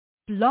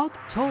Blog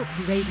Talk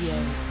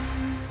Radio.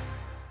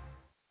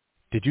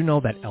 Did you know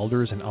that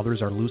elders and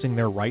others are losing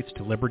their rights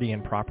to liberty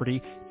and property?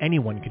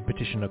 Anyone can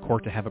petition a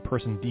court to have a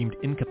person deemed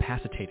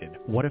incapacitated.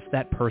 What if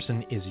that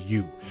person is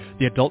you?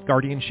 The adult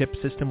guardianship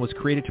system was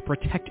created to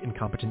protect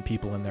incompetent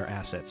people and their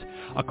assets.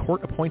 A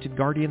court-appointed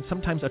guardian,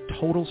 sometimes a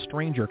total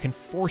stranger, can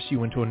force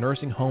you into a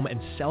nursing home and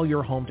sell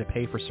your home to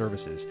pay for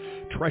services.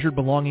 Treasured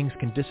belongings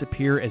can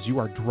disappear as you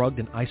are drugged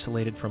and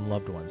isolated from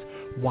loved ones.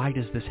 Why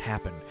does this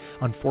happen?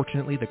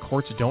 Unfortunately, the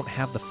courts don't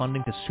have the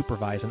funding to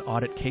supervise and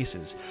audit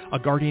cases. A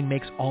guardian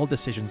makes all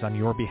decisions on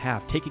your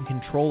behalf, taking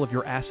control of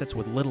your assets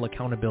with little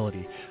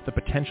accountability. The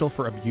potential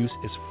for abuse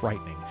is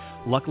frightening.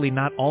 Luckily,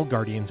 not all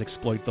guardians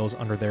exploit those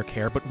under their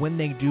care, but when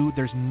they do,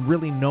 there's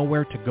really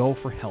nowhere to go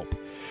for help.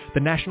 The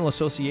National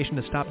Association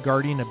to Stop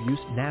Guardian Abuse,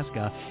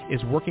 NASGA,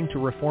 is working to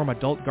reform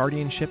adult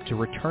guardianship to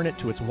return it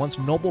to its once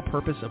noble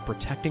purpose of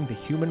protecting the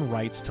human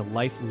rights to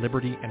life,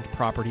 liberty, and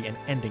property and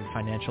ending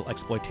financial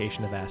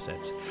exploitation of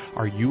assets.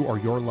 Are you or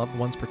your loved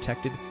ones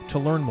protected? To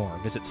learn more,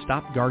 visit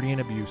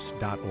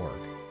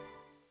stopguardianabuse.org.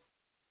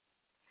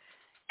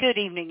 Good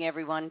evening,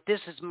 everyone. This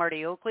is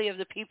Marty Oakley of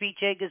the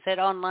PPJ Gazette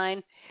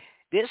Online.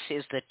 This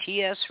is the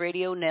TS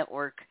Radio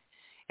Network.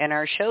 And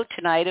our show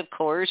tonight, of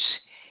course,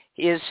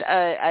 is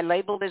I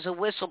labeled as a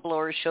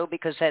whistleblower show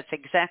because that's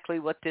exactly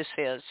what this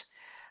is.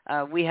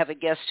 We have a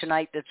guest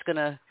tonight that's going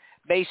to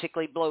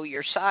basically blow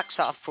your socks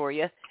off for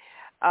you.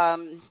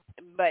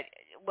 But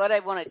what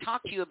I want to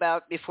talk to you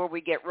about before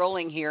we get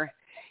rolling here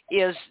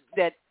is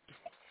that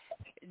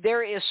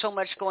there is so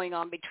much going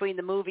on between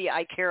the movie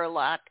I Care a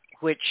Lot,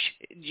 which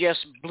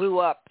just blew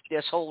up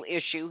this whole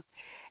issue,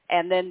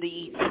 and then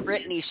the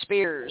Britney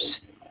Spears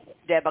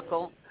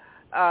debacle.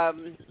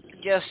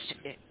 Just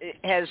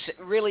has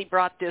really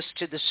brought this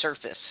to the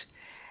surface.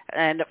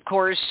 And, of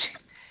course,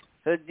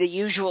 the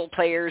usual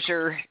players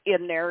are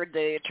in there,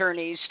 the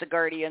attorneys, the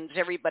guardians,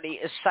 everybody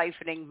is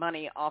siphoning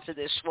money off of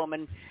this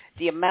woman.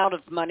 The amount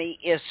of money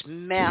is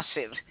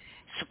massive.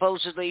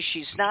 Supposedly,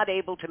 she's not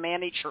able to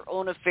manage her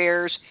own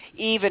affairs,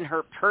 even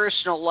her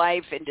personal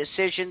life and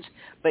decisions,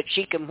 but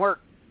she can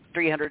work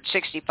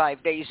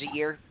 365 days a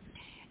year.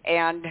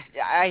 And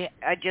I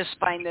just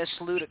find this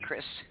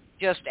ludicrous.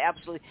 Just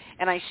absolutely.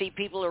 And I see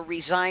people are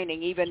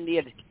resigning. Even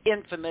the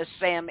infamous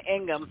Sam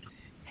Ingham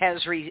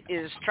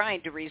is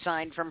trying to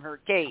resign from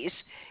her case.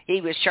 He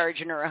was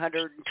charging her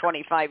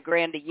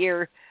 $125,000 a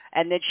year,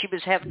 and then she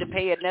was having to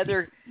pay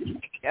another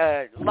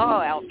law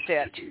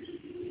outfit,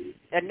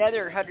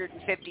 another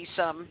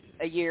 $150-some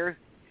a year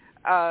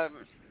to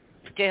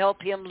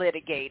help him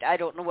litigate. I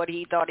don't know what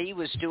he thought he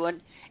was doing.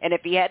 And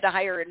if he had to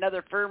hire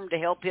another firm to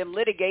help him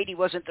litigate, he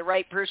wasn't the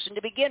right person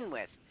to begin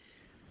with.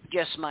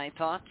 Just my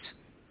thoughts.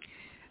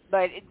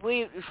 But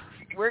we're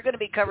going to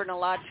be covering a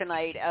lot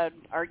tonight.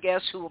 Our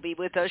guest, who will be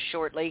with us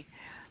shortly,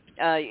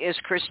 is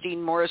Christine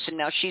Morrison.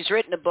 Now, she's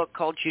written a book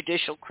called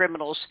Judicial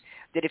Criminals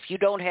that if you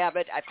don't have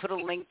it, I put a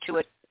link to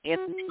it in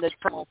the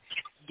promo.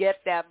 Get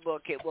that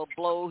book. It will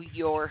blow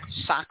your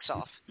socks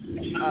off.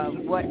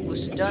 What was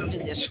done to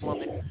this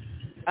woman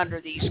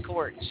under these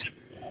courts.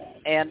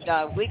 And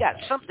we got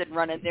something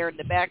running there in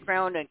the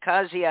background. And,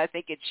 Kazi, I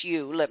think it's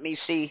you. Let me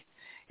see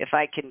if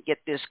I can get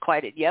this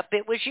quieted. Yep,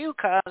 it was you,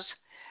 Kaz.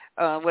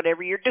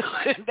 Whatever you're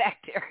doing back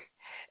there.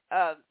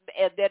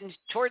 And then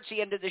towards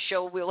the end of the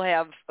show, we'll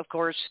have, of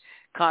course,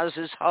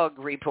 Kaz's hog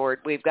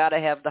report. We've got to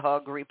have the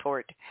hog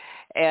report.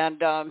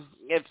 And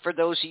for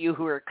those of you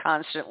who are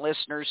constant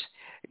listeners,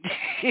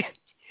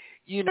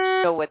 you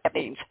know what that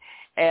means.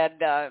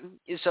 And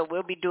so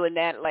we'll be doing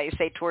that, like I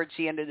say, towards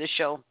the end of the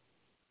show.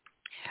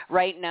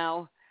 Right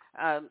now,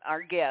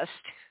 our guest,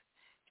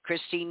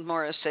 Christine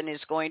Morrison,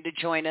 is going to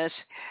join us.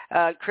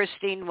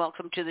 Christine,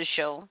 welcome to the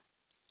show.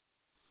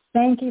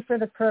 Thank you for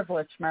the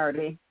privilege,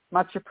 Marty.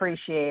 Much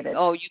appreciated.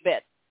 Oh, you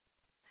bet.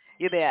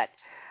 You bet.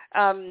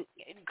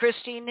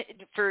 Christine,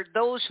 for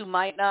those who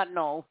might not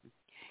know,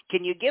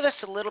 can you give us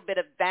a little bit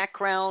of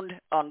background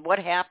on what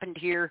happened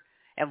here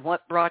and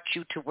what brought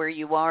you to where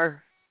you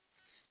are?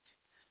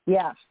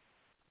 Yes.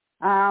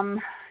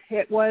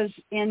 It was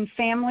in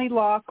family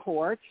law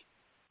court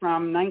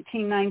from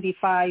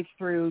 1995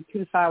 through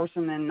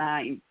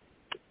 2009.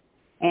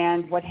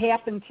 And what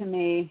happened to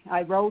me,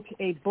 I wrote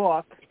a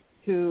book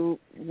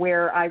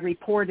where I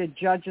reported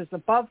judges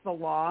above the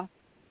law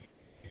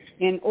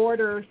in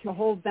order to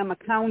hold them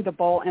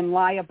accountable and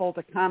liable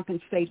to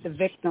compensate the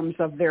victims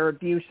of their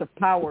abuse of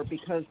power,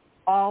 because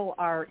all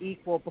are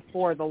equal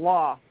before the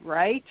law,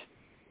 right?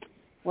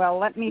 Well,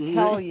 let me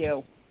tell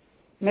you,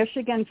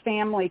 Michigan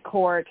Family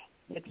Court,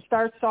 it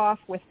starts off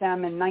with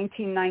them in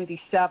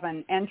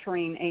 1997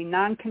 entering a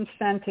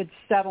non-consented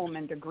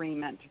settlement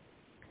agreement.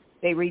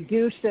 They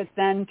reduced it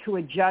then to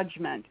a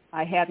judgment.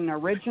 I had an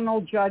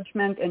original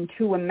judgment and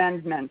 2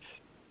 amendments,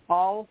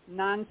 all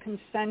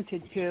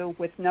non-consented to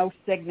with no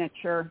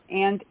signature,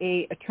 and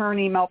a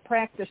attorney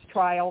malpractice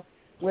trial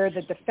where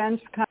the defense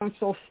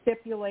counsel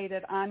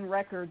stipulated on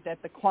record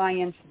that the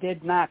clients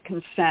did not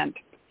consent.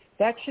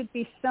 That should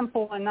be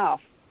simple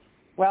enough.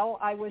 Well,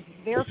 I was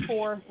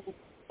therefore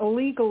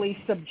illegally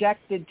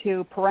subjected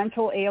to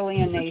parental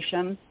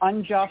alienation,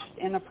 unjust,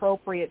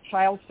 inappropriate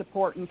child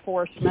support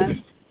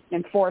enforcement,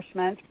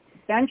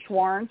 bench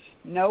warrants,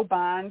 no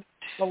bond,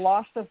 the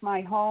loss of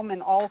my home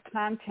and all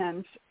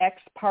contents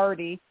ex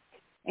parte,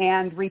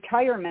 and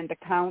retirement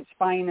accounts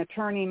by an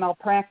attorney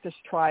malpractice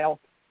trial.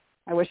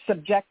 I was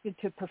subjected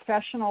to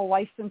professional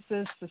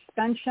licenses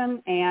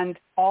suspension and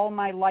all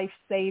my life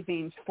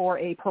savings for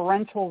a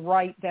parental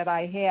right that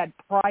I had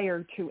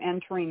prior to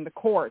entering the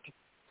court.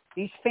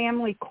 These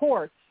family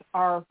courts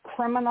are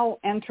criminal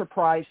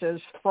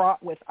enterprises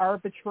fraught with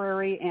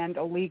arbitrary and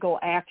illegal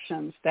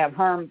actions that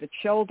harm the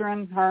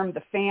children, harm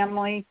the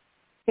families,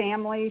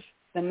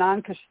 the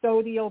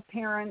non-custodial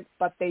parent,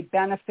 but they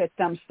benefit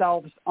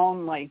themselves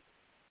only.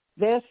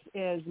 This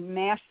is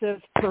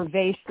massive,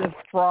 pervasive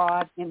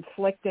fraud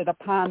inflicted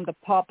upon the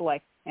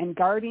public, and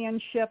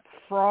guardianship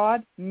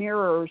fraud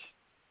mirrors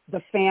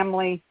the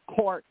family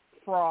court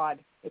fraud.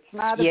 It's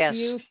not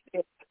abuse,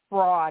 it's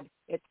fraud.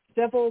 It's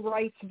civil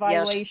rights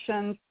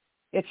violations,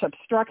 it's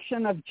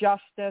obstruction of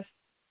justice,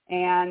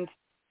 and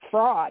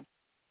fraud.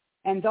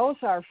 And those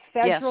are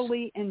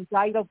federally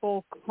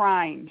indictable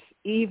crimes,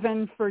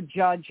 even for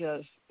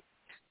judges.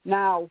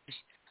 Now,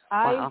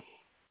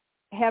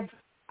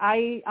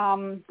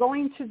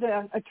 going to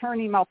the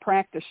attorney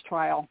malpractice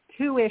trial,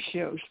 2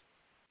 issues.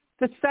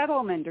 The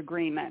settlement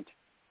agreement,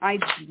 I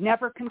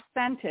never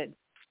consented,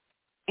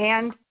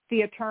 and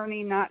the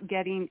attorney not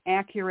getting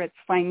accurate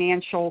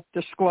financial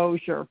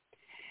disclosure.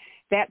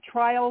 That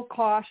trial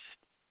cost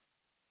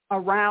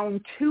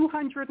around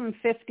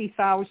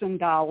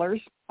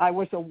 $250,000. I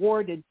was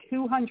awarded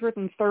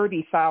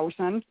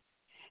 $230,000.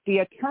 The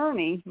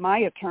attorney, my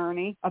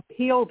attorney,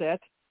 appealed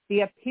it.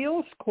 The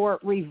appeals court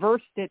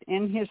reversed it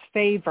in his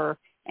favor,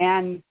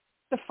 and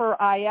Christopher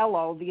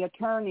Aiello, the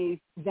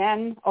attorney,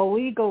 then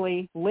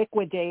illegally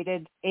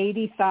liquidated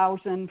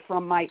 $80,000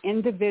 from my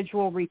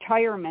individual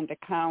retirement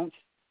accounts,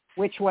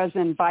 which was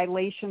in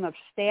violation of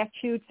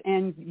statutes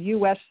and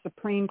U.S.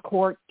 Supreme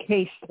Court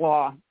case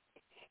law.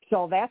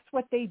 So that's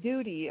what they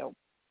do to you.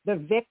 The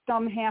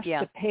victim has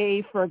to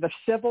pay for the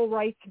civil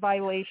rights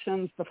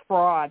violations, the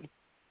fraud.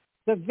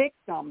 The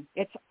victim,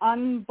 it's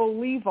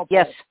unbelievable.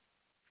 Yes.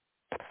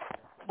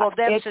 Well,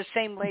 that's the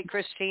same way,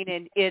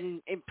 Christine,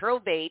 in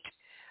probate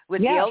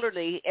with the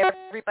elderly.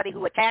 Everybody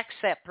who attacks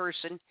that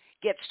person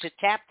gets to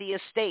tap the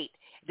estate.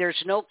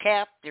 There's no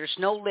cap. There's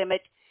no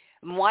limit.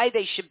 And why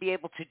they should be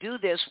able to do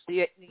this,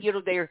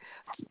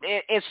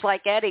 it's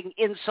like adding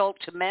insult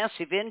to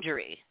massive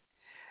injury.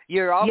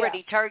 You're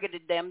already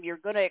targeted them. You're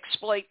going to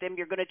exploit them.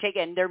 You're going to take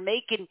it. And they're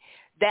making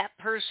that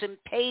person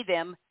pay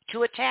them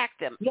to attack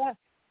them. Yes,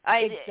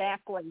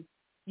 exactly.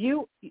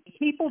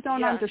 People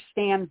don't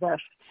understand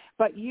this,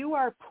 but you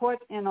are put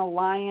in a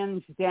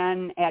lion's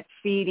den at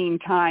feeding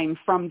time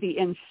from the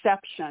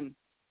inception.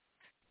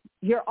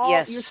 You're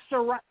all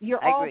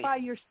all by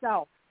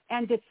yourself,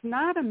 and it's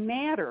not a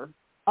matter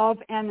of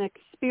an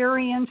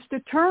experienced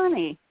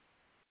attorney,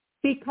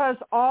 because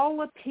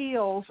all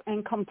appeals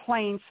and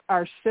complaints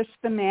are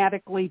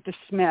systematically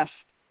dismissed.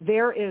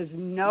 There is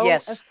no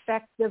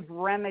effective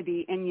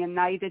remedy in the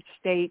United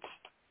States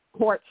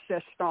court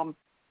system.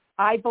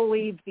 I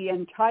believe the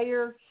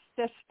entire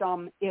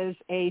system is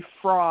a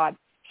fraud,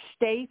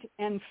 state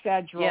and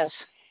federal. Yes.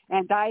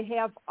 And I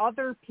have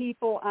other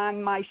people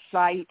on my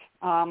site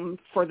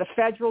for the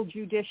federal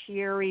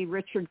judiciary,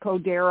 Richard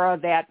Codera,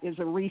 that is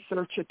a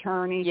research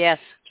attorney. Yes.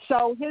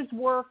 So his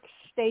work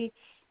states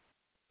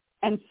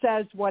and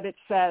says what it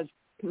says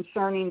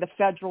concerning the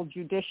federal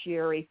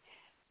judiciary.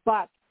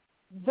 But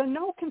the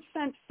no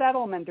consent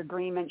settlement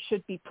agreement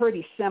should be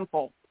pretty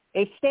simple.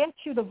 A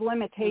statute of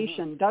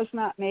limitation does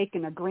not make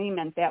an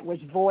agreement that was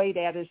void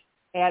at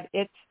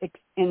its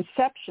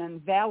inception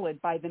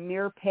valid by the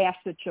mere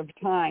passage of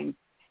time.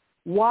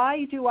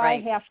 Why do I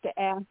have to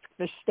ask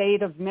the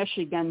state of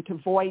Michigan to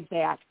void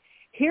that?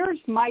 Here's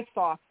my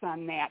thoughts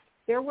on that.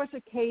 There was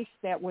a case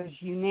that was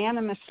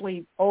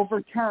unanimously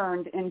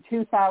overturned in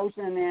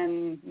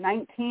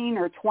 2019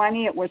 or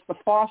 20. It was the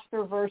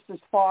Foster versus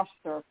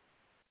Foster.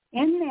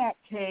 In that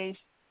case,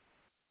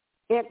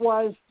 it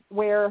was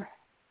where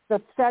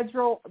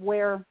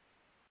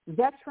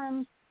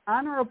veterans,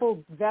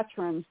 honorable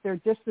veterans, their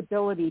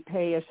disability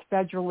pay is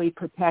federally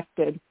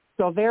protected.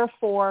 So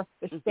therefore,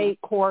 the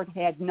state court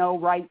had no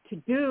right to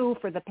do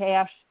for the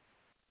past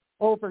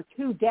over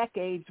 2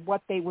 decades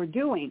what they were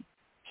doing.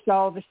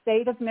 So the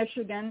state of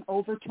Michigan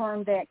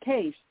overturned that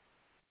case.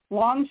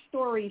 Long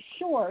story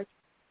short,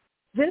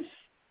 this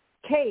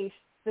case,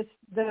 the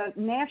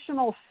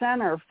National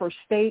Center for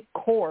State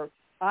Courts,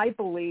 I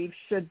believe,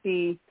 should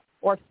be,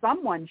 or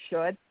someone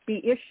should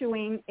be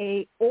issuing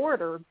a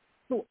order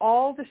to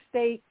all the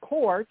state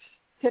courts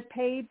to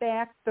pay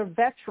back the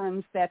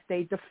veterans that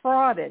they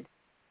defrauded.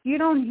 You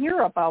don't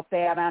hear about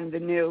that on the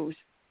news.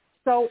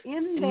 So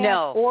in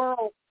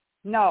that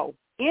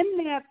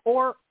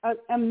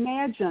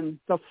imagine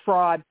the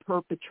fraud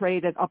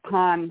perpetrated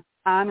upon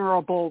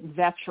honorable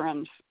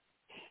veterans.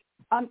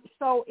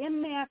 So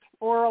in that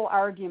oral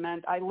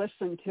argument, I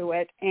listened to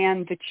it,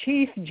 and the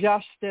Chief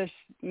Justice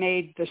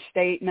made the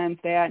statement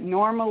that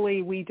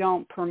normally we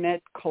don't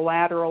permit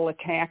collateral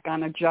attack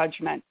on a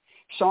judgment.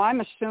 So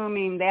I'm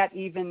assuming that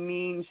even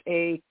means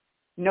a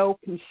no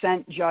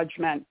consent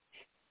judgment.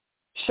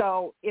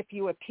 So if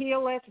you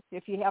appeal it,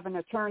 if you have an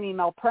attorney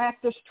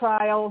malpractice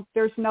trial,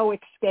 there's no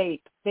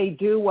escape. They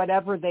do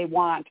whatever they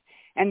want.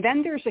 And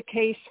then there's a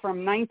case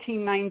from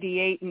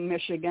 1998 in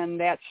Michigan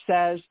that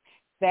says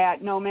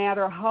that no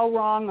matter how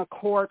wrong a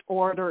court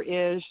order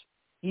is,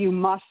 you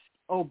must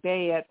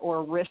obey it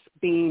or risk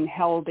being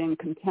held in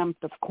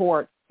contempt of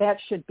court. That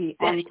should be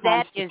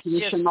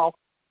unconstitutional.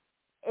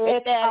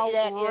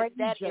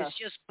 That is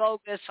just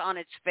bogus on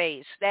its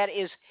face. That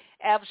is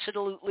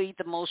absolutely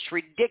the most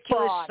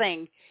ridiculous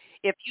thing.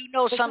 If you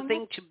know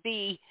something to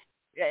be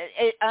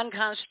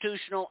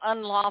unconstitutional,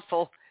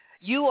 unlawful,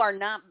 you are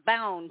not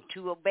bound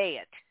to obey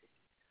it.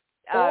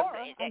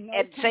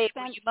 And say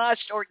you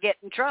must or get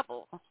in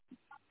trouble.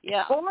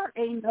 Yeah. Or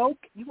a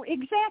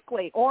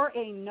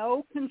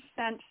no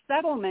consent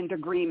settlement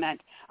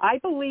agreement. I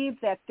believe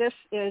that this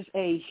is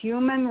a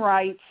human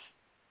rights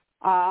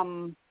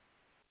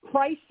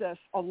crisis,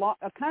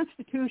 a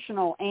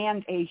constitutional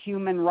and a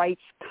human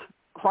rights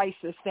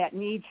crisis that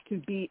needs to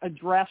be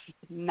addressed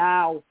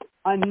now.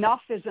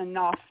 Enough is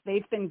enough.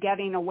 They've been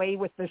getting away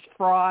with this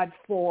fraud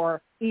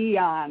for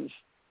eons.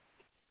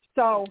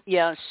 So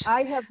yes,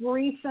 I have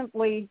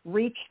recently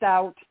reached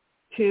out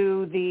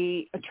to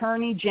the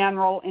Attorney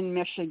General in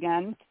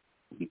Michigan,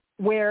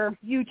 where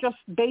you just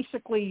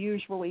basically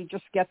usually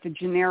just get the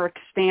generic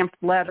stamped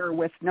letter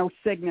with no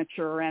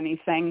signature or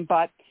anything,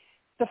 but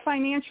the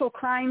Financial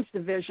Crimes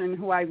Division,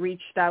 who I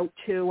reached out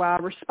to,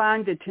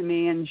 responded to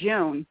me in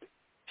June.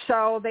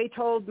 So they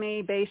told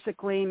me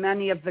basically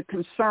many of the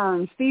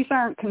concerns. These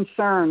aren't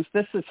concerns.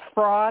 This is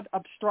fraud,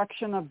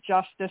 obstruction of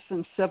justice,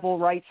 and civil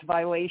rights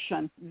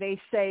violation.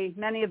 They say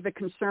many of the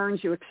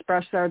concerns you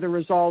express are the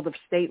result of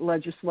state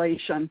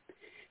legislation.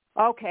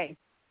 Okay,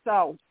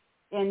 so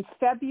in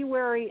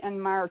February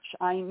and March,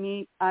 I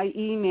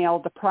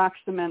emailed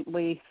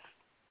approximately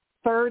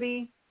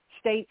 30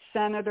 state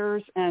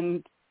senators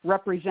and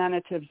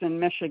representatives in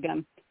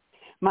Michigan.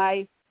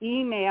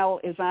 email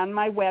is on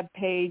my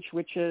webpage,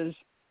 which is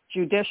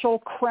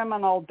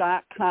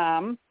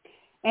judicialcriminal.com,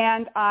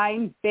 and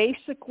I'm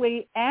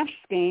basically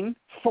asking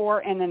for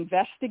an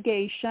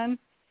investigation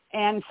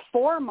and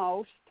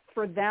foremost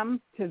for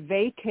them to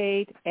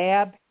vacate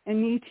ab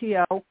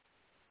initio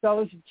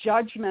those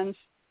judgments,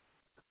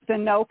 the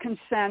no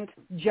consent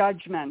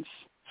judgments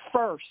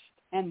first.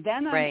 And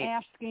then I'm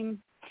asking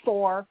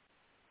for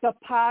the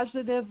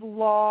positive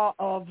law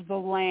of the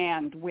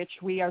land, which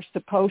we are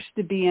supposed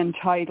to be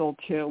entitled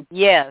to.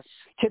 Yes.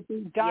 To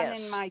be done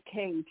in my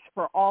case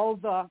for all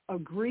the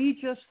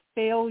egregious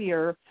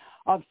failure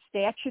of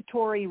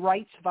statutory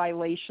rights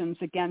violations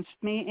against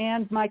me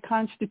and my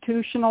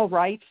constitutional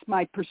rights,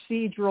 my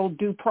procedural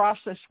due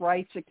process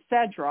rights,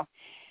 etc.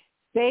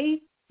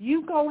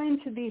 You go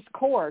into these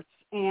courts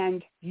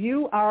and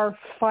you are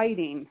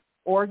fighting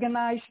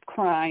organized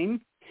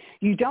crime.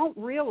 You don't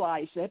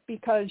realize it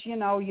because,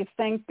 you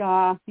think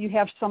you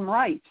have some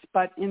rights,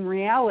 but in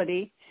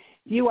reality,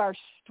 you are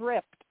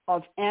stripped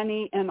of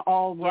any and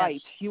all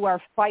rights. You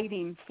are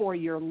fighting for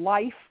your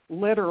life,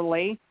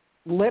 literally,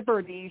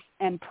 liberties,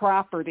 and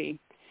property.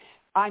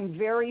 I'm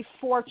very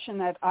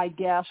fortunate, I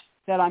guess,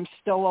 that I'm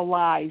still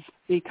alive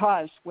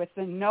because with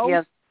the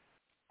no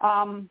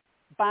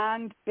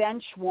bond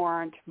bench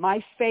warrant,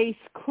 my faith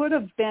could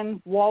have been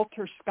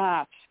Walter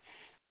Scott's,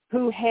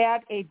 who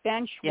had a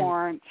bench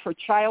warrant for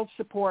child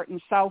support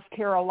in South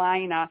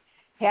Carolina,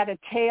 had a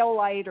tail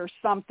light or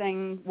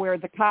something where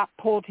the cop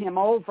pulled him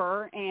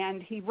over,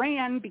 and he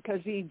ran because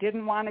he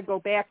didn't want to go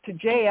back to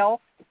jail,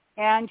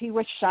 and he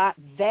was shot.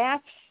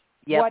 That's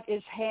what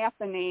is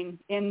happening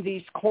in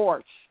these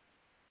courts.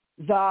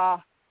 The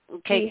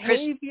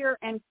behavior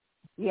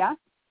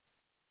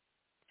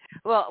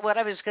Well, what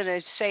I was going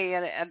to say,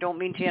 and I don't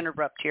mean to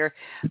interrupt here,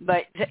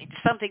 but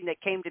something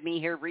that came to me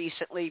here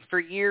recently. For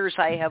years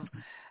I have,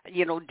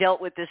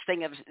 dealt with this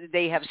thing of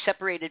they have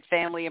separated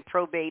family and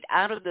probate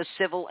out of the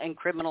civil and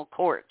criminal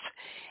courts.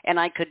 And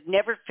I could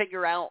never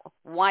figure out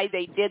why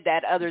they did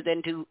that other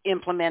than to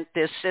implement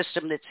this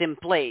system that's in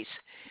place.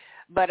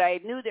 But I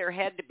knew there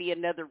had to be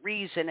another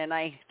reason, and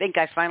I think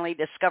I finally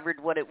discovered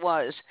what it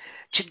was.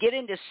 To get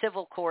into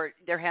civil court,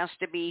 there has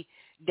to be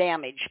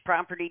damage,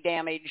 property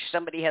damage,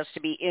 somebody has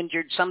to be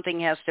injured, something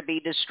has to be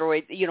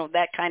destroyed,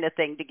 that kind of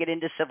thing to get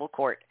into civil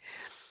court.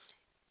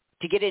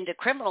 To get into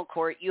criminal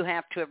court, you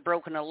have to have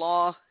broken a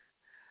law,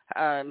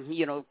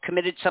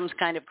 committed some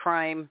kind of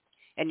crime,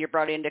 and you're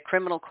brought into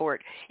criminal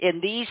court. In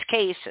these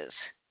cases,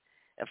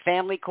 a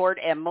family court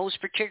and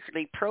most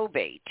particularly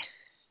probate,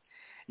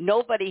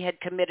 nobody had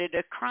committed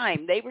a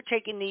crime. They were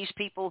taking these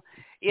people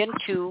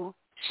into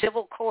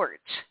civil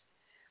courts.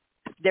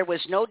 There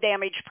was no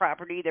damaged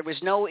property. There was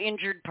no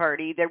injured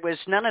party. There was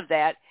none of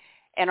that.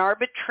 And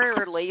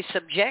arbitrarily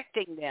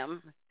subjecting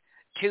them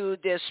to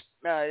this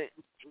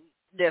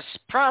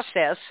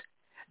process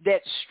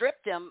that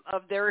stripped them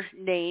of their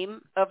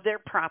name, of their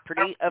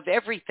property, of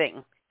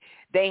everything.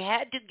 They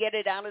had to get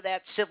it out of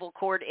that civil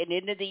court and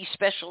into these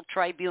special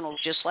tribunals,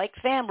 just like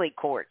family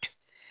court,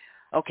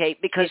 okay,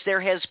 because there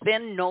has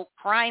been no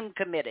crime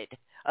committed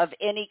of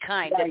any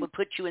kind that would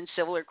put you in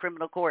civil or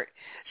criminal court.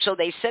 So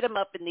they set them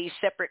up in these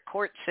separate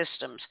court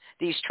systems,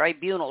 these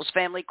tribunals.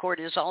 Family court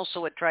is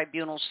also a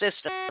tribunal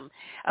system.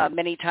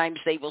 Many times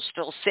they will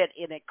still sit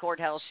in a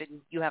courthouse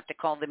and you have to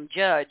call them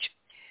judge,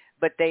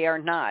 but they are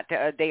not.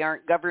 They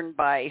aren't governed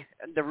by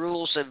the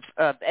rules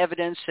of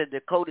evidence and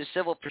the Code of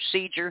Civil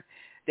Procedure.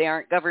 They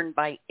aren't governed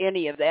by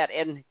any of that.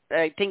 And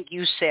I think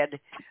you said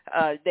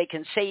they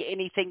can say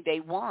anything they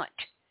want.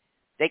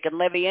 They can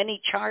levy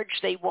any charge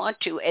they want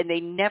to, and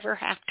they never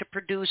have to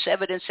produce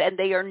evidence, and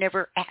they are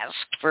never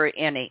asked for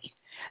any.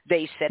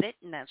 They said it,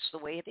 and that's the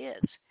way it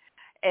is.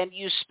 And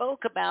you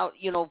spoke about,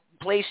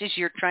 places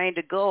you're trying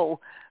to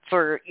go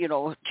for,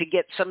 to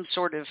get some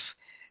sort of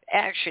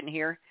action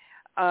here.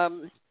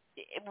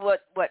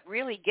 What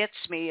really gets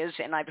me is,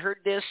 and I've heard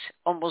this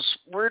almost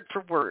word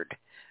for word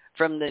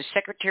from the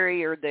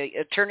Secretary or the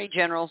Attorney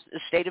General of the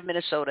state of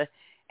Minnesota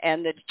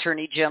and the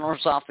Attorney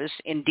General's office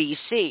in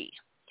D.C.,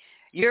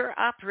 you're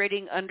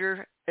operating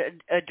under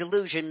a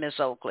delusion, Ms.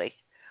 Oakley.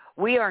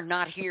 We are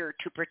not here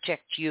to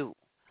protect you.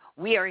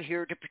 We are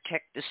here to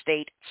protect the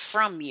state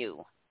from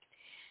you.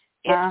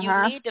 If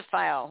you need to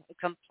file a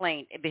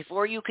complaint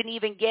before you can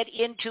even get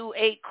into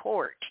a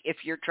court, if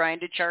you're trying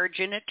to charge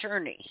an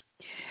attorney,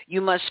 you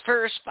must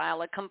first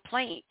file a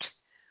complaint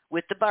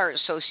with the Bar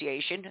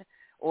Association,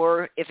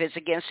 or if it's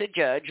against a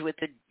judge, with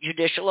the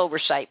Judicial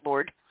Oversight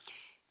Board.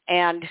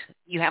 And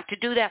you have to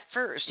do that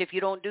first. If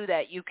you don't do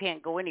that, you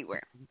can't go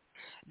anywhere.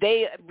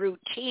 They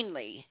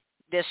routinely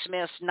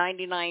dismiss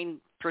 99%,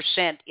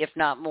 if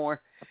not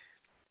more,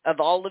 of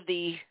all of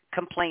the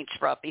complaints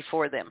brought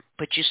before them.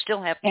 But you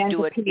still have to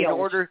do it in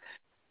order.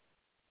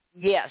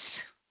 Yes.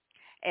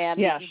 And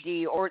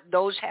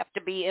those have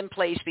to be in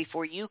place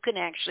before you can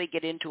actually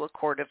get into a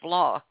court of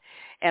law.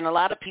 And a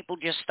lot of people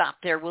just stop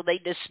there. Well, they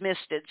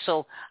dismissed it,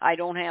 so I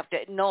don't have to.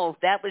 No,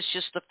 that was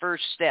just the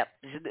first step.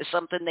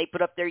 Something they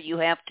put up there you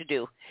have to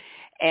do.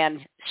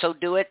 And so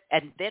do it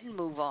and then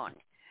move on.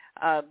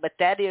 But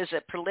that is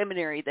a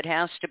preliminary that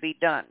has to be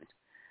done.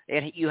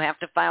 And you have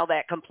to file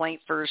that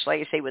complaint first,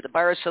 like I say, with the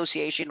Bar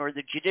Association or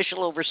the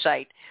Judicial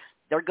Oversight.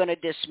 They're going to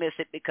dismiss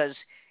it because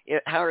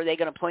how are they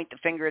going to point the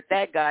finger at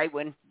that guy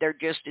when they're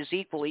just as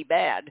equally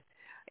bad?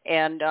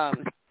 And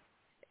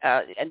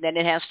then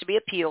it has to be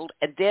appealed,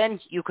 and then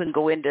you can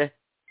go into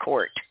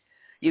court.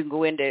 You can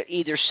go into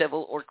either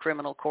civil or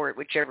criminal court,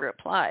 whichever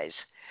applies.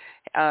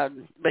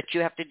 But you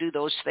have to do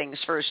those things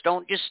first.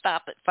 Don't just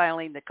stop at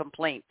filing the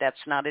complaint. That's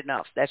not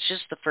enough. That's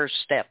just the first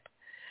step.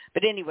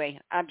 But anyway,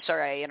 I'm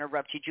sorry I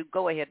interrupted you.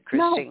 Go ahead,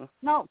 Christine.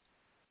 No,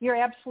 you're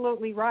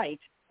absolutely right.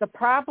 The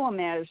problem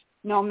is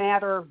no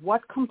matter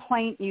what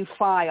complaint you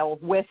file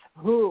with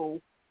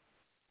who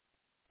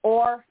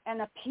or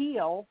an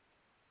appeal,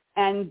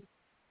 and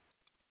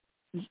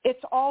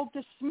it's all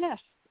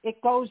dismissed.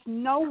 It goes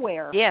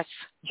nowhere. Yes.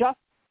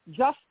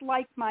 Just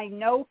like my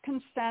no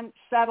consent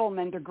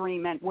settlement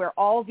agreement where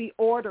all the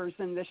orders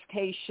in this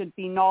case should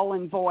be null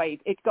and void.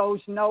 It goes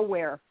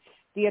nowhere.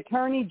 The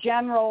Attorney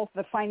General,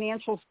 the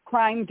Financial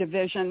Crime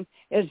Division,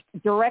 is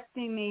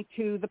directing me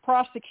to the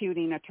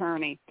prosecuting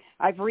attorney.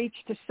 I've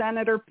reached to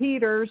Senator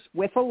Peters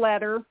with a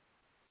letter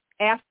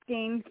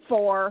asking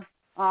for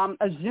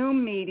a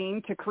Zoom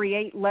meeting to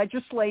create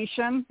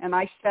legislation, and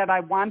I said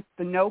I want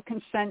the no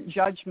consent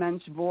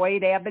judgments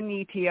void ab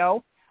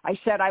initio. I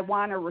said I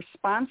want a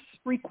response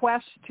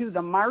request to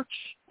the March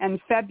and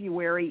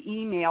February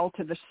email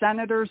to the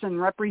senators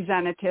and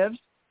representatives.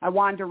 I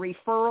want a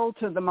referral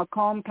to the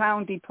Macomb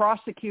County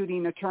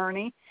prosecuting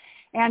attorney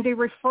and a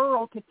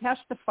referral to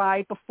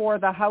testify before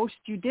the House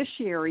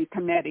Judiciary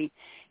Committee.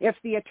 If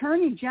the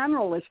Attorney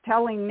General is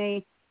telling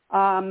me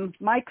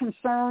my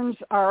concerns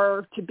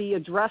are to be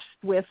addressed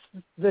with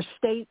the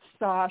state's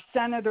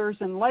senators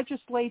and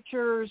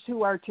legislatures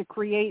who are to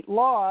create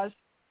laws,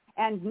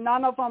 and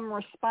none of them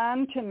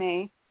respond to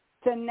me,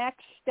 the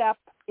next step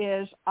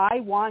is I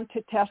want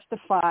to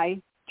testify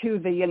to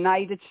the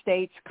United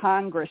States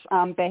Congress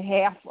on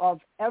behalf of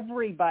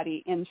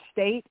everybody in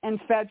state and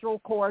federal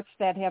courts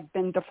that have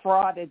been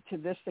defrauded to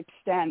this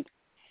extent.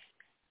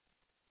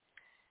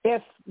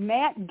 If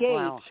Matt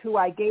Gates, who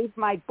I gave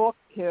my book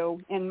to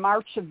in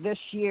March of this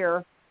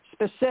year,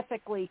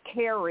 specifically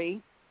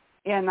Cary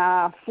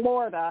in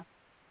Florida,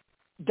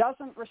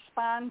 doesn't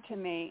respond to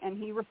me, and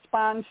he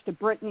responds to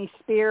Britney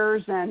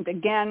Spears, and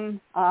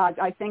again,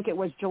 I think it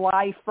was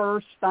July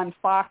 1st on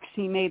Fox,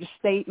 he made a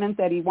statement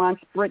that he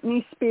wants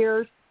Britney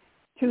Spears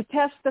to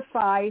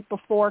testify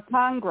before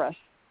Congress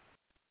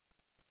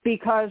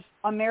because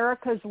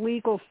America's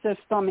legal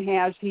system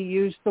has, he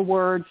used the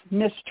words,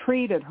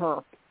 mistreated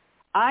her.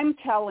 I'm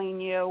telling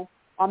you,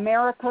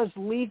 America's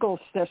legal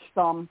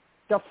system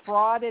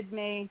defrauded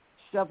me,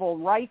 civil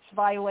rights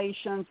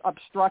violations,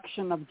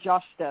 obstruction of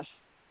justice.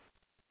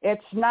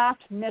 It's not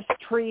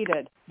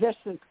mistreated. This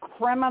is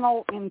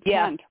criminal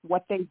intent,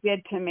 what they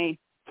did to me.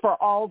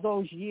 for all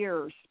those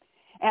years.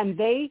 And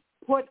they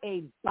put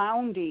a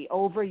bounty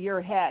over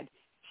your head.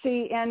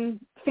 See, in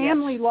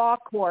family law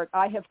court,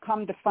 I have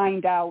come to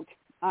find out,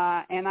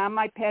 and on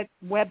my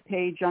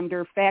webpage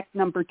under fact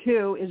number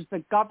 2 is the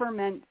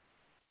government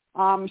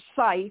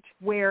site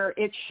where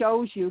it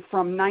shows you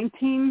from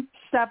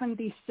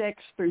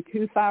 1976 through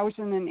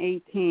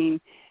 2018,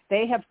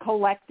 they have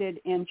collected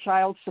in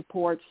child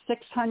support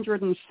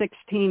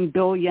 $616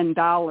 billion.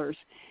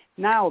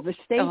 Now, the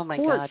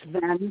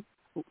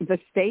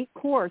state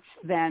courts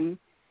then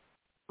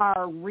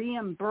are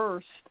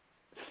reimbursed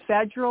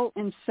federal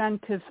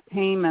incentive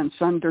payments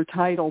under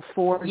Title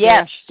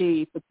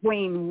 4-D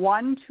between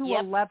 $1 to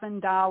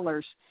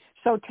 $11.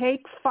 So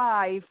take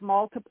 5,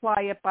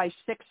 multiply it by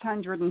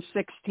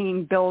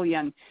 616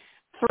 billion,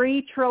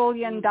 $3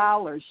 trillion.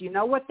 You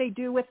know what they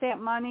do with that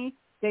money?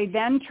 They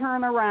then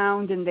turn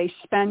around and they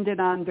spend it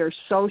on their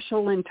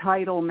social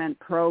entitlement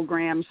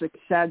programs,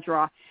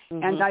 etc.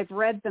 And I've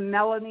read the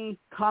Melanie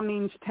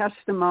Cummings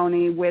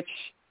testimony, which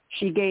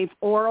she gave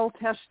oral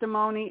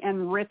testimony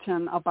and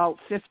written about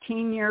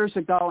 15 years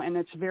ago, and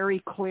it's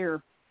very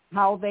clear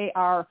how they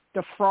are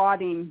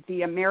defrauding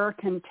the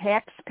American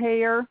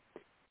taxpayer.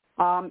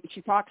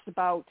 She talks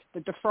about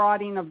the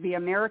defrauding of the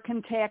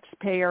American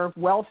taxpayer,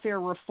 welfare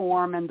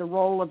reform, and the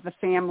role of the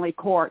family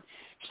court.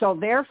 So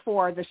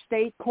therefore, the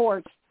state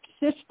courts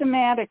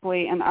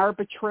systematically and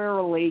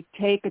arbitrarily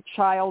take a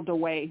child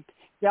away,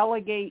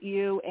 delegate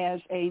you as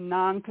a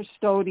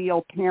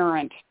non-custodial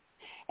parent.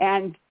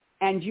 And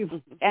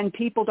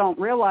people don't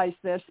realize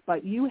this,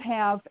 but you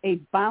have a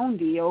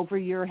bounty over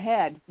your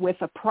head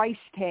with a price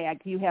tag.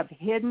 You have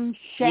hidden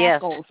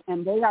shackles,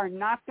 and they are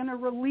not going to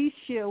release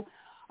you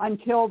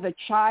until the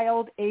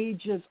child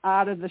ages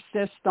out of the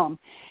system.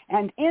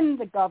 And in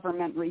the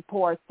government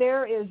report,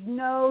 there is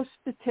no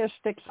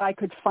statistics I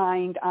could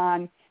find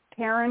on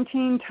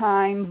parenting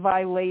time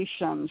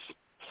violations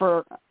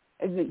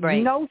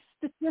no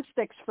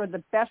statistics for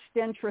the best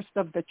interest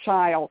of the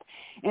child.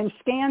 In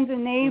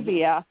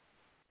Scandinavia,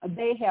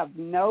 they have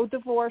no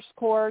divorce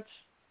courts,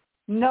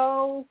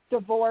 no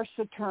divorce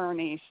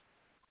attorneys.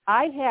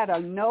 I had a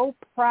no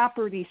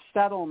property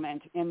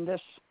settlement in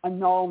this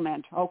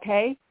annulment,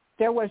 okay?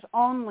 There was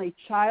only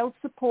child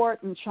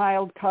support and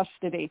child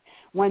custody.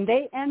 When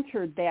they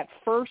entered that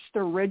first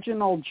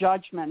original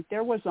judgment,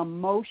 there was a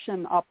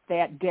motion up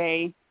that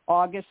day,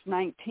 August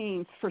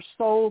 19th, for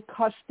sole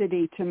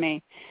custody to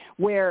me,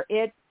 where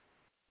it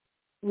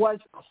was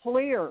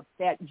clear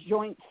that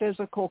joint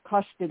physical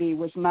custody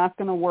was not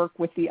going to work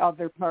with the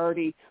other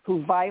party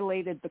who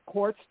violated the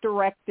court's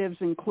directives,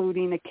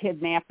 including a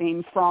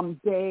kidnapping, from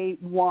day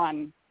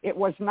one. It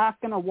was not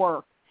going to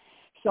work.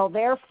 So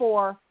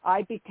therefore,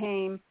 I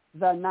became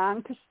the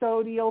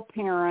non-custodial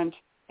parent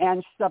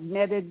and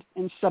submitted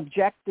and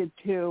subjected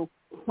to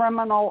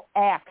criminal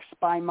acts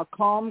by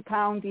Macomb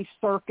County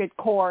Circuit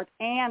Court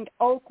and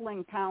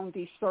Oakland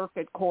County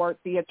Circuit Court,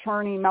 the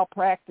attorney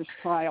malpractice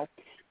trial.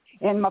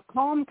 In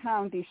Macomb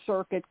County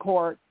Circuit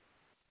Court,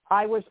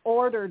 I was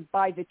ordered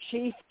by the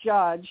chief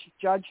judge,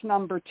 judge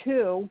number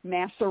 2,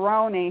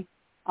 Massaroni,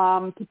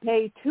 to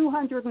pay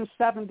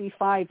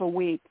 $275 a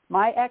week.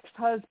 My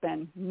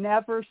ex-husband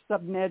never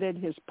submitted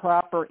his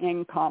proper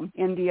income.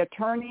 In the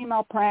attorney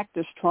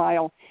malpractice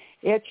trial,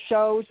 it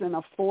shows in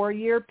a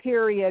 4-year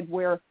period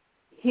where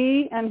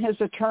he and his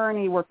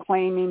attorney were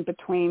claiming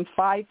between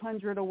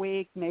 $500 a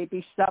week,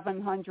 maybe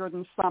 $700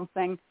 and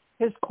something.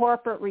 His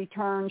corporate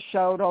return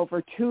showed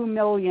over $2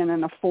 million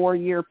in a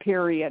 4-year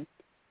period.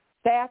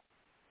 That's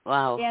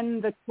in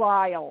the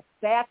trial.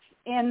 That's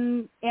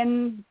in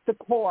the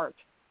court.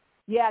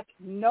 Yet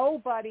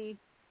nobody,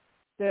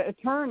 the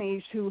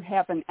attorneys who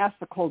have an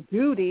ethical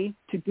duty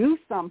to do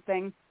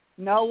something,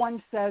 no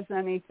one says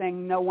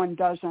anything, no one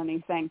does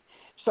anything.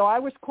 So I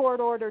was court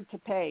ordered to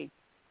pay.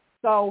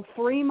 So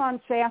 3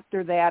 months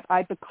after that,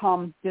 I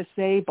become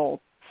disabled.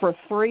 For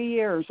 3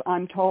 years,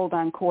 I'm told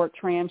on court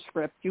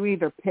transcript, you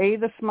either pay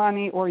this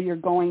money or you're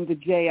going to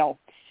jail.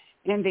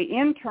 In the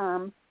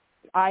interim,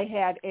 I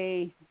had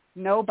a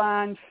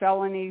no-bond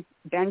felony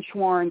bench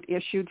warrant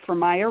issued for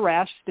my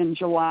arrest in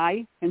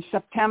July. In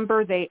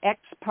September, they ex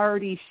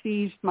parte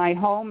seized my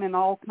home and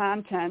all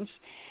contents.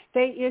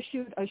 They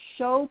issued a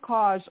show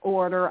cause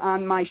order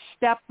on my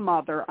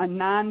stepmother, a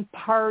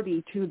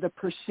non-party to the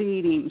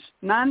proceedings.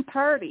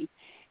 Non-party.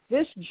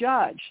 This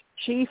judge,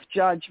 Chief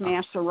Judge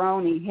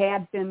Massaroni,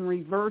 had been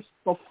reversed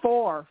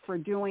before for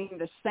doing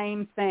the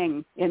same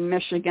thing in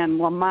Michigan,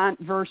 Lamont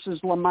versus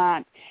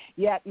Lamont.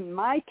 Yet in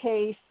my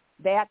case,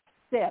 that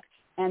sits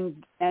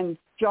and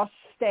just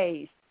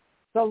stays.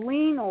 The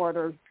lien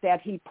order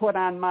that he put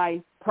on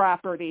my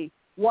property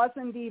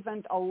wasn't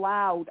even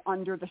allowed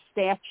under the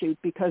statute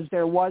because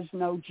there was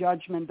no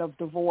judgment of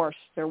divorce.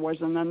 There was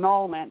an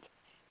annulment.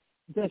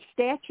 The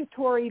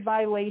statutory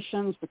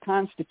violations, the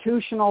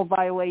constitutional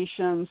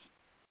violations,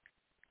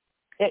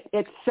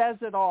 it says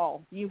it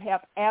all. You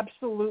have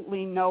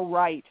absolutely no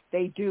right.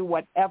 They do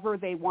whatever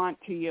they want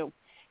to you.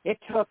 It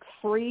took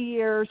 3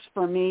 years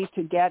for me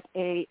to get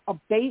a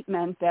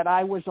abatement that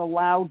I was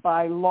allowed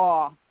by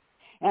law.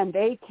 and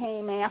they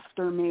came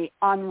after me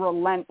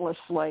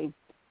unrelentlessly.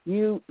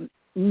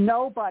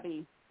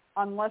 Nobody,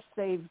 unless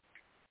they've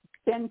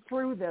been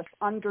through this,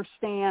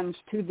 understands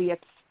to the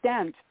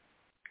extent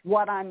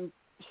what I'm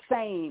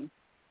saying.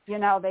 You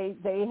know,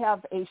 they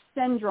have a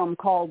syndrome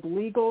called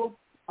legal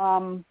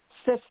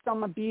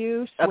system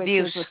abuse, which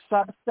is a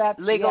subset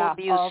of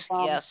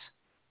yes.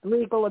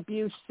 legal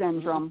abuse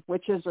syndrome,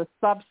 which is a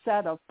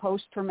subset of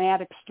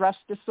post-traumatic stress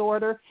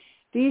disorder.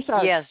 These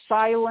are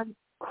silent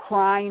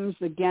crimes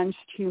against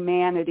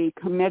humanity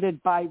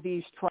committed by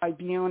these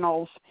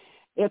tribunals.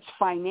 It's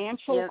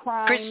financial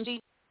crimes.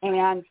 Christy,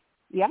 and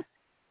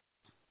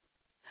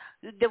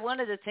one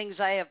of the things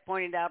I have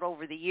pointed out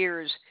over the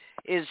years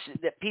is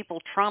that people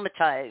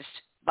traumatized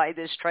by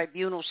this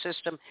tribunal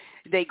system,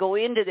 they go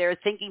into there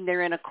thinking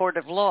they're in a court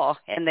of law,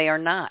 and they are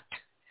not.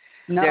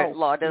 Their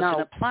law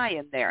doesn't apply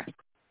in there.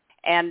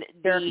 And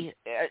the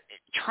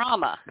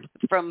trauma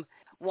from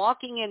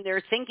walking in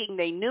there thinking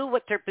they knew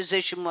what their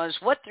position was,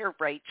 what their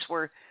rights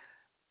were,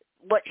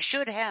 what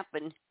should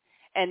happen,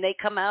 and they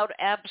come out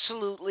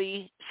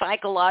absolutely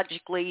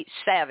psychologically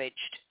savaged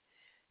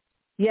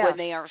when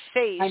they are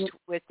faced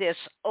with this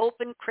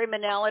open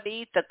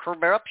criminality, the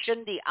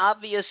corruption, the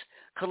obvious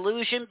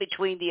collusion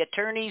between the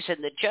attorneys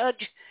and the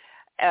judge,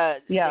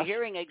 the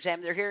hearing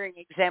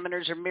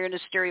examiners are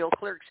ministerial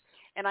clerks.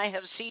 And I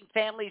have seen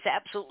families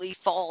absolutely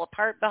fall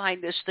apart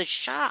behind this, the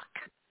shock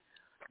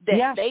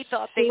that they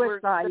thought they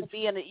were going to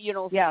be in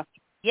a,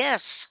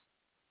 Yes.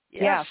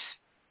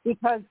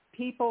 Because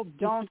people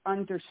don't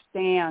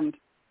understand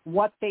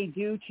what they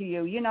do to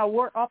you. You know,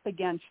 we're up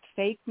against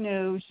fake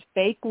news,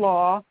 fake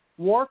law,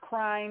 war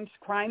crimes,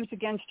 crimes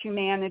against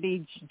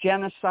humanity,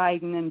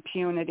 genocide, and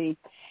impunity.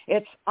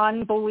 It's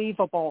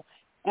unbelievable.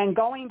 And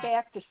going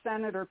back to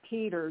Senator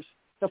Peters,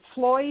 the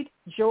Floyd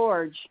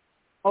George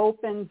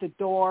opened the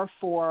door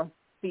for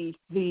the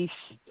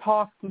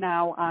talk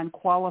now on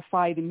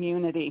qualified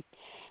immunity.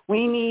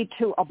 We need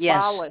to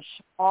abolish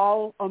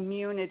all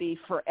immunity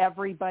for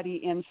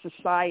everybody in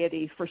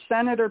society. For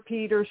Senator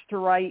Peters to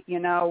write, you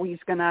know, he's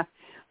going to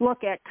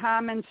look at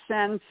common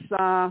sense,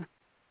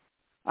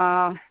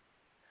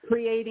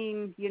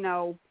 creating, you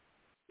know,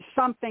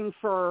 something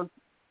for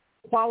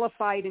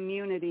qualified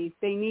immunity.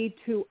 They need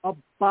to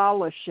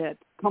abolish it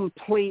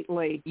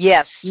completely.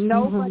 Yes.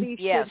 Nobody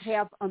should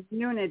have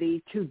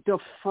immunity to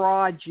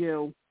defraud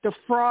you.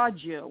 Defraud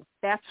you.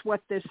 That's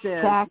what this is.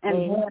 Exactly.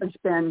 And has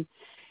been.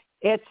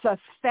 It's a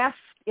theft.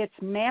 It's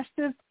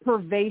massive,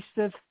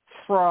 pervasive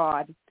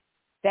fraud.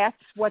 That's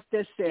what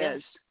this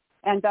is.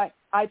 And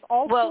I've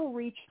also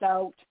reached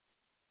out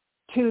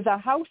to the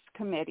House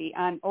Committee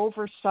on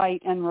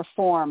Oversight and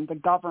Reform, the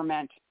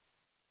government,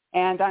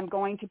 and I'm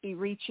going to be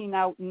reaching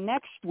out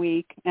next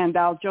week, and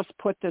I'll just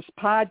put this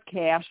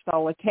podcast,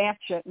 I'll attach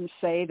it and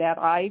say that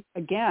I,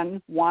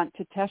 again, want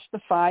to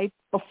testify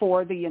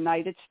before the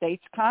United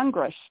States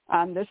Congress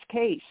on this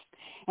case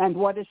and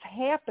what is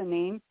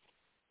happening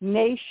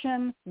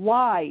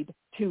nationwide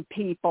to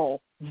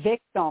people,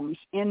 victims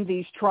in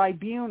these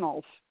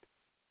tribunals.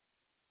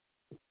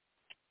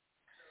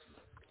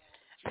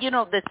 You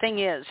know, the thing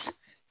is,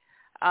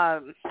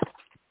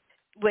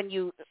 when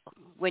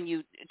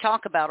you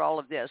talk about all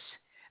of this,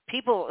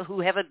 people who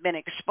haven't been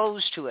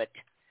exposed to it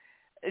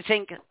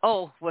think,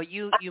 oh, well,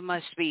 you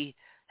must be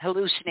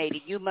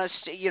hallucinating. You must,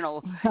 you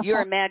know,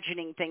 you're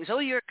imagining things. Oh,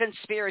 you're a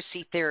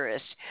conspiracy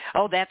theorist.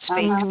 Oh, that's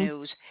fake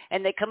news.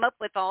 And they come up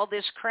with all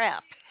this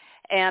crap.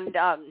 And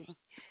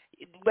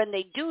when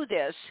they do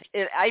this,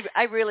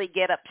 I really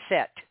get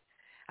upset.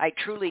 I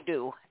truly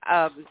do.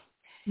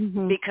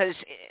 Because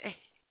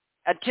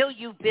until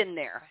you've been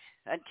there,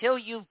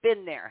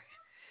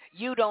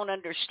 you don't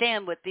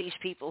understand what these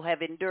people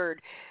have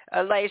endured.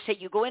 Like I say,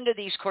 you go into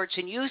these courts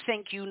and you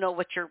think you know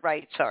what your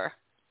rights are.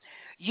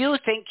 You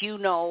think you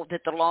know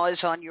that the law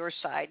is on your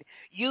side.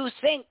 You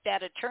think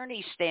that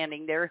attorney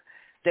standing there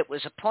that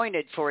was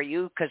appointed for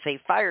you because they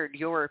fired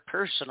your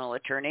personal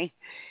attorney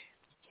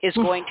is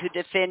going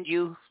to defend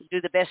you, do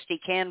the best he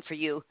can for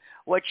you.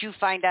 What you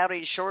find out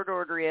in short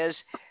order is,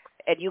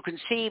 and you can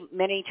see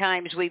many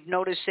times we've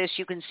noticed this,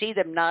 you can see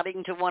them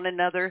nodding to one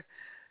another,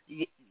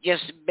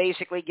 just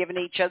basically giving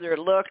each other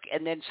a look,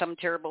 and then some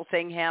terrible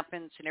thing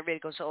happens, and everybody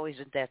goes, oh,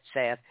 isn't that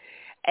sad?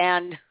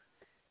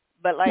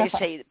 But like I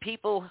say,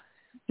 people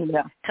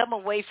come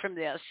away from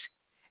this,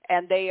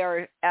 and they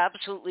are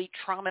absolutely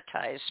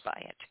traumatized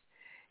by it.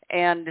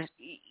 And,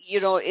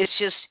 you know, it's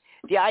just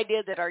the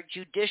idea that our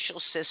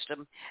judicial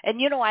system, and,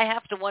 you know, I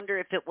have to wonder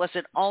if it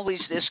wasn't always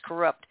this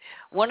corrupt.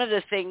 One of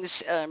the things,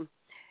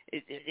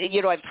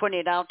 you know, I've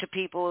pointed out to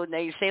people, and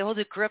they say, oh,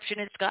 the corruption,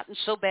 it's gotten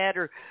so bad.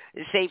 Or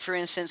say, for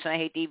instance, and I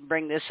hate to even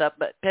bring this up,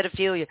 but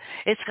pedophilia,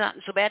 it's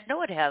gotten so bad.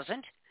 No, it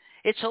hasn't.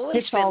 It's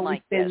always been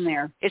like this.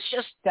 There. It's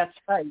just, that's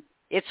right.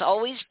 It's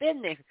always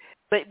been there.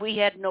 But we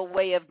had no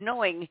way of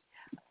knowing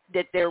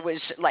that there was,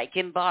 like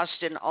in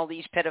Boston, all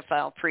these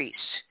pedophile priests,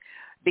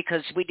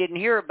 because we didn't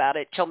hear about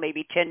it till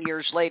maybe 10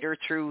 years later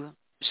through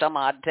some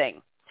odd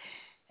thing.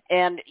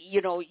 And,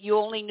 you know, you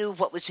only knew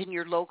what was in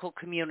your local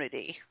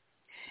community.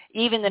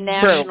 Even the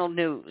national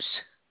news.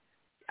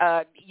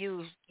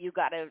 you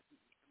got to,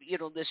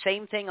 the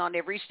same thing on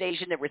every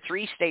station. There were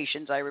 3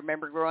 stations, I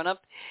remember growing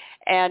up,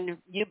 and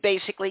you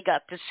basically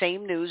got the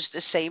same news,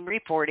 the same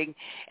reporting.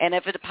 And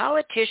if a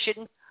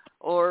politician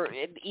or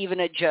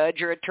even a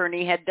judge or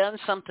attorney had done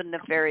something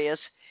nefarious,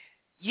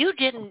 you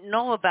didn't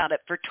know about it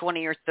for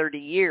 20 or 30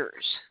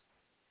 years.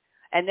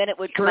 And then it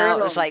would come out,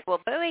 it was like, well,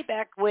 way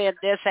back when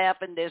this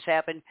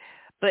happened.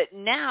 But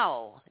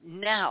now,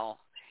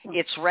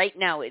 it's right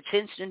now. It's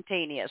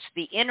instantaneous.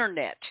 The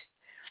Internet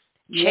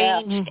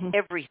changed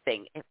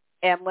everything.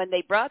 And when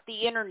they brought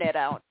the Internet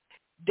out,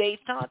 they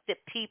thought that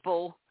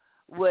people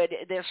would,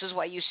 this is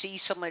why you see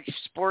so much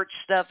sports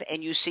stuff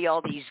and you see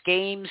all these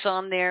games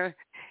on there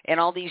and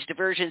all these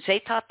diversions.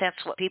 They thought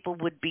that's what people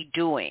would be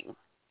doing,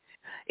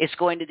 is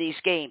going to these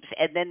games.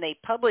 And then they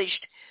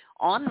published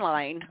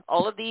online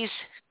all of these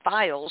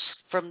files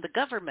from the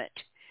government.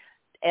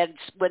 And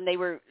when they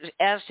were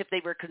asked if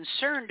they were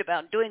concerned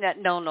about doing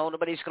that, no,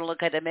 nobody's going to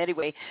look at them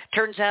anyway.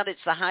 Turns out it's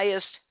the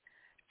highest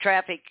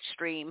traffic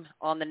stream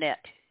on the net,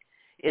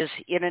 is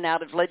in and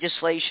out of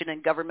legislation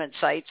and government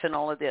sites and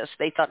all of this.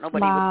 They thought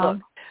nobody would look.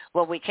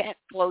 Well, we can't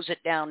close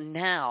it down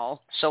now,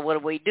 so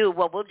what do?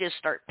 Well, we'll just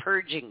start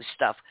purging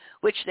stuff,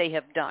 which they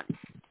have done.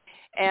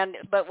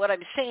 But what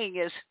I'm saying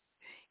is,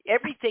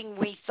 everything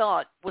we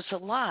thought was a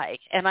lie,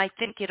 and I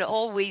think it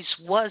always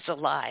was a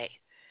lie.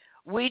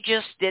 We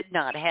just did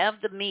not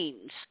have the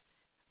means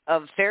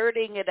of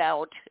ferreting it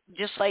out,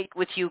 just like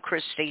with you,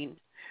 Christine,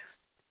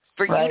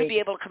 for you to be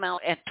able to come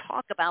out and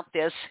talk about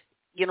this,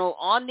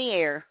 on the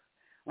air.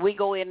 We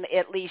go in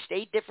at least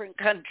 8 different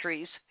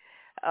countries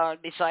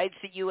besides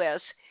the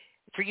U.S.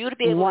 For you to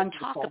be able to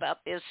talk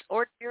about this,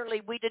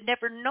 ordinarily we'd have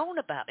never known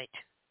about it.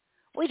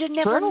 We'd have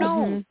never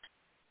known.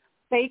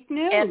 Fake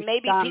news. And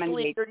maybe people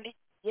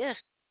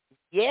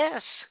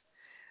yes.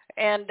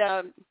 And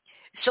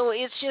so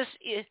it's just,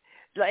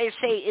 like I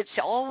say, it's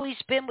always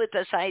been with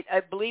us.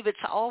 I believe it's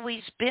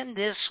always been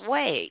this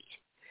way.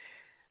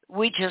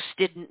 We just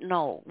didn't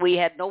know. We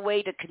had no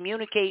way to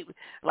communicate,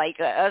 like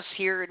us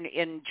here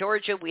in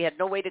Georgia. We had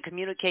no way to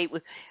communicate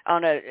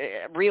on a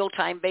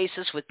real-time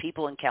basis with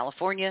people in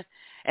California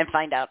and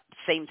find out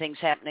the same things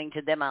happening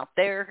to them out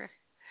there.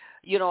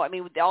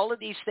 With all of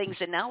these things,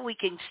 and now we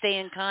can stay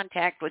in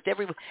contact with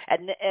everyone.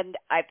 And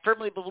I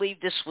firmly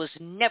believe this was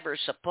never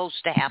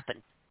supposed to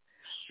happen.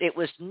 It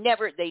was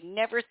never. They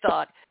never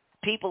thought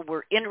people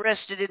were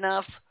interested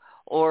enough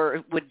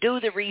or would do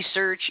the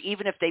research,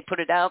 even if they put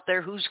it out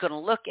there. Who's going to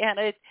look at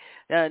it?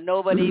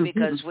 Nobody,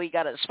 because we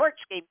got a sports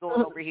game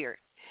going over here.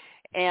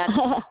 And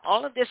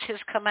all of this has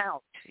come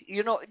out. Do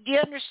you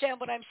understand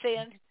what I'm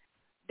saying?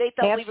 They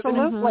thought we were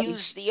going to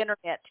use the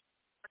Internet.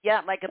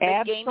 Yeah, like a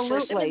big game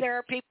system, and there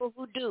are people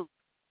who do.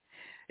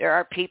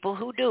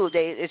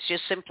 It's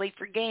just simply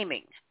for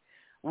gaming.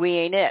 We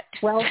ain't it.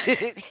 Well,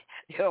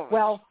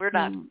 we're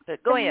not.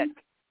 Go ahead.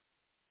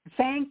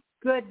 Thank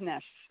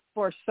goodness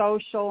for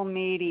social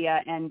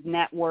media and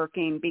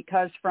networking,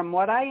 because from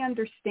what I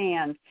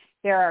understand,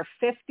 there are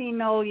 50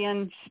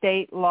 million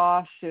state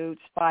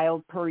lawsuits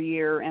filed per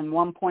year and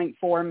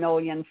 1.4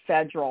 million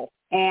federal.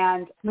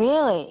 And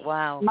really,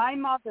 wow, my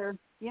mother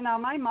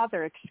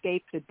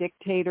escaped the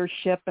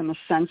dictatorship and the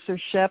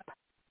censorship.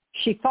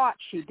 She thought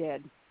she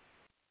did.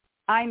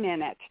 I'm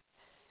in it.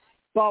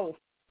 Both.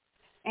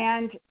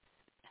 And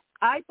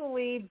I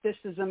believe this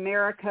is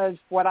America's,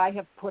 what I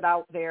have put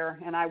out there,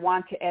 and I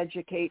want to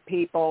educate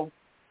people.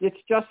 It's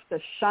just a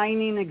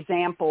shining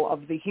example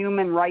of the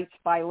human rights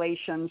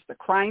violations, the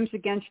crimes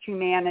against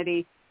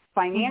humanity,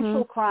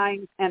 financial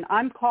crimes, and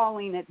I'm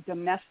calling it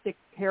domestic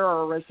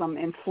terrorism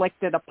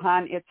inflicted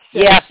upon its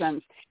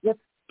citizens.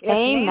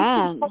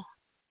 Amen.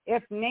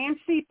 If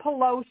Nancy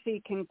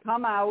Pelosi can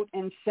come out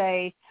and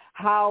say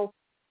how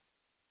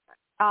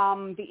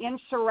the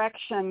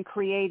insurrection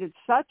created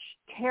such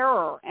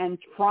terror and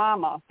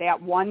trauma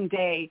that one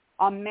day,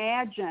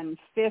 imagine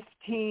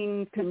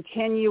 15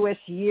 continuous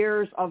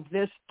years of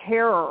this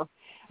terror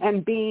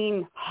and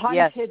being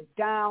hunted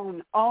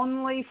down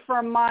only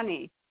for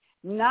money.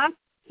 Not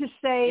to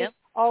say,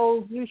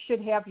 oh, you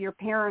should have your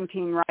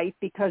parenting right,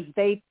 because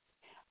they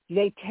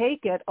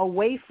take it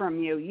away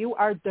from you. You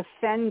are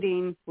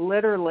defending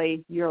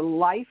literally your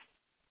life,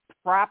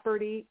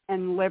 property,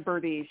 and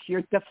liberties.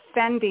 You're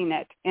defending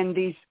it in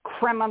these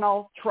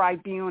criminal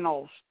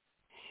tribunals.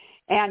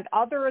 And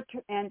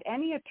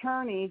any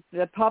attorney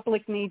the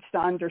public needs to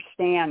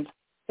understand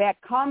that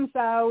comes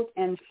out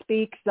and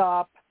speaks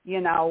up,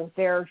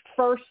 they're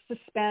first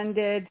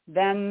suspended,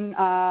 then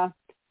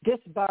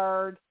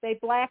disbarred, they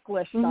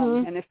blacklist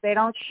them. And if they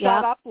don't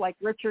shut up like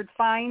Richard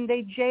Fine,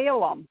 they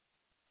jail them.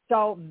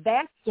 So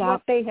that's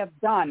what they have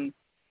done.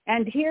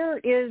 And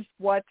here is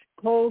what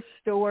Cole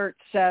Stewart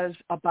says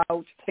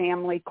about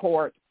family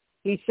court.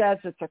 He says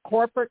it's a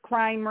corporate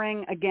crime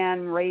ring,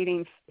 again,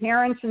 raiding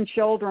parents and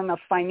children of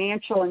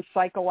financial and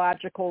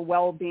psychological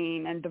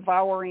well-being and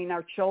devouring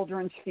our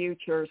children's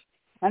futures.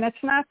 And it's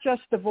not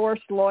just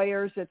divorced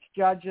lawyers, it's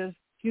judges,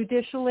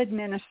 judicial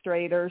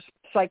administrators,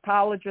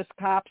 psychologists,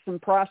 cops,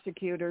 and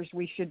prosecutors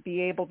we should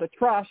be able to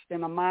trust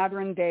in a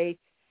modern-day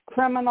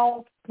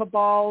criminal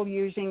cabal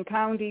using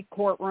county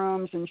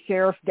courtrooms and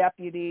sheriff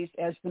deputies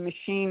as the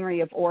machinery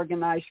of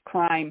organized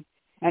crime.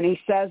 And he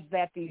says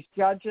that these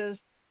judges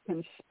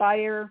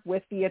conspire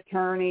with the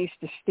attorneys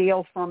to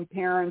steal from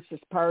parents as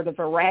part of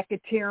a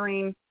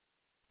racketeering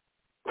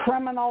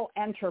criminal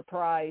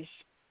enterprise.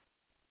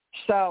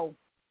 So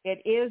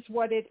it is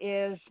what it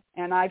is,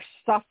 and I've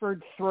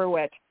suffered through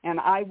it, and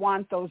I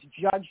want those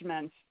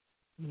judgments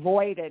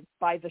voided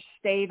by the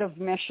state of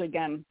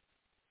Michigan.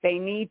 They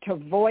need to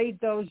void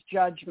those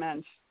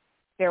judgments.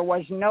 There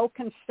was no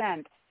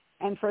consent.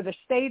 And for the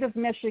state of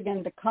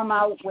Michigan to come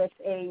out with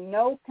a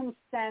no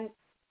consent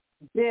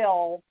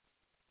bill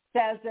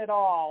says it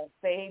all.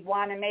 They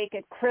want to make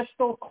it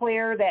crystal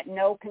clear that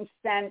no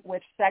consent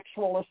with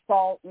sexual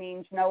assault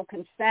means no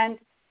consent.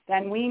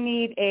 Then we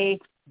need a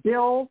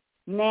bill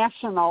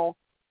national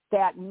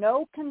that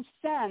no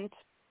consent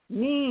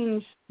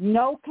means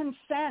no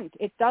consent.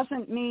 It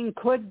doesn't mean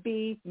could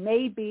be,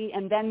 maybe,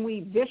 and then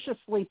we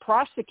viciously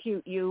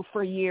prosecute you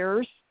for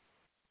years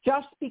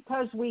just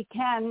because we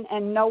can,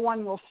 and no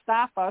one will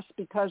stop us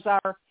because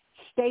our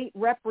state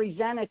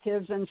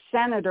representatives and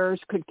senators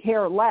could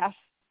care less.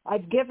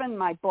 I've given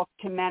my book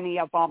to many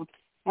of them.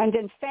 And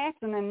in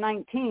fact, in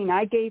 2019,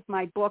 I gave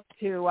my book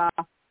to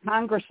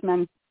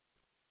Congressman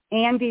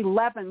Andy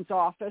Levin's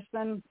office.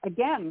 And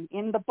again,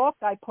 in the book,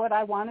 I put,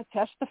 I want to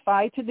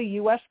testify to the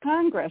U.S.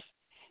 Congress.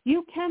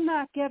 You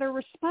cannot get a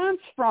response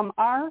from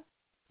our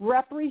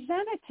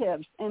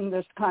representatives in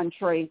this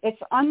country.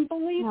 It's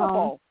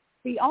unbelievable.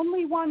 The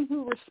only one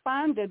who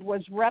responded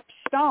was Rep.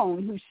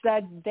 Stone, who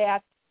said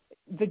that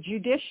the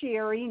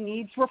judiciary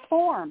needs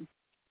reform.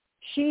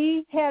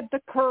 She had the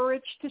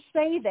courage to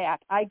say that.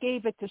 I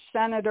gave it to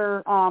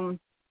Senator,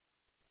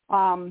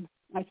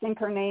 I think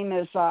her name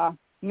is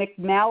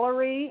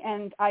McMallory,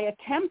 and I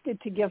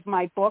attempted to give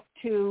my book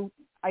to,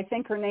 I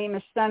think her name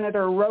is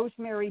Senator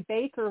Rosemary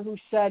Baker, who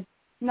said,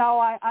 no,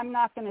 I'm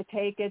not going to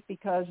take it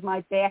because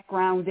my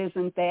background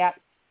isn't that.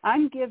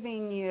 I'm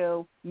giving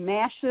you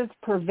massive,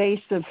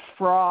 pervasive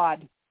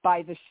fraud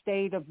by the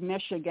state of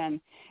Michigan.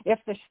 If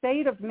the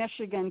state of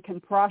Michigan can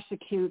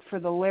prosecute for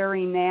the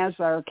Larry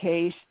Nassar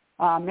case,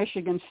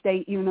 Michigan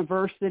State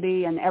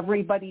University and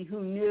everybody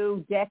who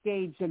knew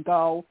decades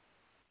ago,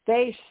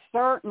 they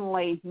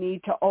certainly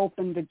need to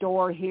open the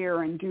door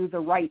here and do the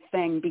right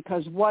thing,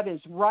 because what is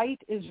right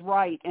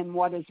and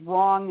what is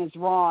wrong is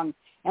wrong.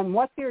 And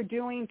what they're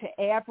doing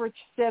to average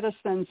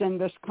citizens in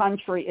this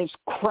country is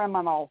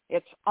criminal.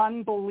 It's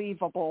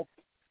unbelievable.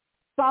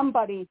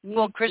 Somebody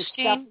needs to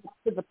step up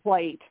to the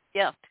plate.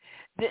 Yeah.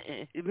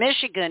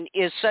 Michigan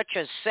is such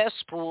a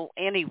cesspool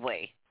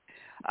anyway.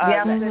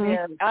 Yes,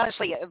 it is.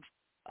 Honestly, of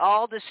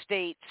all the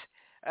states,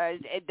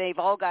 they've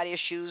all got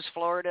issues.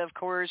 Florida, of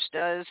course,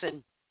 does.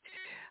 And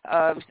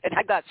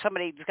I got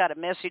somebody who's got a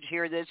message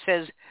here that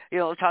says,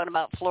 talking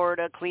about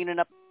Florida cleaning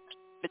up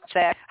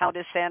how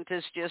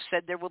DeSantis just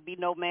said there will be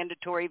no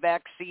mandatory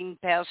vaccine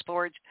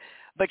passports,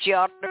 but you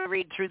ought to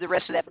read through the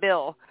rest of that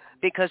bill,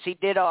 because he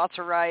did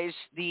authorize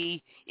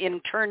the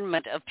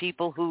internment of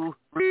people who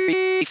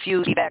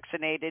refuse to be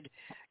vaccinated.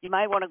 You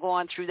might want to go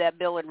on through that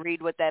bill and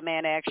read what that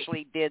man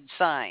actually did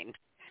sign.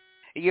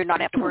 You're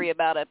not have to worry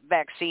about a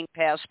vaccine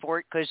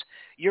passport because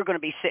you're going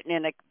to be sitting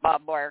in a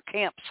barbed wire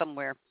camp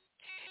somewhere.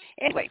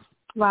 Anyway.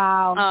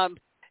 Wow.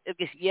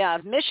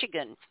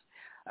 Michigan.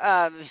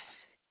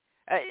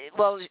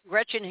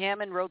 Gretchen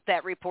Hammond wrote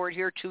that report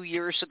here 2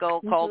 years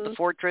ago called The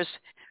Fortress,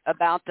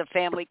 about the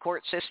family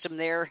court system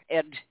there,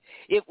 and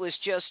it was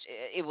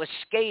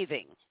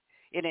scathing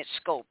in its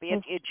scope.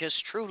 It just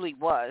truly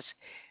was.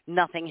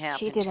 Nothing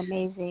happened. She did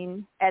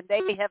amazing. And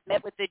they have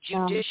met with the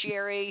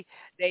judiciary.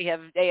 They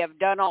have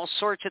done all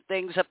sorts of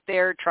things up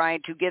there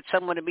trying to get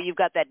someone to be. You've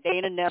got that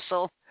Dana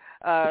Nessel.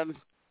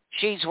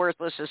 She's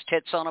worthless as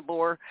tits on a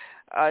board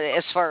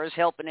as far as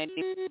helping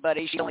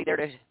anybody. She's only there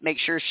to make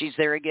sure she's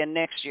there again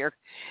next year.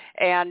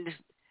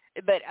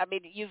 But I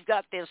mean, you've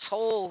got this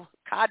whole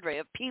cadre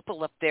of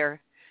people up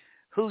there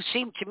who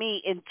seem to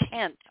me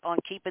intent on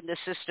keeping the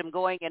system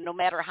going. And no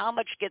matter how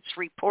much gets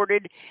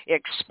reported,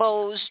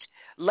 exposed,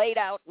 laid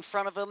out in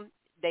front of them,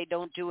 they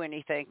don't do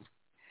anything.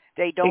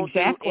 They don't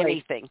do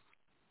anything.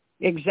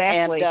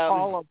 Exactly. And,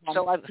 all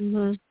of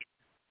them.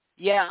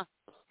 Yeah.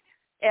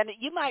 And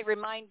you might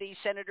remind these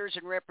senators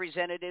and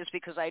representatives,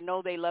 because I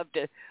know they love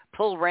to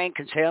pull rank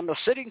and say, I'm a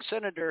sitting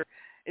senator,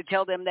 and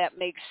tell them that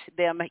makes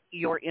them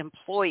your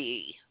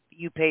employee.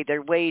 You pay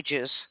their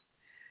wages.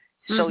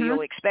 So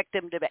you'll expect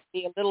them to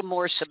be a little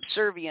more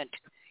subservient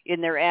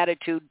in their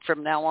attitude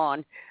from now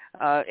on,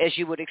 as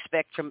you would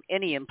expect from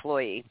any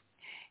employee.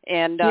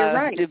 And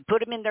to put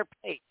them in their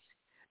place.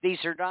 These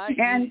are not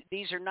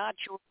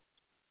your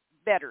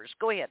betters.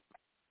 Go ahead.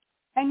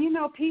 And,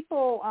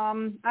 people,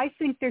 I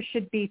think there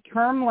should be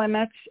term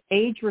limits,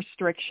 age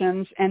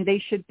restrictions, and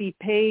they should be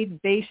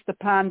paid based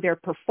upon their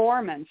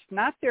performance,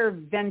 not their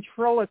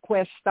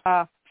ventriloquist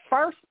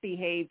farce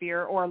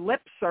behavior or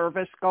lip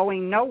service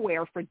going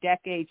nowhere for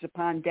decades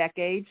upon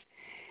decades.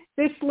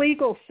 This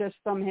legal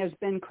system has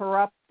been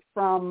corrupt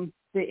from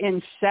the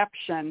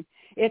inception.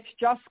 it's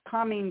just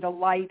coming to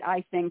light,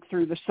 I think,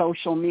 through the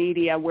social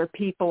media where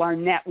people are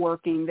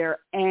networking. They're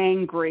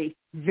angry,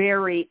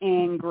 very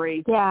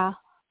angry. Yeah.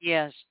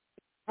 Yes.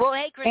 Well,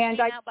 hey, Christine, And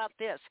how about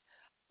this?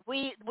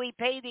 We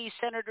pay these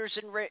senators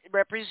and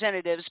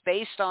representatives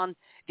based on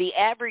the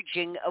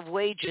averaging of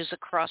wages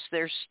across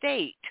their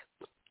state.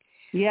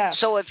 Yeah.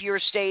 So if your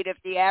state, if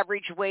the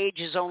average wage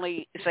is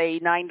only, say,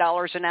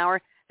 $9 an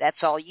hour, that's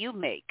all you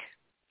make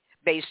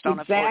based on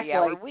a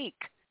 40-hour week.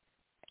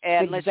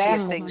 And let's see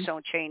if things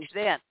don't change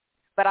then.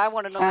 But I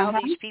want to know how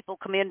these people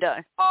come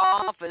into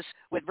office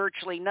with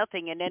virtually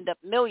nothing and end up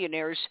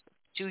millionaires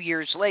 2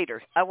 years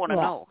later. I want to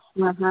know.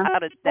 How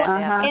did that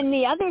happen? And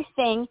the other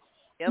thing,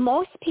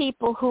 most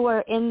people who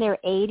are in their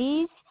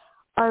 80s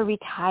are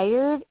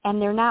retired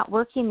and they're not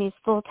working these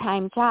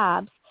full-time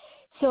jobs.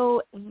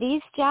 So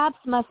these jobs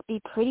must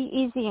be pretty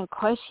easy and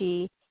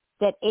cushy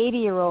that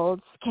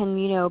 80-year-olds can,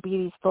 be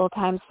these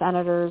full-time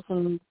senators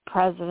and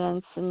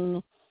presidents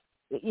and,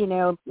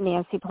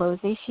 Nancy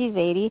Pelosi, she's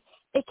 80.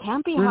 It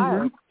can't be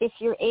hard. If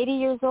you're 80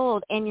 years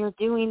old and you're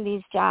doing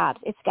these jobs,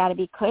 it's got to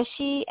be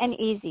cushy and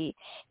easy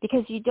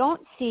because you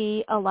don't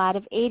see a lot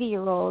of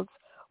 80-year-olds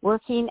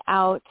working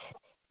out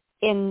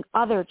in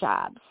other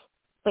jobs.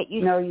 But they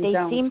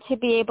don't. Seem to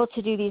be able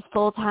to do these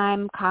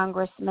full-time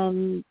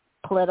congressmen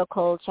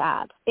political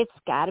jobs. It's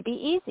got to be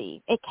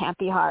easy. It can't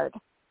be hard.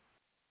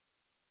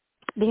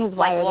 Because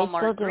why are they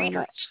still doing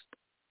it?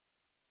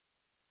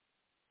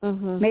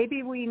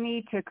 Maybe we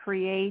need to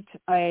create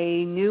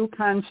a new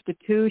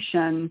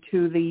constitution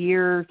to the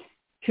year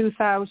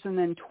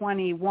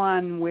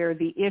 2021 where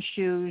the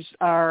issues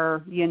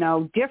are,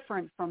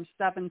 different from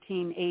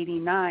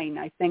 1789.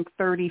 I think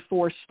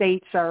 34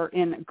 states are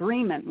in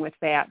agreement with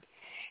that.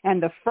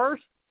 And the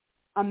first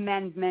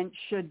amendment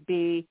should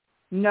be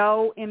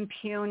no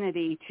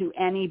impunity to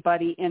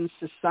anybody in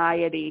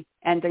society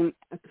and an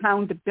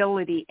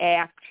Accountability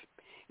Act.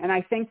 And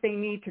I think they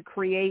need to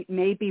create,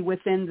 maybe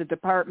within the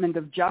Department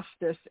of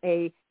Justice,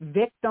 a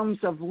victims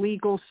of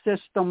legal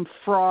system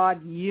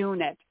fraud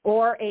unit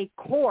or a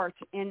court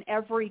in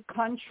every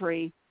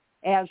country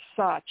as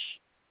such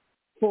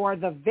for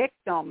the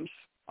victims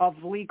of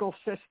legal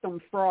system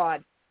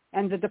fraud.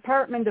 And the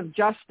Department of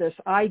Justice,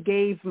 I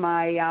gave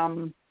my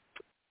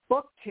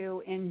book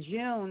to in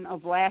June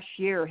of last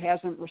year,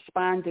 hasn't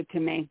responded to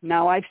me.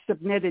 Now, I've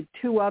submitted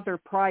 2 other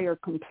prior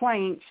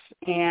complaints,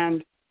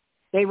 and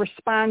they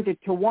responded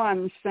to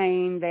one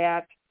saying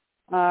that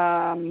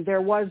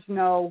there was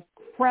no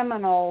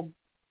criminal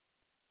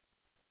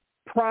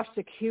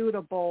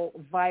prosecutable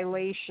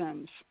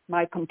violations.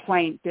 My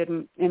complaint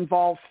didn't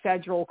involve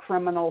federal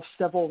criminal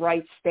civil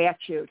rights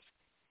statutes.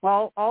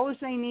 Well, all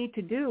they need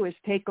to do is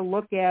take a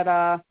look at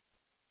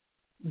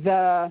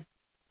the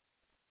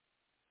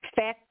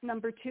fact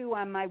number 2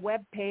 on my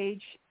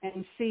webpage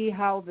and see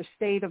how the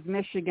state of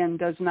Michigan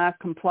does not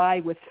comply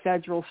with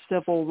federal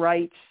civil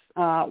rights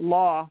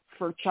law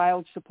for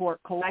child support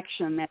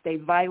collection, that they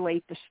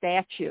violate the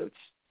statutes.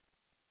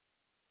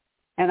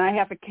 And I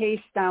have a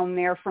case down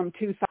there from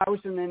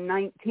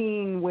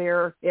 2019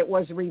 where it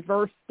was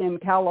reversed in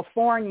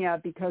California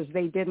because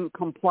they didn't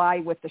comply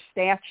with the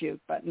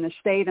statute. But in the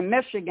state of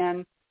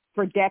Michigan,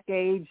 for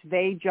decades,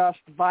 they just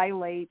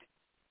violate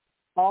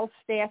all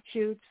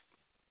statutes,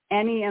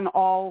 any and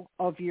all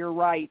of your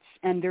rights.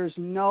 And there's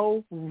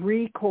no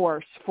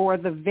recourse for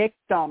the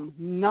victim,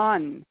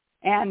 none.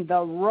 And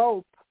the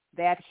rope,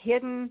 that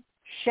hidden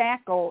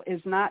shackle,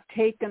 is not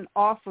taken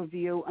off of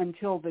you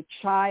until the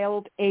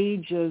child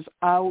ages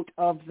out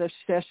of the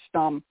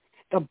system.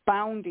 The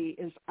bounty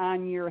is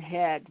on your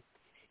head.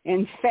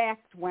 In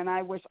fact, when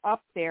I was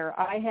up there,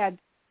 I had,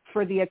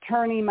 for the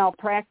attorney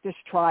malpractice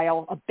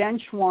trial, a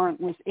bench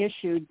warrant was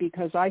issued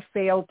because I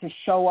failed to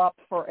show up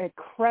for a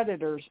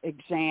creditor's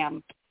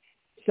exam.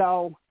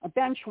 So a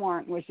bench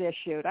warrant was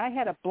issued. I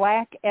had a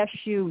black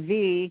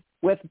SUV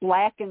with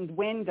blackened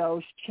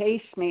windows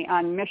chase me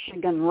on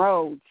Michigan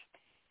roads,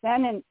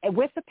 then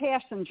with the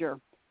passenger.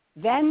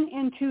 Then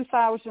in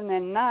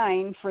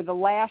 2009, for the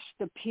last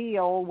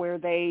appeal where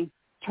they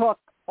took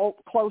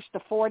close to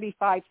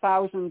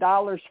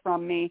 $45,000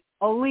 from me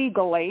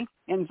illegally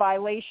in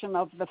violation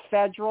of the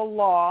federal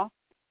law,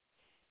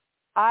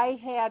 I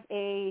had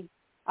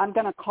I'm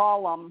going to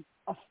call him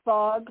a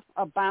thug,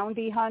 a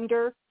bounty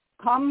hunter,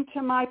 come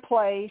to my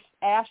place,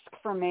 ask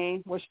for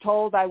me, was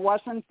told I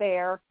wasn't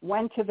there,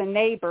 went to the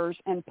neighbors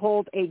and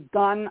pulled a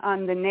gun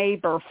on the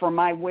neighbor for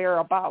my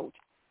whereabouts.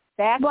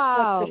 That's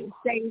what the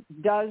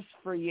state does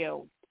for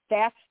you.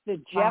 That's the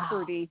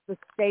jeopardy the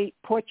state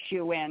puts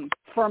you in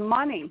for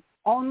money,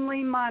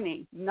 only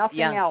money,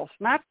 nothing else.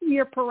 Not for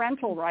your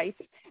parental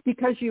rights,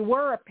 because you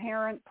were a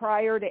parent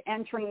prior to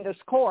entering this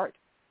court.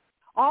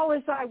 All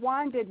as I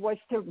wanted was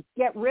to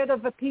get rid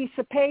of a piece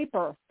of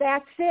paper.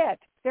 That's it.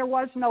 There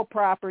was no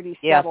property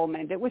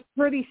settlement. It was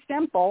pretty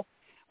simple.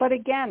 But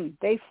again,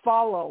 they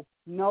follow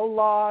no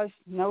laws,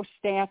 no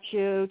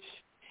statutes.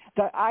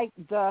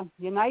 The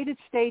United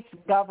States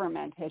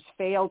government has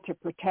failed to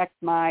protect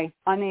my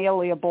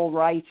unalienable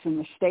rights in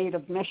the state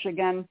of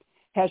Michigan,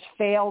 has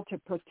failed to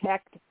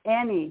protect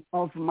any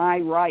of my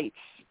rights.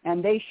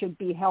 and they should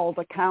be held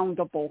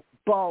accountable,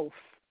 both.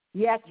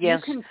 Yet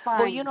yes. you can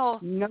find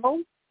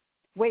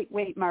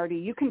Marty,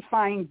 you can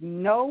find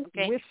no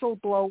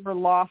whistleblower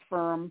law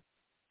firm,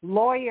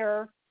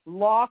 lawyer,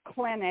 law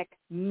clinic,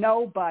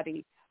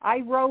 nobody.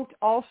 I wrote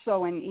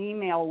also an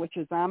email, which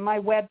is on my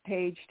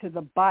webpage, to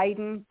the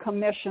Biden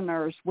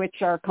commissioners,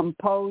 which are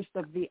composed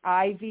of the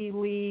Ivy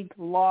League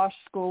law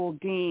school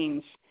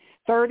deans,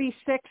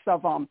 36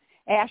 of them,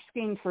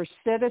 asking for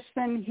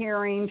citizen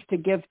hearings to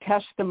give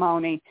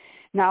testimony.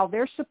 Now,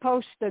 they're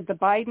supposed to, the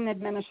Biden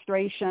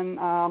administration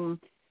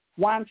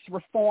wants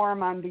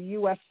reform on the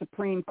U.S.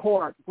 Supreme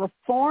Court.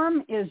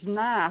 Reform is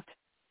not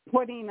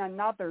putting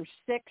another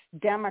 6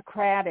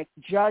 Democratic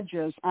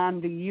judges on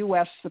the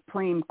U.S.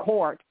 Supreme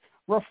Court.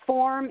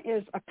 Reform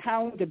is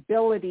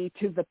accountability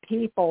to the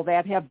people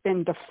that have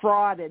been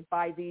defrauded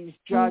by these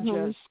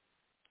judges,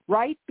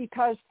 right?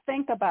 Because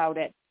think about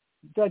it.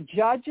 The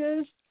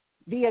judges,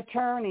 the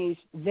attorneys,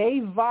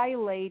 they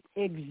violate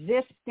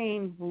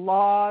existing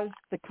laws,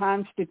 the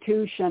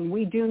Constitution.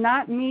 We do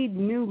not need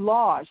new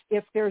laws.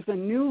 If there's a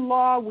new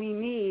law we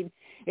need,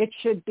 it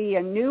should be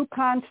a new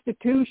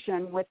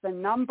Constitution with the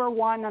number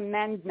 1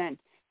 amendment,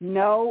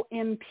 no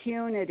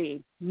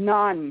impunity,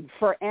 none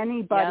for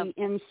anybody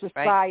in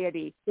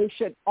society. Right. They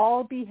should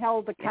all be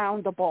held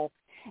accountable.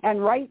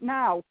 And right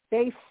now,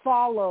 they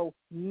follow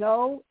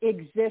no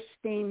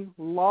existing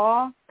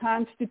law,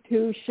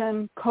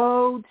 constitution,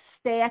 code,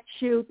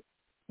 statute,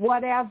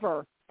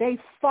 whatever. They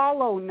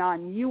follow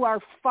none. You are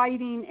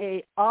fighting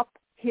a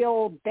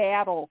uphill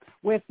battle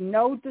with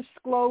no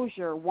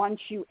disclosure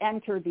once you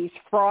enter these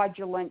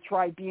fraudulent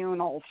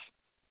tribunals.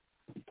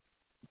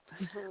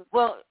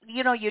 Well,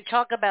 you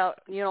talk about,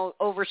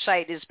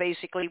 oversight is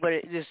basically what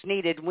is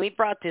needed. We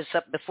brought this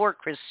up before,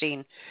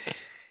 Christine.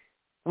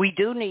 We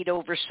do need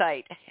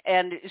oversight.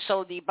 And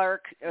so the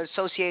bar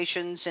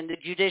associations and the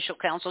judicial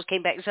councils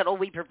came back and said,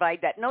 we provide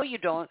that. No, you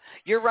don't.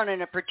 You're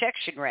running a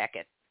protection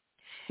racket.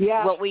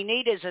 Yeah. What we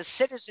need is a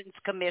citizens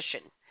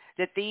commission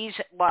that these,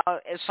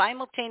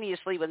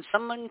 simultaneously, when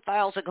someone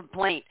files a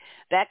complaint,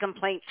 that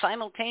complaint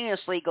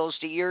simultaneously goes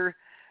to your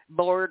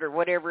board or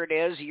whatever it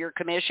is, your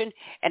commission,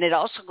 and it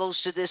also goes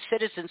to this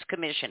citizens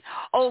commission.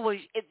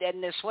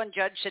 And this one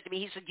judge said to me,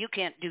 he said, you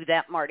can't do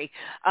that, Marty.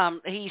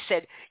 He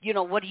said,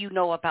 what do you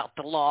know about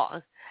the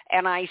law?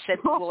 And I said,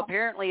 well,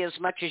 apparently as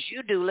much as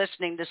you do,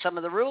 listening to some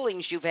of the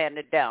rulings you've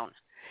handed down.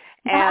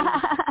 And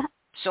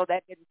so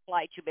that didn't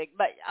fly too big.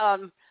 But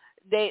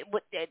they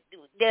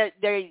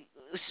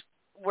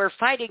were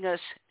fighting us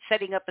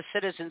setting up a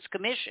citizens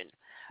commission,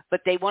 but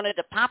they wanted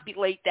to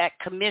populate that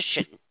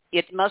commission.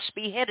 It must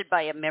be headed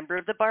by a member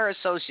of the Bar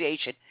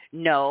Association.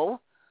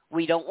 No,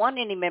 we don't want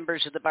any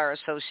members of the Bar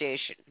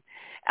Association.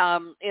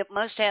 It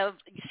must have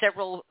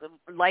several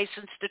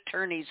licensed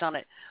attorneys on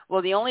it.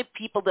 Well, the only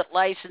people that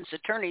license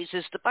attorneys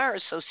is the Bar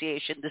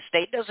Association. The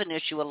state doesn't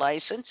issue a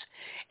license.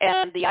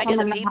 And the idea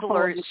that people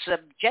are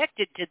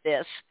subjected to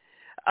this,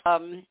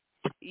 that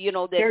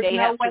they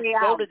have to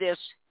go to this,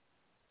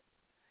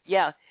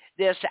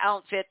 this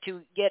outfit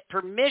to get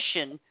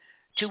permission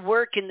to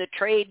work in the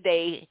trade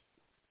they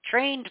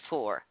trained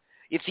for.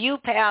 If you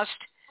passed,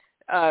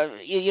 got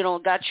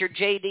your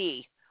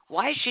JD,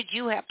 why should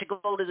you have to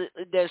go to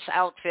this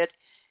outfit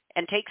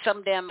and take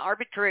some damn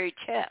arbitrary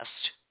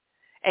test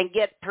and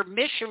get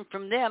permission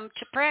from them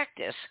to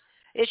practice?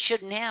 It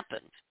shouldn't happen.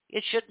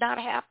 It should not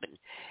happen.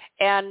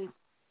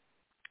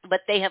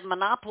 But they have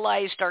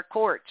monopolized our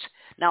courts.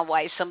 Now,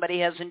 why somebody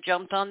hasn't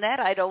jumped on that,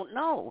 I don't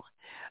know.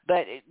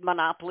 But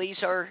monopolies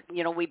are,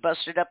 we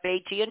busted up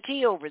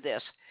AT&T over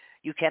this.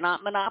 You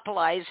cannot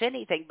monopolize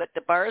anything, but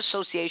the bar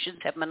associations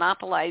have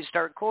monopolized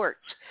our courts.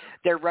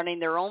 They're running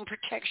their own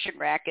protection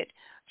racket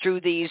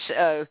through these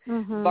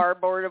bar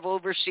board of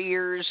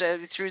overseers,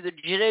 through the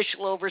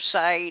judicial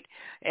oversight,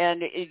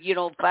 and,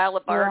 file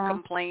a bar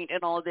complaint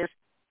and all this.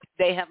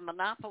 They have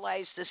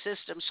monopolized the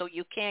system, so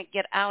you can't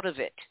get out of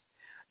it.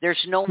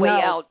 There's no way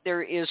out.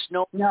 There is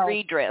no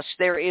redress.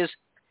 There is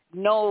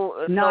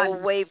no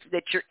way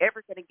that you're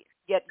ever going to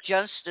get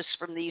justice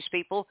from these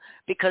people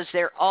because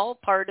they're all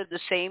part of the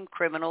same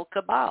criminal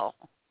cabal.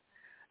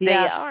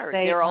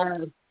 They're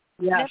all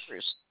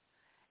members.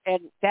 And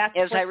that's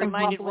as I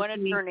reminded one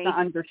attorney to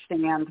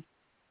understand.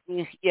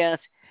 Yes,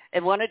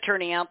 and one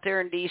attorney out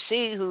there in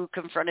D.C. who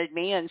confronted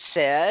me and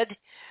said,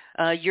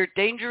 "You're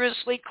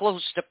dangerously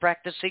close to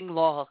practicing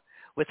law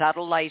without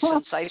a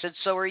license." I said,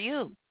 "So are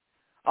you.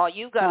 All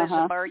you got is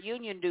a bar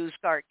union dues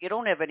card. You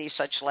don't have any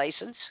such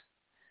license.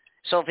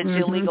 So if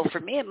it's illegal for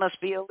me, it must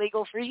be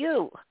illegal for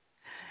you."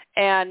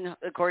 And,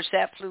 of course,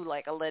 that flew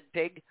like a lead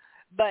pig.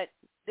 But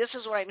this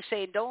is what I'm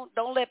saying. Don't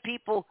let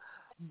people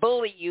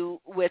bully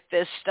you with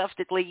this stuff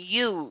that they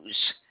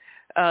use.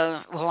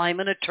 Well,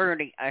 I'm an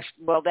attorney.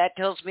 Well, that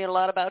tells me a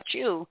lot about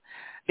you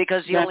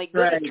because the only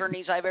good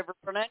attorneys I've ever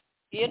run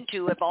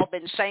into have all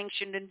been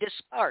sanctioned and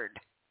disbarred.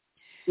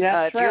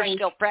 If you're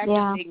still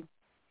practicing,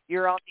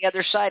 you're on the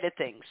other side of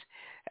things.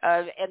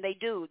 And they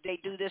do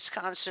this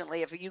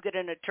constantly. If you get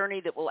an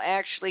attorney that will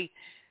actually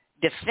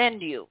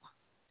defend you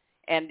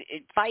and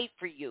fight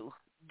for you,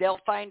 they'll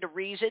find a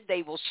reason.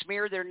 They will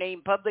smear their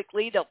name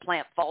publicly. They'll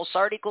plant false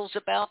articles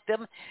about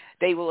them.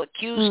 They will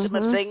accuse them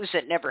of things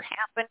that never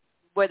happened.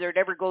 Whether it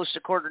ever goes to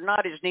court or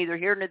not is neither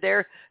here nor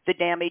there. The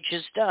damage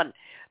is done.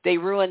 They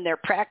ruin their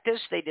practice.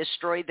 They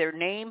destroy their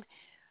name,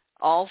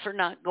 all for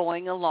not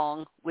going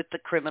along with the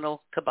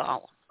criminal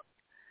cabal.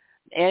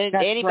 And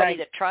anybody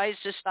that tries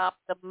to stop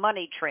the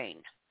money train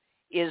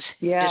is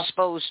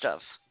disposed of.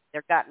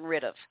 They're gotten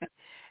rid of.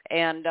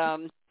 And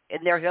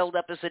they're held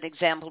up as an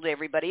example to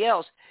everybody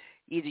else.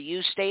 Either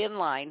you stay in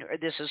line or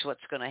this is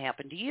what's going to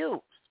happen to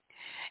you.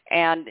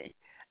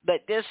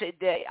 But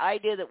the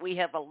idea that we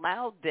have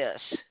allowed this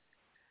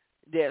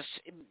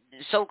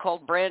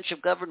so-called branch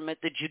of government,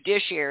 the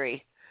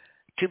judiciary,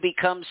 to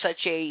become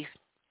such it's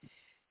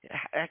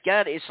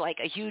like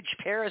a huge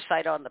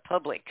parasite on the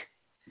public.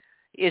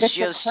 It's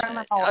just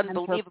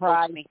unbelievable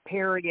to me.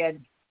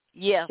 Period.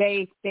 Yes.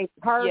 They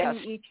pardon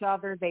each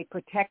other, they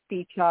protect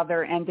each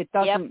other, and it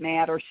doesn't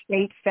matter.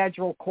 State,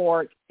 federal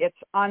court, there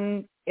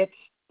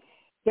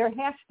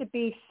has to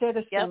be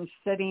citizens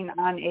sitting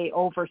on a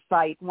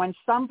oversight. When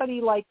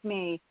somebody like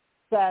me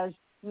says,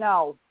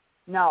 no,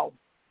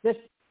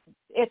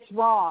 it's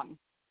wrong,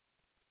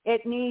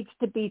 it needs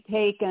to be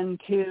taken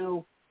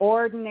to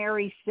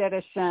ordinary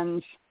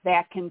citizens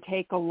that can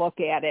take a look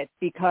at it,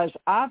 because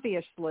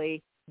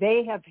obviously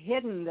they have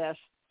hidden this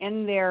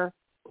in their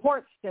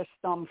court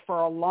system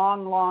for a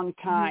long, long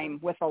time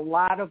with a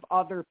lot of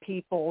other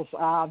people's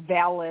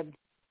valid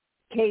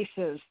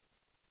cases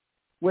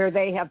where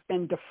they have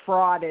been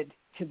defrauded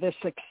to this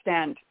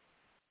extent.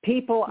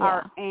 People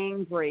are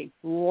angry,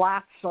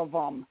 lots of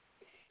them,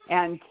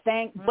 and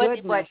thank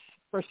goodness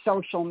for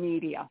social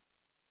media.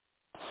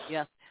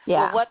 Yeah.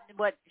 Well,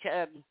 what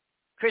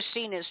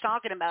Christine is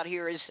talking about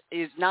here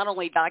is not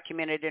only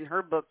documented in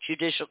her book,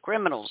 Judicial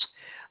Criminals,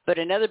 but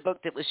another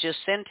book that was just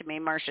sent to me,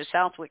 Marcia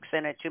Southwick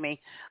sent it to me,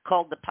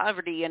 called The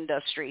Poverty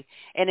Industry.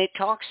 And it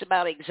talks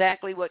about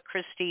exactly what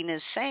Christine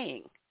is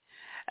saying,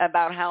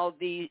 about how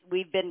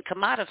we've been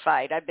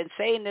commodified. I've been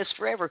saying this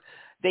forever.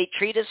 They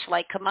treat us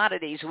like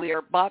commodities. We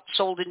are bought,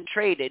 sold, and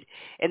traded.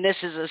 And this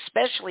is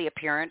especially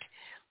apparent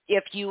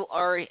if you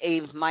are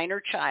a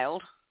minor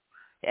child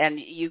and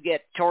you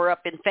get tore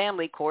up in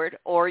family court,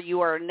 or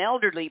you are an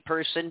elderly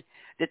person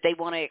that they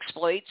want to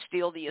exploit,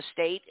 steal the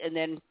estate, and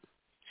then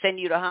send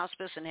you to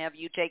hospice and have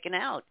you taken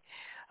out.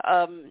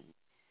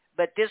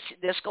 But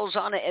this goes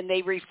on, and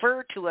they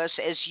refer to us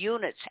as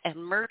units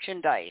and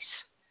merchandise,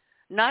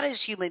 not as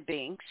human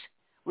beings.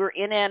 We're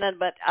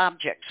inanimate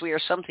objects. We are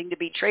something to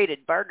be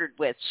traded, bartered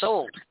with,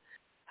 sold,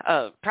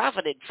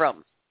 profited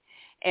from.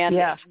 And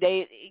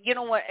they, you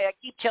know what, I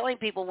keep telling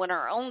people, when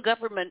our own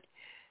government,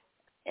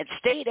 and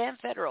state and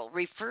federal,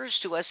 refers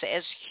to us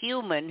as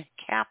human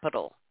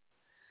capital,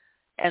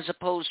 as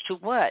opposed to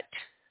what?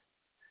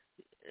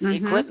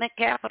 Equipment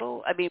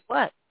capital? I mean,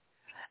 what?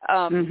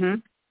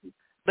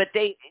 But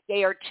they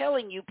are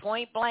telling you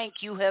point blank,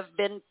 you have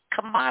been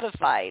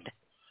commodified.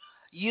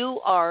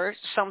 You are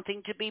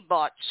something to be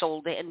bought,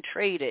 sold, and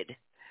traded,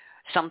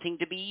 something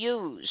to be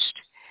used.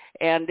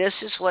 And this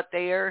is what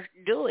they are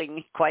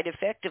doing quite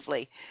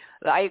effectively.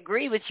 I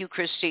agree with you,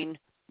 Christine.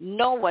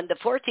 No one, the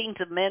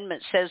 14th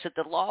Amendment says that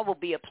the law will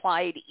be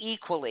applied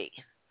equally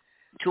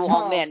to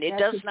all men. It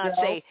does not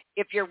say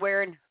if you're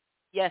wearing,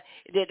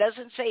 it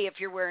doesn't say if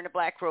you're wearing a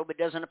black robe, it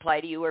doesn't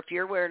apply to you, or if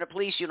you're wearing a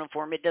police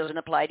uniform, it doesn't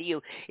apply to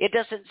you. It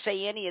doesn't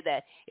say any of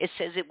that. It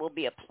says it will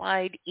be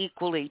applied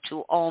equally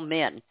to all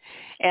men.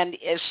 And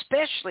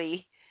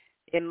especially,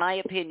 in my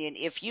opinion,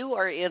 if you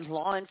are in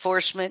law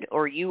enforcement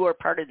or you are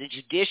part of the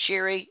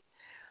judiciary,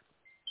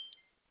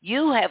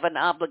 you have an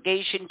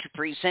obligation to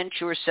present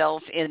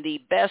yourself in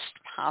the best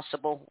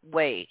possible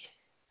way,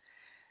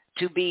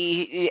 to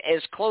be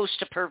as close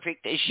to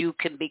perfect as you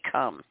can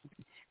become.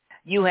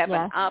 You have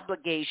an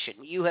obligation.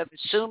 You have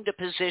assumed a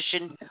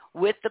position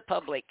with the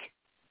public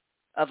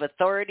of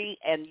authority,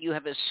 and you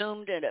have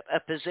assumed a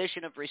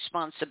position of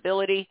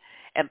responsibility,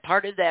 and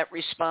part of that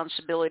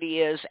responsibility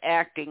is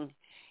acting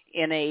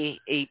in a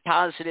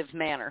positive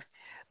manner.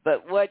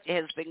 But what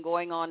has been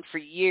going on for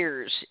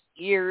years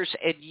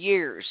and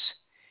years,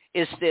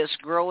 is this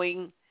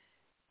growing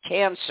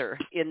cancer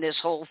in this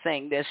whole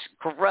thing, this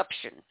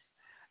corruption,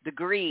 the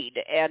greed,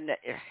 and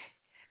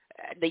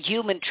the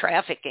human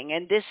trafficking.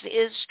 And this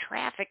is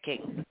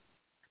trafficking.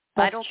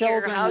 I don't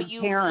care how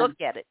you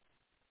look at it.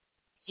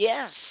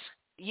 Yes.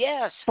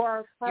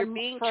 For You're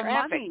being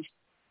trafficked. Money.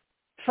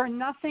 For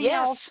nothing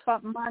else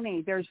but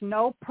money. There's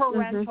no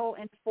parental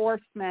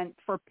enforcement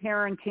for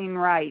parenting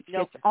rights.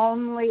 Nope. It's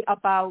only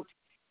about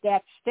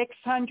that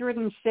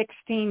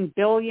 $616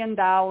 billion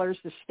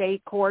the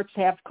state courts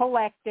have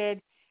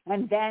collected,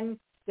 and then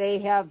they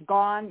have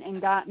gone and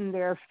gotten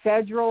their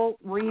federal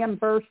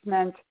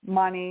reimbursement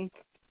money,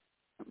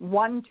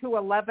 $1 to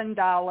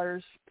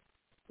 $11.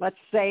 Let's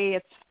say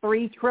it's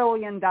 $3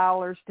 trillion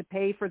to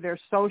pay for their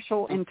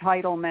social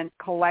entitlement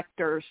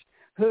collectors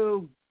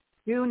who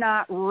do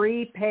not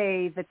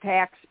repay the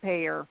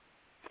taxpayer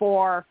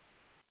for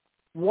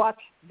what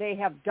they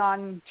have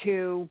done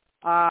to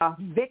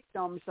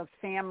victims of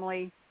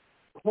family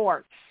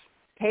courts,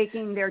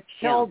 taking their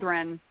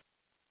children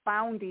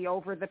bounty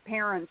over the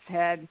parent's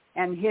head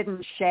and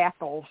hidden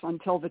shackles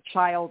until the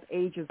child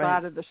ages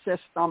out of the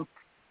system.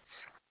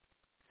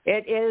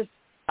 It is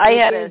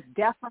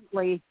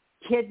definitely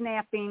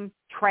kidnapping,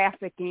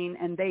 trafficking,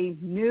 and they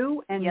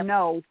knew and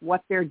know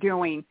what they're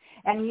doing.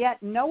 And yet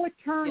no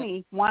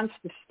attorney wants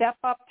to step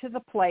up to the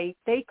plate.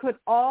 They could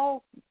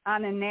all,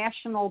 on a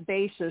national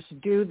basis,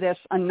 do this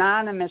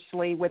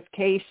anonymously with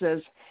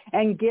cases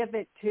and give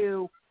it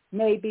to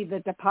maybe the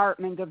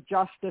Department of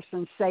Justice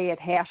and say it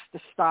has to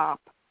stop.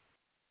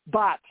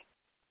 But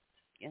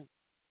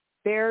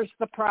there's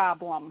the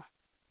problem.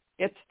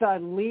 It's the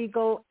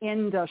legal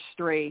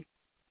industry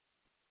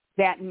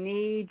that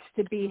needs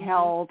to be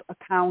held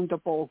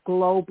accountable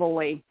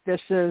globally. This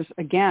is,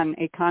 again,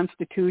 a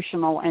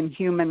constitutional and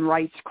human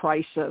rights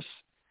crisis.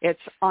 It's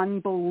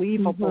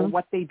unbelievable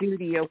what they do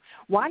to you.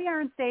 Why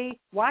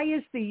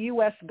is the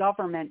U.S.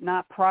 government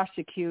not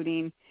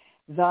prosecuting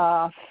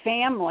the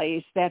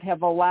families that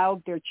have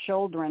allowed their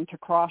children to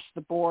cross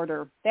the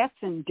border? That's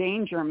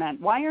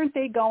endangerment. Why aren't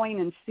they going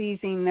and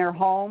seizing their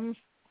homes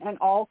and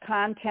all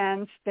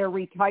contents, their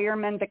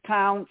retirement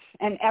accounts,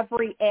 and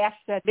every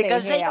asset they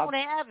have? Because they don't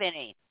have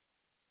any.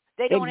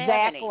 They don't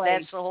have any.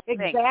 That's the whole thing.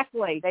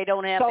 Exactly. They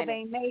don't have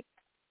any. So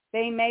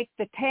they make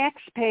the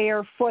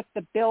taxpayer foot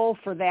the bill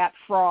for that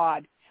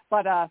fraud.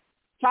 But a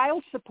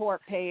child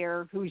support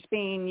payer who's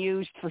being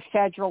used for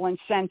federal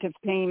incentive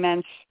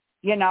payments,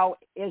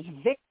 is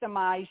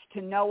victimized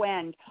to no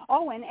end.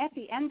 Oh, and at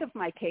the end of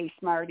my case,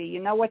 Marty, you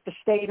know what the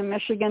state of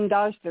Michigan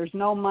does? There's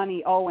no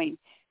money owing.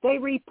 They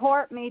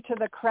report me to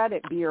the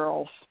credit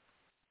bureaus.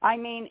 I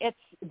mean,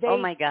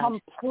 they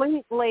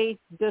completely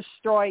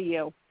destroy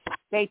you.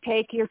 They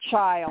take your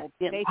child.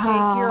 They take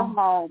your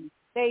home.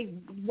 They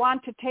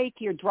want to take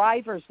your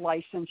driver's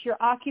license, your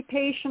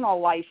occupational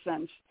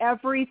license,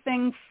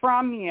 everything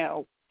from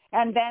you.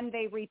 And then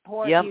they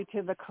report you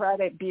to the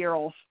credit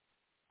bureaus.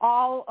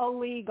 All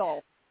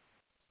illegal.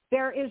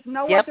 There is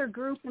no other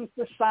group in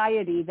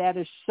society that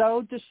is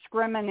so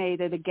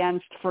discriminated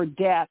against for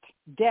debt.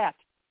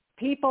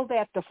 People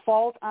that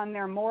default on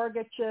their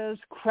mortgages,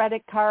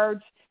 credit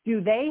cards,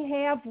 do they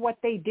have what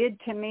they did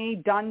to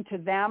me done to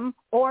them,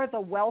 or the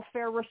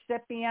welfare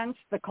recipients,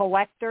 the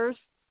collectors?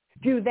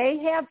 Do they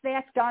have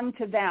that done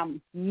to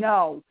them?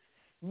 No.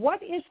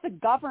 What is the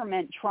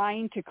government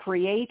trying to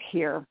create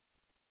here?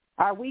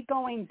 Are we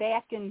going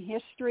back in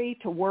history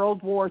to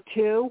World War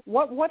II?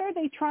 What are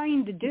they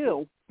trying to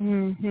do?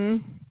 Mm-hmm.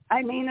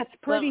 I mean, it's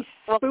pretty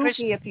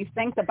spooky if you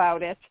think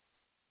about it.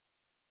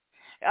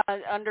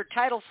 Under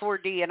Title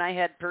 4D, and I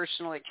had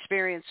personal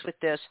experience with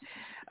this,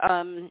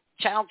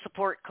 child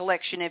support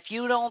collection, if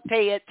you don't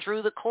pay it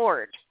through the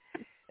court,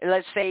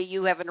 let's say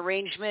you have an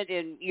arrangement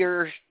and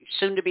your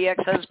soon-to-be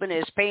ex-husband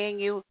is paying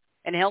you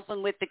and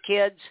helping with the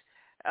kids,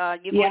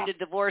 you go into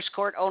divorce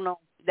court, oh no,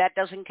 that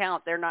doesn't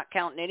count. They're not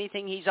counting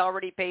anything he's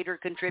already paid or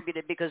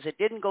contributed because it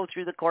didn't go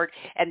through the court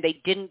and they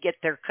didn't get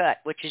their cut,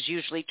 which is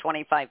usually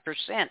 25%.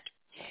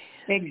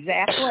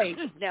 Exactly.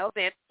 Now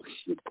then,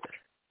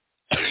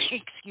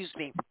 excuse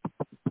me.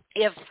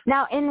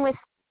 Now in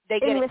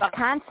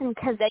Wisconsin,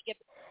 because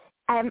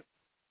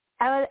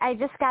I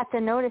just got the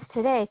notice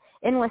today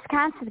in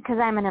Wisconsin because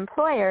I'm an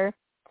employer,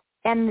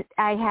 and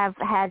I have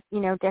had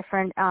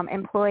different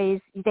employees.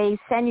 They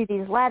send you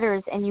these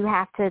letters, and you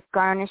have to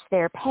garnish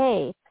their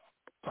pay.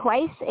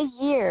 Twice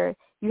a year,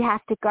 you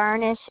have to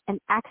garnish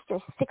an extra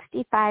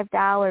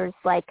 $65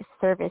 like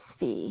service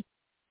fee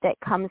that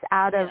comes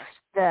out of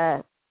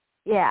the,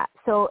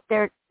 so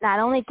they're not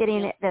only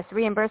getting this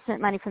reimbursement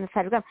money from the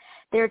federal government,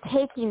 they're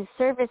taking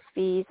service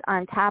fees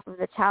on top of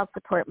the child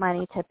support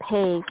money to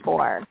pay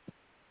for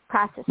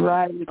processing.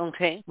 Right.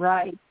 Okay.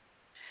 Right.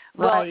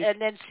 Well, and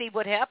then see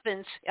what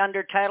happens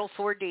under Title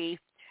 4D,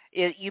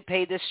 you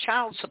pay this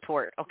child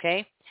support,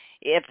 okay?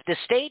 If the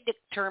state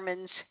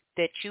determines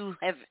that you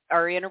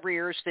are in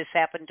arrears, this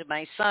happened to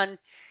my son,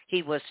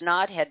 he was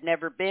not, had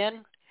never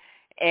been,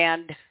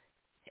 and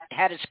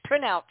had his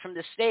printout from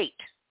the state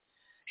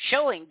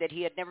showing that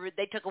he had never,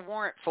 they took a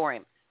warrant for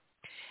him.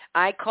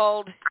 I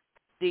called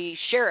the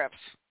sheriffs.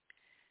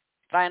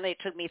 Finally, it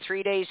took me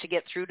 3 days to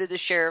get through to the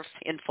sheriff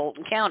in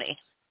Fulton County.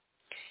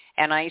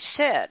 And I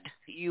said,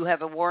 you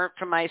have a warrant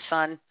for my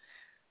son.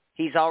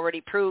 He's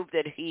already proved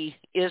that he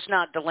is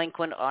not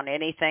delinquent on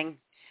anything.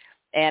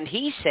 And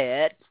he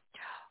said,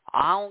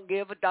 I don't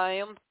give a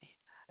damn.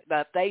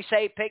 If they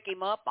say pick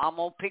him up, I'm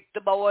going to pick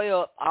the boy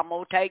up. I'm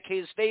going to take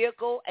his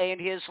vehicle and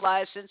his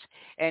license,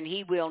 and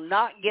he will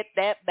not get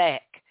that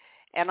back.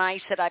 And I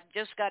said, I've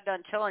just got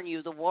done telling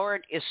you the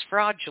warrant is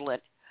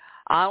fraudulent.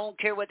 I don't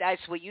care what. I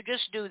said, well, you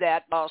just do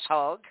that, boss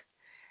hog.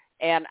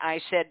 And I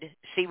said,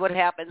 see what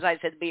happens. I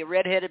said, be a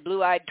redheaded,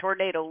 blue-eyed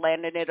tornado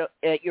landing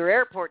at your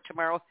airport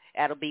tomorrow.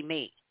 That'll be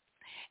me.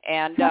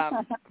 And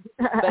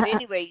but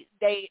anyway,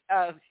 they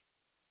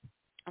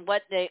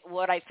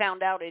what I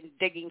found out in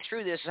digging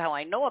through this is how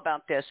I know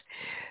about this.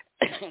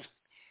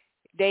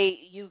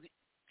 You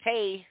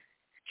pay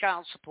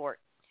child support.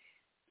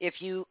 If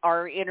you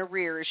are in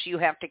arrears, you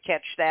have to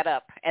catch that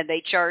up, and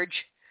they charge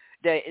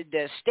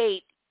the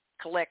state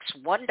collects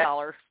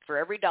 $1 for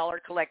every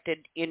dollar collected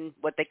in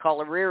what they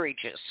call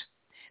arrearages.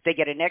 They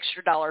get an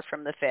extra $1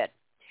 from the Fed.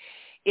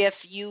 If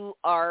you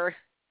are,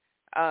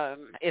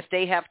 if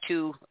they have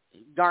to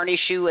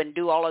garnish you and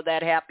do all of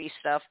that happy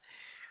stuff,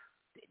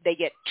 they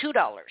get $2.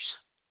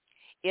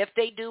 If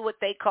they do what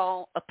they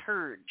call a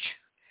purge,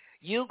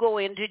 you go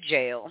into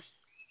jail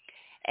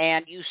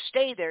and you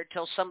stay there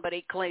till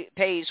somebody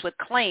pays what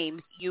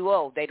claim you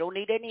owe. They don't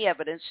need any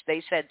evidence.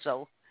 They said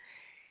so.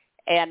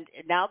 And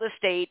now the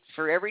state,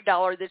 for every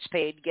 $1 that's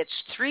paid, gets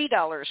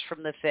 $3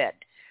 from the Fed.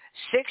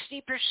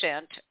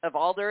 60% of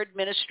all their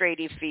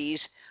administrative fees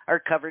are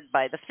covered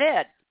by the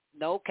Fed.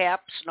 No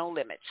caps, no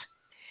limits.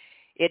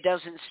 It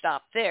doesn't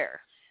stop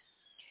there.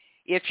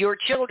 If your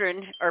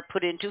children are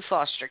put into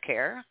foster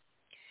care,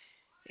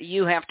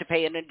 you have to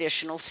pay an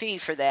additional fee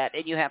for that,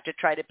 and you have to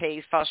try to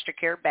pay foster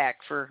care back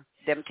for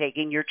them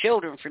taking your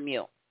children from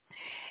you.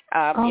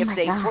 If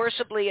they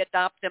forcibly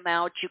adopt them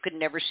out, you can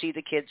never see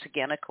the kids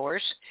again, of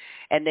course.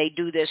 And they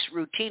do this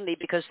routinely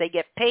because they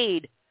get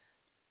paid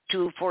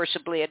to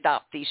forcibly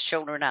adopt these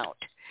children out.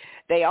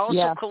 They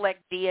also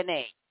collect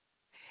DNA.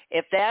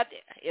 If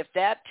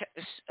that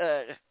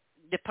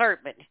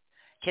department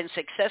can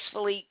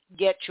successfully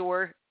get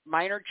your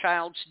minor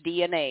child's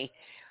DNA,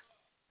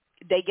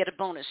 they get a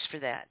bonus for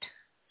that.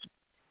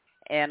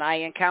 And I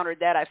encountered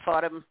that. I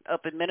fought them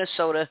up in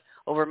Minnesota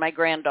over my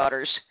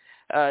granddaughters.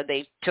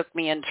 They took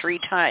me in 3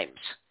 times.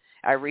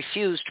 I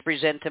refused to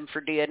present them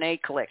for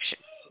DNA collection.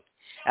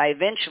 I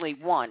eventually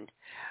won.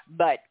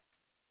 But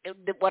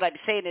what I'm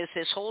saying is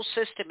this whole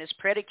system is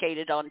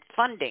predicated on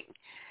funding,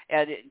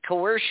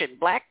 coercion,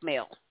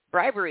 blackmail,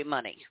 bribery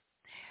money.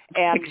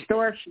 And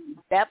extortion.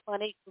 That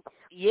money,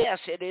 yes,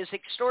 it is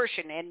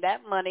extortion. And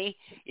that money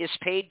is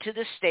paid to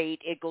the state.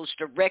 It goes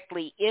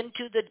directly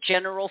into the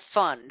general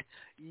fund.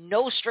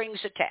 No strings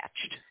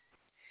attached.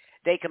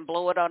 They can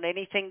blow it on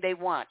anything they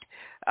want.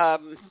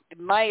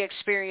 My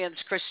experience,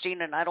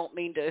 Christine, and I don't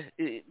mean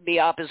to be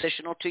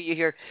oppositional to you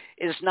here,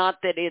 is not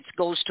that it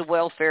goes to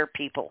welfare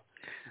people.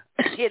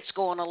 It's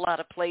going a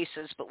lot of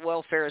places, but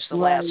welfare is the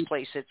last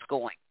place it's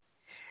going.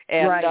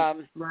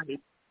 And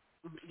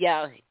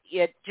yeah,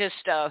 it just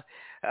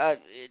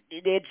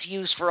it's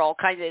used for all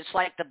kinds of, it's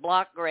like the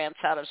block grants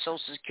out of Social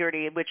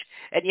Security,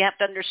 and you have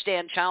to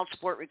understand child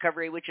support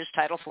recovery, which is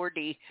Title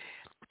 4D,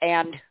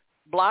 and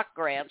block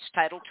grants,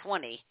 Title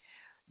 20.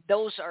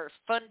 Those are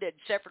funded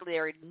separately.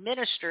 They're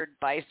administered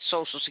by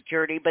Social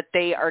Security, but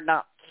they are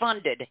not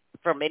funded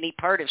from any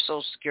part of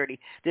Social Security.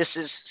 This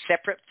is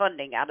separate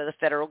funding out of the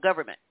federal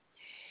government.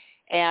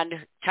 And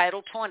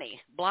Title 20,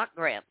 block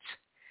grants.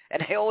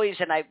 And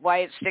why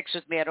it sticks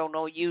with me, I don't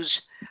know, use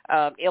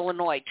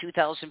Illinois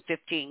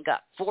 2015,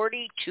 got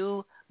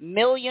 $42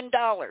 million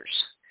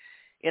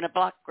in a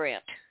block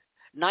grant.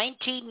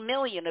 $19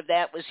 million of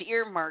that was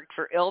earmarked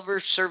for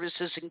elder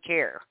services and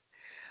care.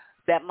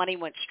 That money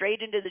went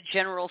straight into the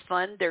general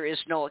fund. There is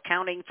no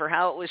accounting for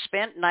how it was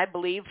spent, and I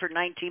believe for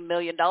 $19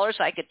 million,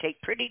 I could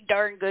take pretty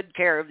darn good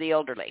care of the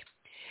elderly.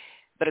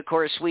 But, of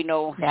course, we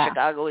know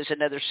Chicago is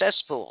another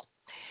cesspool.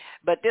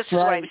 But this is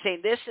what I'm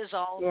saying. This is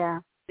all,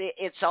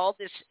 it's all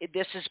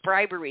this is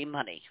bribery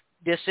money.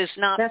 This is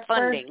not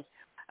funding.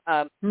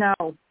 No.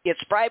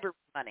 It's bribery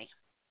money.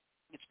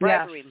 It's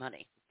bribery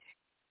money.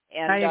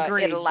 And I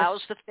agree. It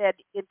allows the Fed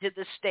into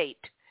the state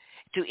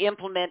to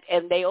implement,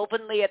 and they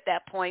openly at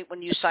that point,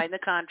 when you sign the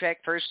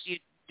contract, first you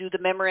do the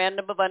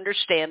memorandum of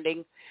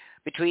understanding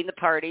between the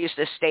parties,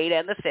 the state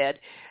and the Fed,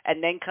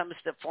 and then comes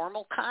the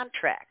formal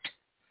contract.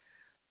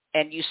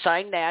 And you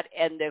sign that,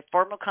 and the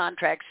formal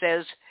contract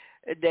says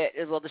that,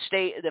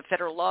 the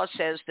federal law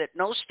says that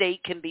no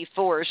state can be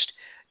forced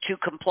to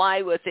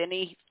comply with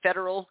any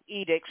federal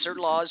edicts or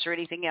laws or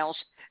anything else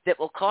that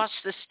will cost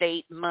the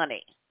state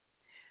money.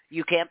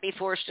 You can't be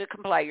forced to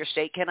comply. Your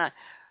state cannot,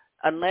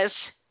 unless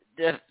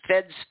the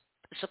feds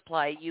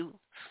supply you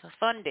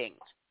funding.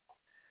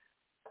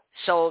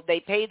 So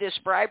they pay this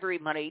bribery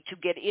money to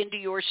get into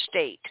your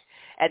state.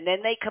 And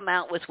then they come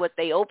out with what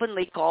they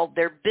openly call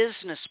their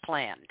business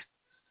plan.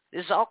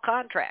 This is all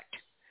contract.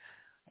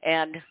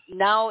 And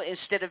now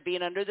instead of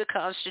being under the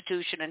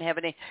Constitution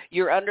and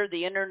you're under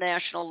the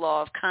international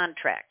law of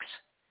contracts.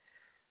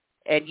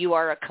 And you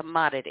are a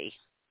commodity.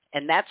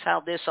 And that's how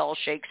this all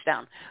shakes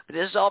down. But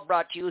this is all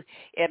brought to you,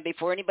 and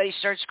before anybody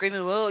starts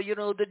screaming, well,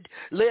 the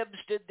libs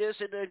did this,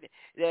 and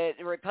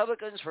the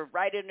Republicans were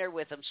right in there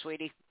with them,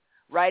 sweetie.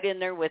 Right in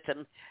there with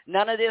them.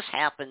 None of this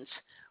happens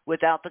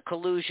without the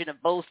collusion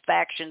of both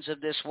factions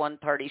of this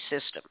one-party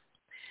system.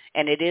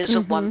 And it is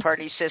a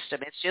one-party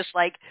system. It's just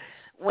like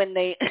when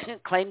they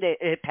claimed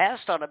it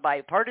passed on a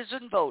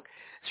bipartisan vote.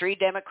 3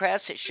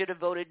 Democrats that should have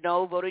voted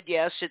no voted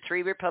yes, and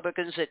 3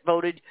 Republicans that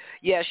voted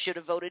yes should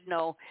have voted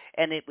no.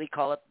 And it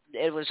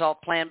was all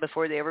planned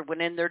before they ever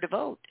went in there to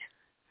vote.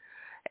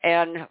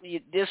 And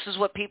this is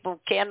what people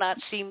cannot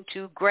seem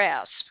to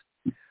grasp.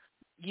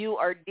 You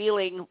are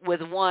dealing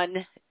with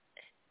one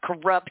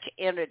corrupt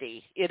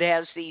entity. It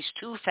has these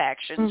 2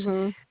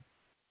 factions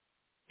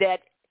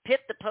that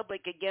pit the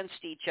public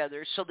against each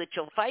other so that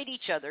you'll fight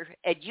each other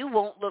and you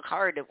won't look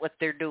hard at what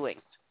they're doing.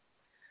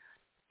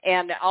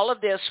 And all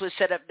of this was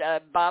set up,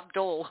 Bob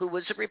Dole, who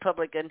was a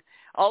Republican,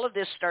 all of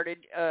this started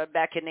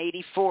back in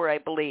 84, I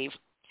believe.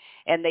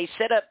 And they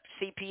set up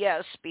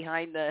CPS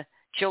behind the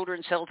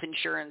children's health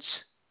insurance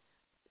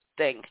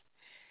thing.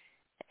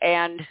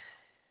 And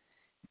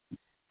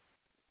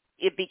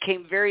it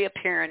became very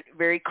apparent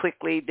very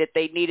quickly that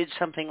they needed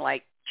something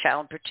like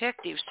Child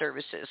Protective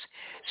Services.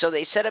 So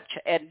they set up,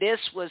 and this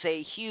was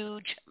a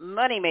huge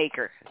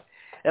moneymaker.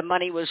 The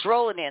money was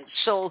rolling in.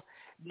 So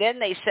then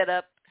they set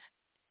up,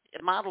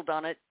 modeled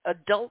on it,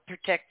 Adult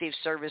Protective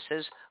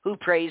Services, who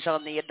preys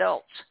on the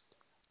adults.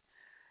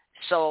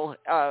 So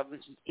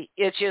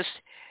it's just,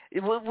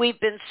 we've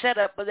been set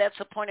up, but that's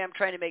the point I'm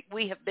trying to make.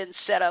 We have been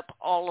set up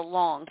all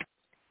along.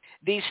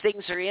 These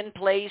things are in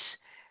place.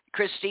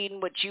 Christine,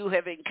 what you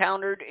have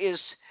encountered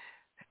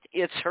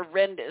it's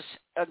horrendous.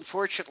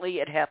 Unfortunately,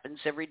 it happens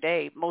every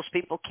day. Most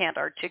people can't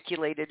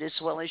articulate it as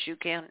well as you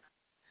can.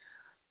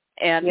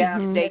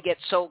 And they get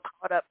so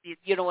caught up,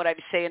 you know what I'm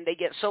saying? They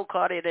get so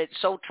caught in it,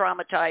 so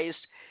traumatized,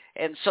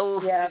 and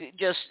so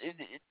just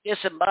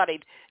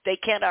disembodied. They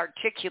can't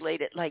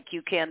articulate it like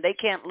you can. They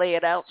can't lay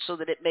it out so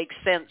that it makes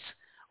sense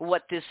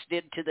what this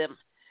did to them.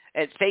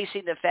 And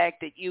facing the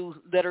fact that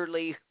you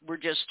literally were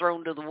just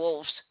thrown to the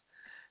wolves,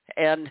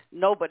 and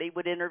nobody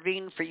would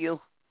intervene for you.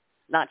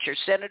 Not your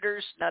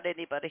senators, not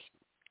anybody.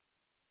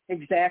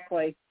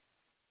 Exactly.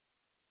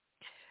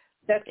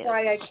 That's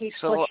why I keep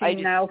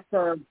pushing now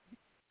for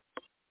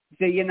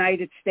the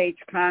United States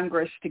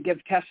Congress to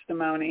give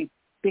testimony,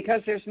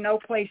 because there's no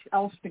place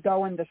else to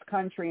go in this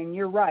country. And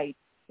you're right.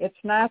 It's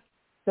not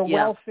the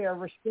welfare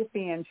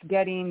recipients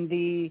getting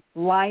the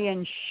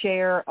lion's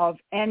share of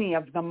any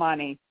of the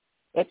money.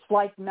 It's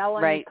like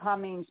Melanie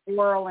Cummings'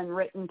 oral and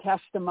written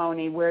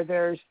testimony, where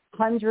there's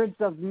hundreds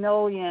of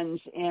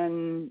millions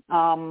in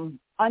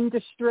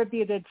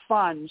undistributed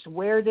funds.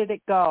 Where did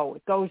it go?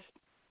 It goes,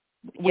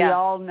 we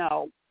all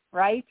know,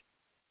 right?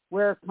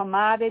 Where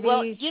commodities.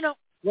 Well, you know,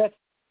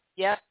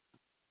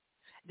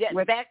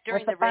 back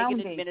during the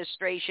Reagan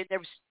administration,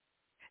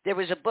 there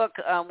was a book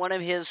one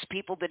of his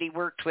people that he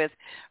worked with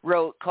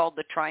wrote called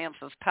The Triumph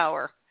of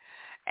Power.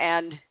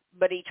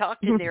 But he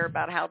talked in there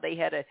about how they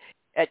had a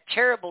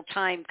terrible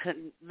time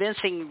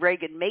convincing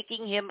Reagan,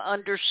 making him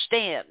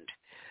understand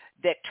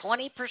that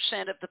 20%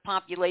 of the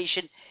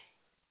population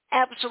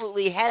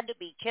absolutely had to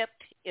be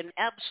kept in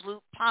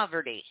absolute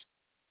poverty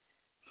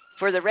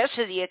for the rest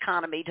of the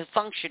economy to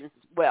function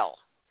well.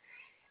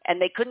 And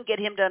they couldn't get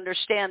him to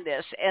understand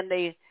this, and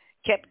they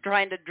kept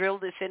trying to drill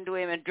this into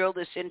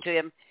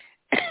him,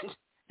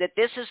 that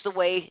this is the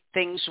way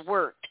things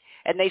worked.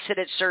 And they said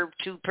it served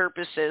two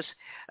purposes.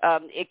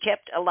 It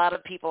kept a lot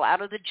of people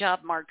out of the job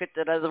market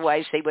that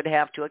otherwise they would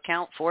have to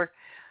account for,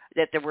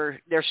 that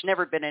there's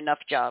never been enough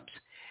jobs.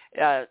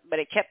 But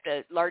it kept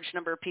a large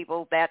number of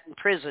people, that in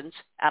prisons,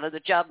 out of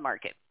the job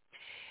market.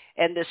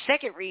 And the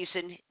second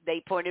reason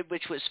they pointed,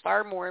 which was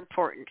far more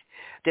important,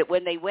 that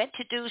when they went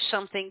to do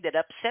something that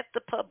upset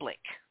the public,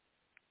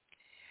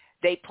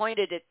 they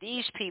pointed at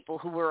these people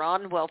who were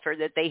on welfare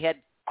that they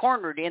had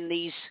cornered in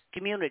these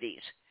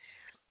communities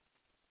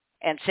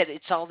and said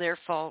it's all their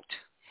fault.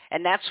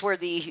 And that's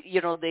where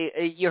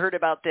you heard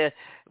about the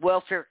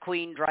welfare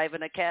queen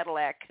driving a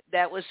Cadillac.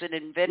 That was an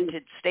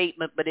invented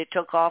statement, but it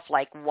took off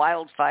like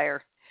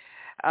wildfire.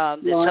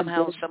 That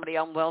somehow somebody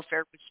on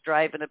welfare was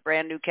driving a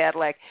brand new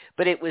Cadillac,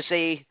 but it was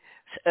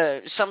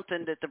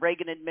something that the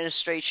Reagan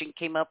administration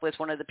came up with.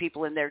 One of the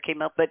people in there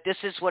came up, but this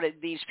is what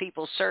these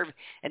people serve,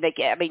 and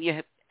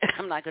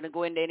I'm not going to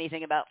go into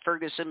anything about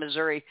Ferguson,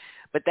 Missouri,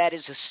 but that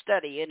is a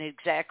study in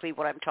exactly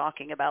what I'm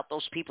talking about.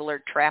 Those people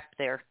are trapped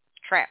there,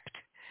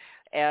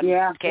 and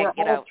can't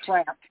get out.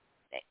 Trapped.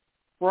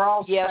 We're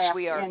all trapped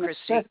we are, in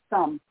Christine. a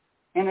system,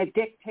 in a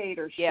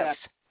dictatorship. Yes.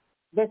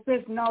 This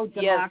is no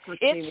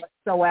democracy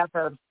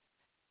whatsoever.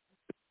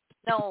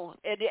 No,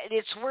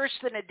 it's worse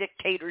than a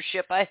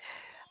dictatorship. I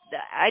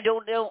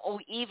don't know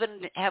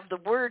even have the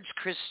words,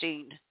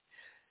 Christine,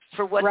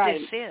 for what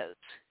this is.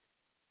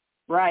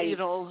 Right. You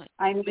know,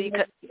 I mean,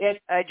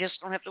 I just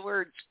don't have the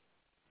words.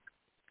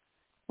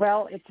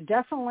 Well, it's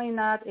definitely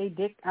not a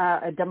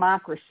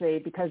democracy,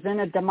 because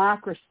in a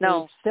democracy,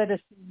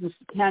 citizens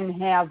can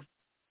have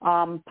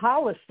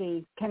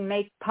can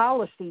make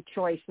policy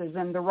choices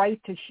and the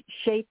right to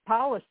shape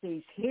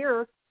policies.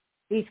 Here,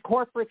 these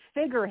corporate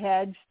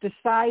figureheads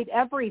decide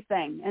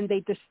everything, and they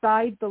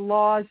decide the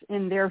laws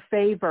in their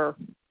favor.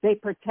 They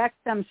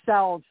protect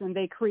themselves, and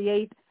they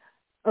create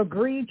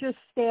egregious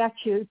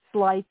statutes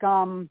like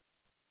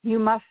you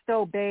must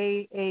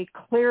obey a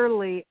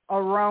clearly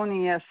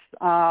erroneous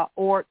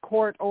or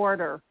court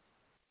order.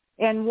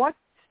 And what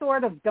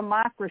sort of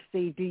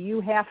democracy do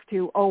you have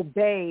to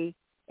obey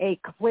a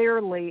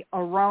clearly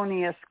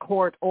erroneous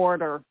court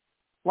order?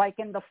 Like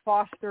in the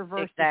Foster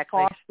versus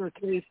Foster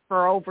case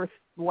for over,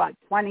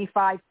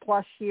 25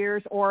 plus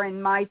years, or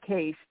in my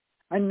case,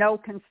 a no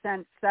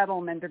consent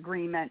settlement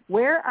agreement.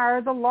 Where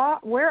are the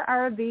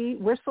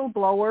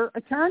whistleblower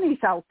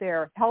attorneys out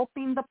there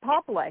helping the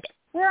public?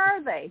 Where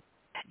are they?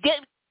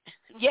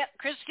 Yeah,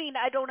 Christine,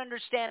 I don't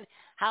understand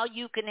how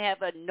you can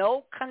have a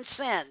no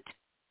consent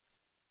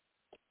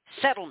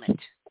settlement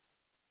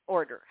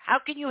order. How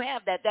can you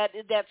have that?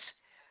 That's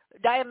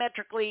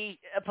diametrically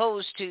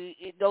opposed to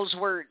those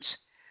words.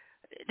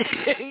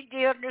 Do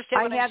you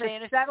understand what I'm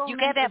saying? You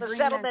can't have a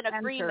settlement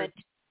agreement.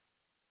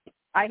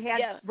 Right.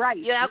 Yeah,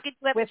 how can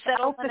you have a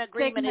settlement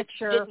agreement if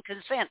you didn't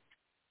consent?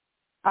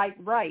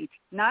 Right.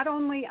 Not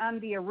only on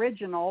the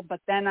original, but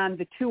then on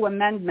the 2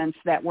 amendments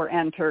that were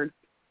entered.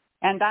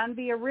 And on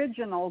the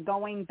original,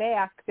 going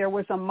back, there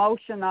was a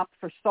motion up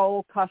for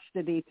sole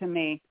custody to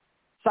me,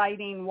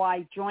 citing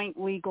why joint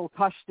legal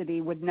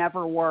custody would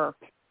never work.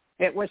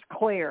 It was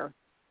clear.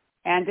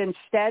 And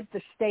instead,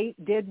 the state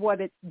did what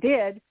it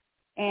did.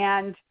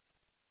 And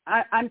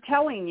I'm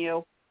telling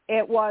you,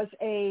 it was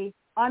a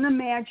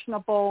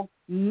unimaginable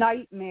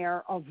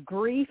nightmare of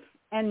grief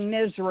and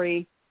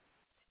misery.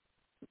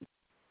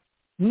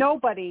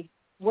 Nobody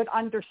would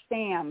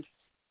understand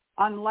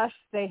unless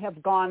they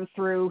have gone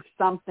through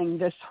something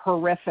this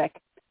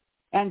horrific.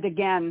 And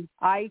again,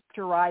 I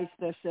characterize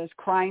this as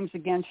crimes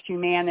against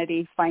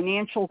humanity,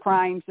 financial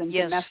crimes and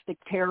domestic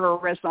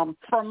terrorism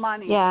for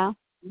money. Yeah.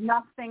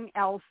 Nothing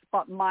else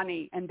but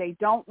money. And they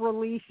don't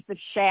release the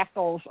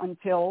shackles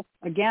until,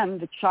 again,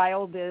 the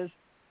child is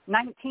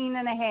 19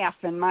 and a half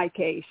in my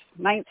case,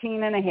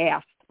 19 and a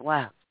half.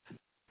 Wow.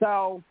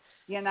 So,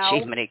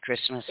 Merry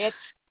Christmas. It's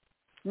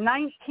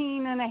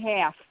 19 and a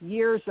half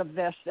years of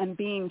this and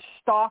being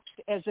stalked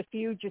as a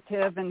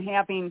fugitive and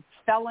having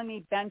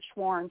felony bench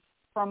warrants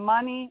for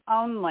money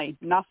only,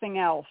 nothing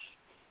else.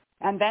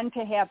 And then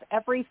to have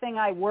everything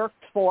I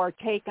worked for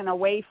taken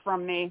away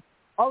from me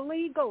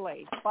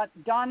illegally, but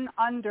done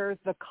under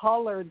the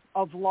colors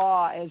of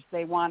law, as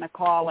they want to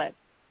call it.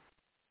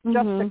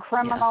 Just a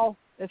criminal,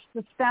 a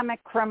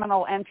systemic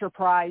criminal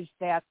enterprise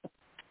that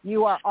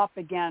you are up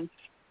against.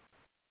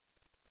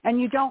 And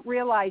you don't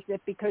realize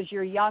it because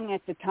you're young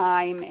at the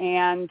time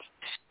and,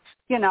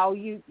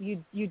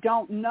 you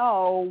don't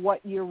know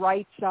what your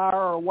rights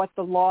are or what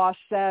the law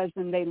says,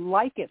 and they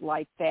like it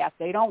like that.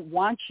 They don't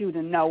want you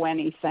to know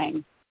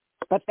anything.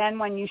 But then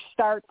when you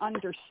start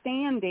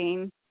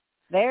understanding,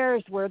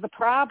 there's where the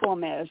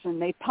problem is,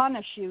 and they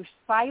punish you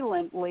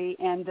silently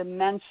and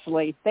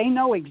immensely. They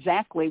know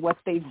exactly what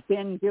they've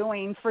been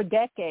doing for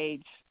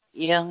decades.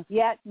 Yeah.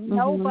 Yet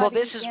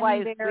nobody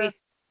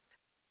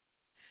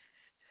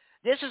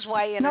this is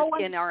why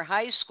in our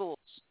high schools,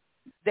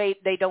 they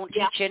don't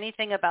teach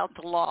anything about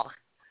the law.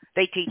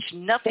 They teach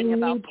nothing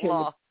about the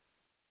law.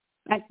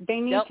 And they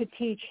need to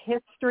teach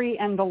history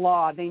and the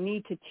law. They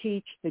need to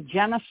teach the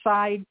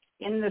genocide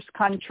in this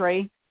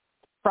country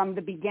from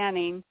the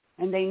beginning,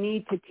 and they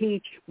need to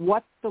teach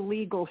what the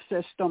legal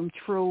system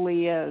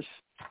truly is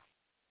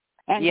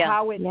and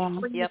how it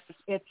treats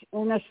its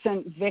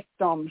innocent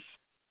victims,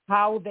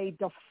 how they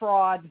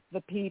defraud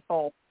the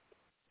people,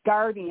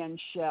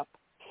 guardianship,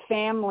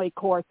 family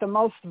court, the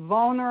most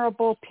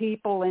vulnerable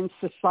people in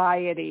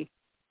society,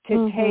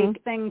 to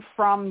take things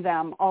from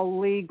them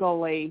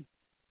illegally.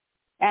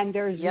 And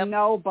there's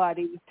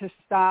nobody to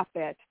stop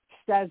it.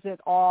 Says it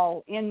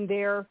all in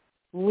their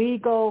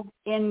legal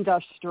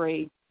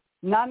industry.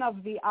 None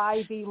of the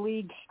Ivy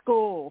League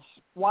schools.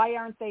 Why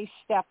aren't they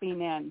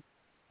stepping in?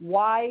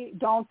 Why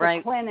don't the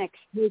clinics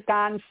take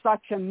on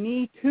such a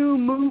Me Too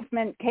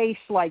movement case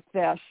like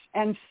this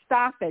and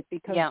stop it?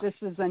 Because this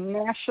is a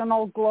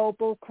national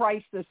global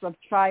crisis of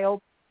child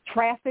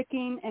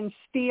trafficking and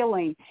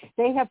stealing.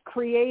 They have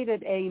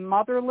created a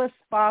motherless,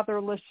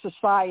 fatherless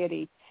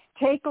society.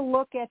 Take a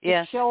look at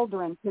the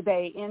children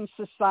today in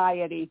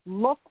society.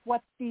 Look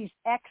what these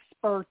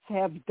experts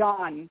have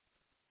done.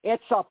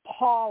 It's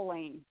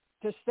appalling,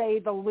 to say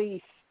the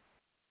least.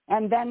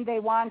 And then they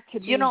want to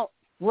be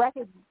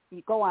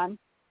Go on.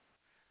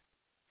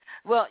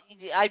 Well,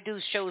 I do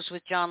shows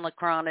with John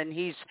Lacron, and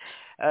he's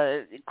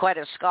quite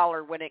a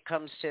scholar when it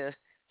comes to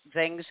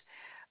things.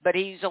 But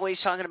he's always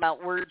talking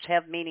about words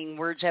have meaning,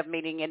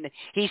 And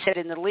he said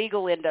in the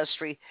legal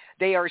industry,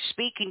 they are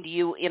speaking to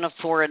you in a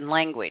foreign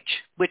language,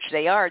 which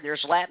they are.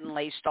 There's Latin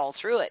laced all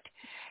through it.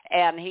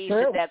 And he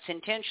said that's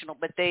intentional.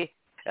 But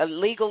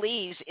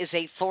legalese is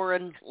a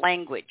foreign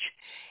language.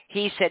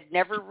 He said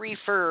never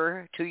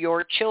refer to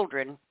your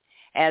children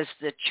as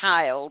the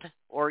child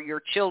or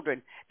your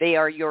children. They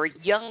are your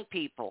young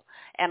people.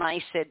 And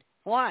I said,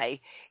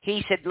 why?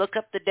 He said, look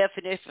up the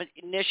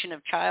definition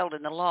of child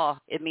in the law.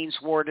 It means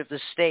ward of the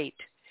state.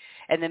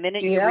 And the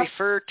minute you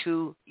refer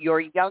to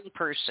your young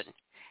person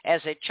as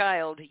a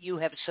child, you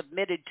have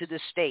submitted to the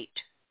state.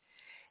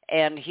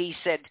 And he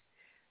said,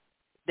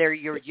 they're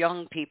your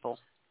young people.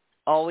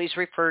 Always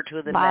refer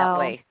to them that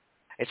way.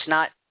 It's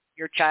not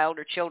your child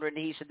or children.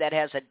 He said that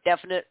has a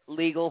definite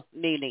legal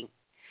meaning.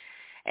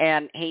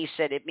 And he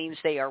said it means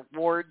they are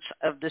wards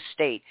of the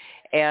state.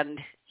 And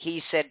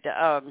he said,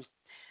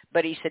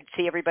 but he said,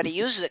 see, everybody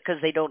uses it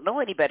because they don't know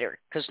any better,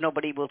 because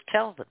nobody will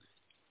tell them.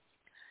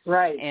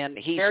 Right. And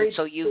he said,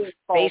 so you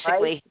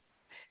basically,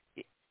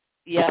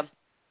 he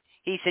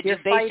said, you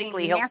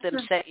basically help them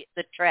set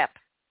the trap.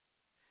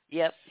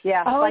 Yep.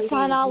 Yeah. Oh, it's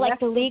on all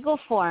like the legal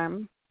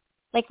form,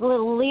 like the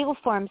little legal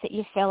forms that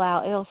you fill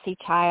out. It'll see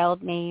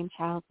child, name,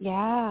 child.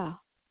 Yeah.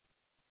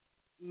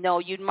 No,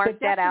 you'd mark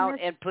that out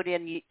and put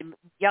in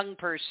young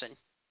person.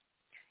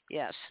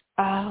 Yes.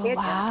 Oh,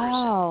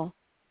 wow.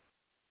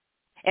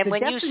 And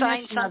when you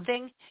sign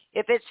something,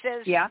 if it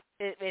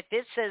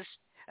says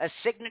a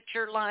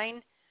signature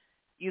line,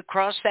 you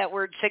cross that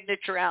word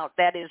signature out.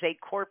 That is a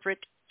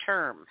corporate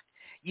term.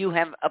 You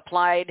have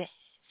applied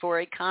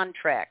for a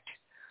contract.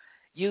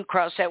 You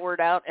cross that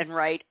word out and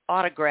write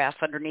autograph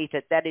underneath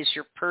it. That is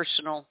your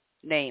personal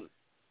name.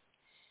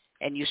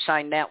 And you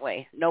sign that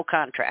way. No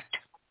contract.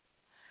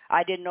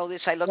 I didn't know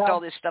this. I looked all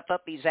this stuff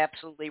up. He's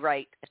absolutely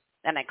right.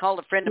 And I called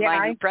a friend of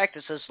mine who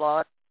practices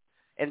law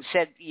and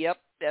said, yep,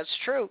 that's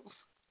true.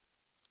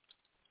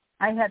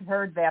 I had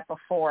heard that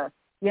before.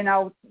 You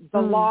know, the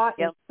law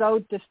is so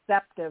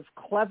deceptive,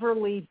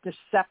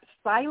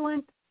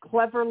 silent,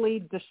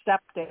 cleverly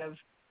deceptive,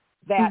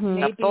 that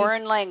maybe a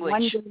foreign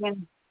language.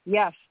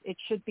 Yes, it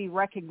should be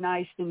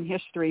recognized in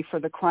history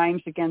for the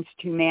crimes against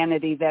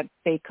humanity that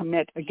they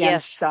commit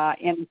against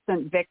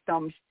innocent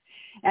victims.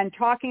 And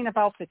talking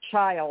about the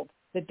child,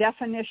 the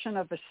definition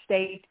of a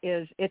state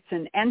is it's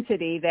an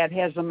entity that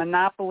has a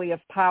monopoly of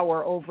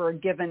power over a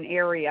given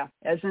area.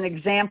 As an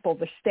example,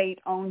 the state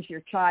owns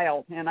your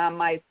child. And on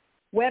my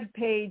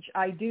webpage,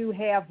 I do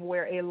have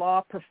where a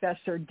law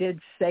professor did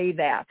say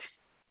that.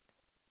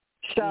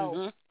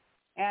 So,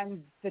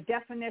 and the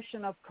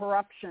definition of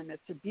corruption,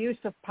 it's abuse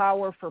of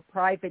power for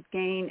private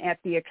gain at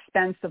the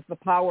expense of the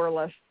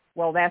powerless.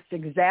 Well, that's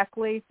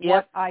exactly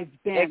what I've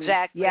been.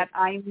 Exactly. Yet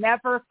I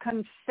never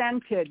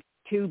consented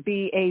to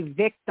be a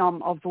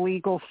victim of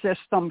legal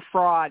system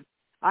fraud.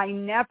 I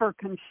never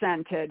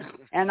consented,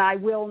 and I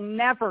will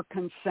never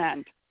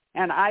consent.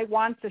 And I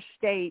want the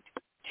state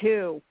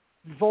to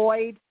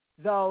void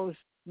those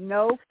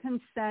no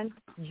consent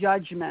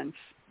judgments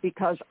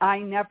because I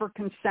never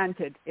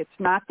consented. It's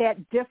not that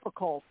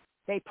difficult.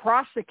 They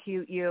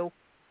prosecute you,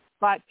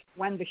 but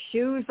when the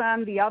shoe's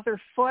on the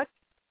other foot,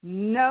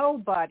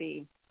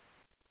 nobody,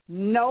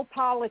 no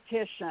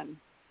politician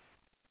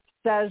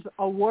says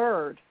a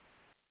word.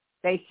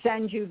 They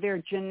send you their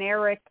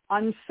generic,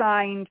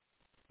 unsigned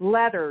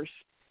letters.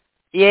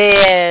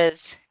 Yes.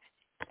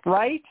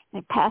 Right?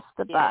 They pass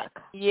the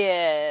buck.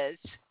 Yes.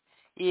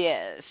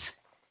 Yes.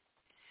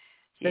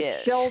 The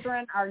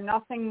children are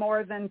nothing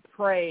more than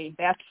prey.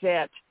 That's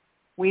it.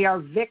 We are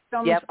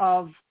victims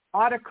of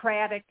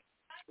autocratic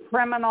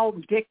criminal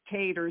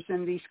dictators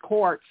in these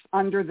courts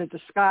under the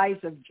disguise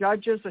of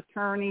judges,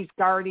 attorneys,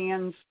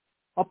 guardians,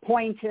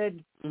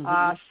 appointed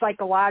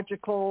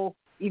psychological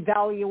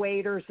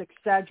evaluators,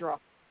 etc.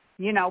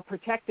 You know,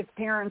 protective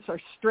parents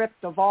are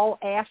stripped of all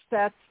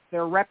assets,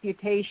 their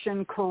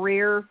reputation,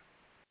 career.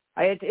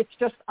 It's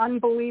just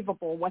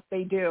unbelievable what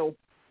they do.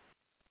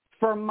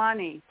 For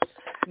money,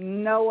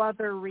 no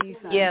other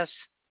reason. Yes.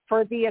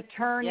 For the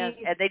attorney's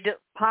and they do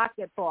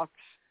pocketbooks.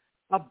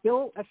 A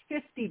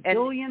 $50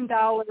 billion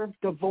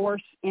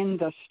divorce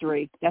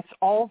industry. That's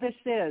all this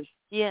is.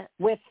 Yeah.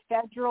 With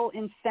federal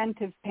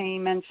incentive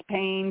payments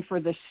paying for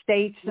the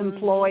state's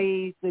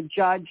employees, the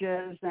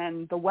judges,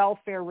 and the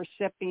welfare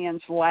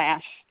recipients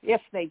last,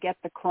 if they get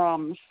the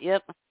crumbs.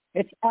 Yep.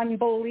 It's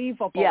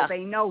unbelievable. Yeah.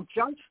 They know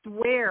just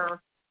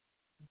where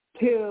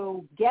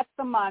to get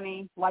the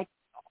money, like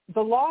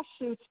the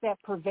lawsuits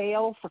that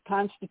prevail for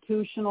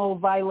constitutional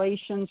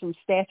violations and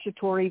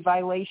statutory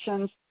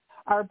violations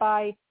are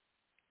by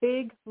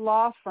big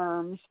law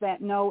firms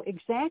that know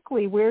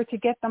exactly where to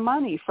get the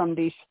money from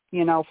these,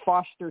 you know,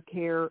 foster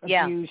care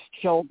abused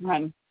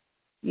children.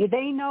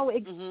 They know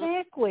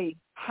exactly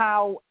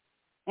how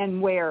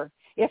and where.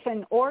 If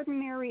an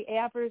ordinary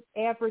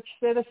average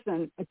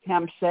citizen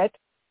attempts it,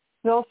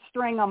 they'll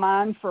string them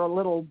on for a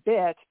little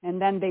bit,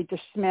 and then they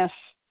dismiss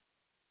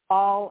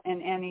all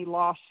and any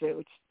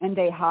lawsuits, and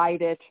they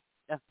hide it.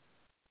 Yeah.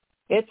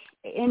 It's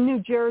in New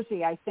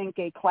Jersey, I think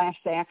a class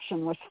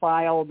action was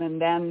filed,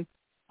 and then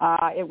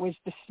it was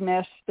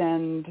dismissed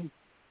and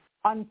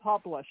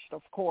unpublished,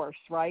 of course,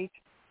 right?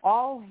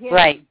 All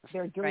hidden,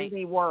 their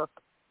dirty work,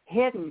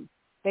 hidden.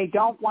 They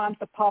don't want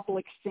the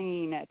public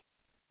seeing it.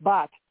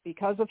 But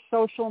because of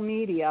social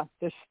media,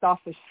 this stuff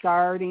is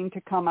starting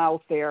to come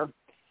out there.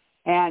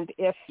 And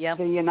if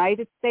the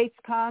United States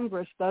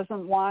Congress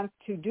doesn't want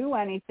to do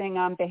anything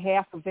on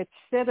behalf of its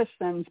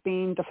citizens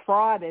being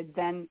defrauded,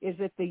 then is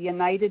it the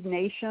United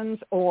Nations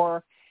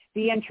or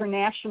the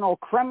International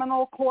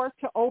Criminal Court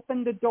to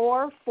open the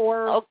door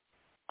for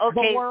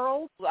the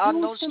world?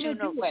 On those two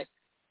notes.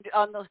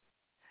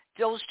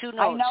 Those two notes.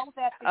 I know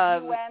that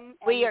the UN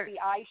and the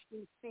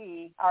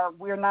ICC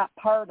we're not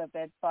part of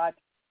it, but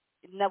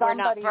no, we're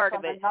not part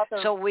of it.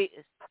 So we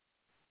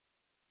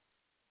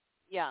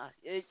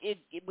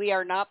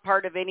are not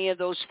part of any of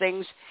those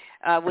things.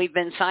 We've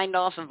been signed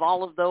off of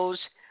all of those,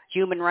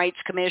 Human Rights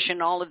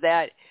Commission, all of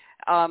that,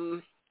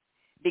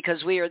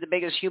 because we are the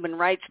biggest human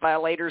rights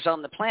violators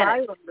on the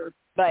planet.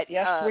 But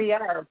yes, we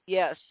are.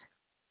 Yes.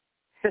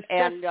 The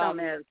system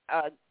is.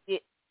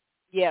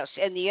 Yes,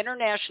 and the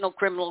International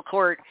Criminal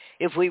Court,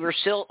 if we were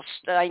still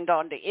signed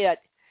on to it,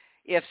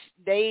 if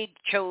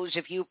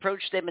you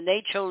approached them and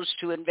they chose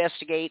to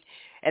investigate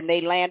and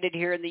they landed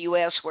here in the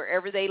U.S.,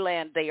 wherever they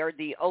land, they are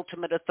the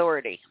ultimate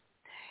authority.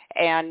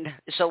 And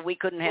so we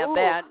couldn't have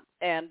that.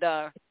 And,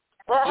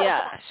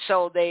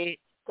 so they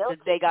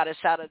got us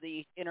out of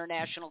the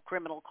International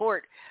Criminal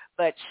Court.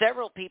 But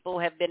several people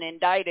have been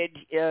indicted.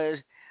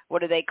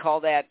 What do they call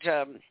that?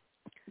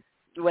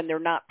 When they're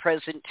not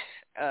present,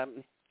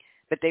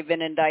 but they've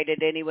been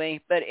indicted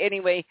anyway. But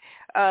anyway,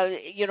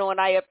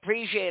 and I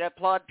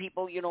applaud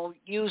people,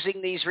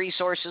 using these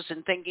resources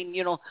and thinking,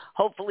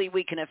 hopefully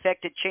we can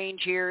effect a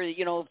change here,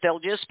 if they'll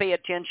just pay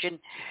attention.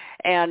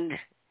 And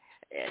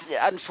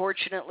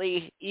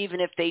unfortunately, even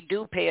if they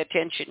do pay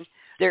attention,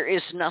 there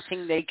is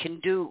nothing they can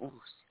do.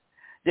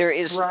 There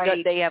is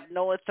they have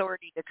no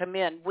authority to come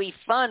in. We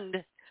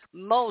fund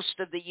most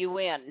of the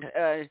UN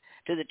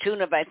to the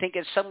tune of, I think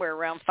it's somewhere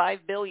around $5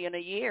 billion a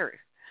year.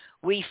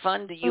 We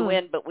fund the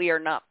UN, but we are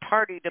not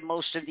party to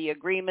most of the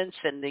agreements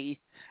and the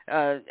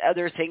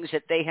other things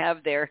that they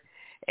have there,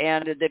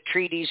 and the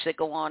treaties that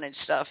go on and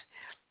stuff.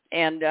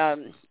 And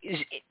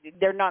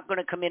they're not going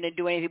to come in and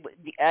do anything.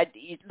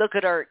 Look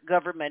at our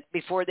government.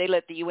 Before they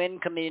let the UN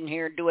come in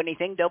here and do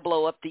anything, they'll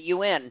blow up the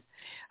UN.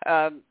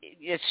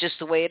 It's just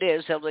the way it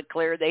is. They'll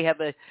declare they have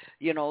a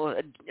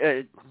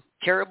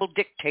terrible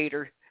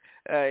dictator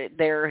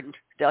there, and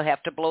they'll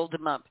have to blow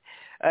them up.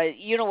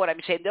 You know what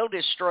I'm saying? They'll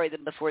destroy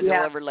them before they'll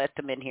ever let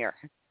them in here.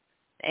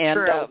 And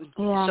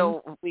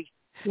so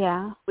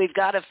we've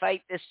got to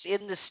fight this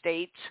in the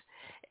States.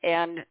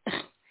 And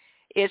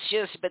it's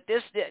just, but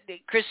this,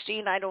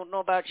 Christine, I don't know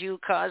about you,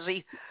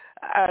 Kazi,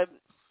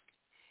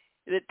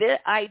 the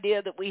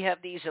idea that we have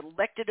these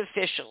elected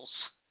officials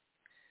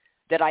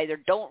that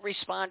either don't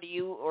respond to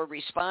you or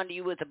respond to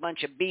you with a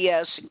bunch of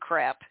BS and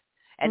crap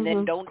and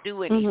then don't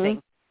do anything.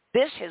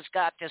 This has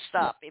got to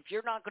stop. If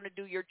you're not going to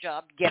do your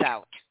job, get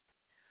out.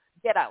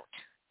 Get out.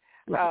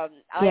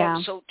 I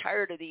am so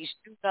tired of these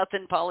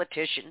do-nothing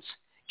politicians.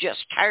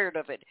 Just tired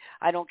of it.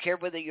 I don't care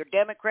whether you're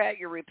Democrat,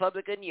 you're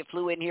Republican, you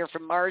flew in here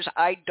from Mars.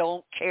 I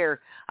don't care.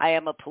 I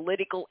am a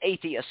political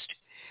atheist.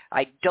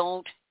 I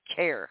don't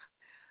care.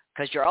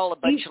 Because you're all a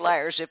bunch of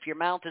liars. If your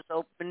mouth is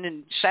open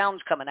and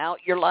sound's coming out,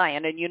 you're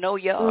lying, and you know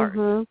you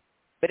are.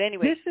 But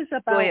anyway, this is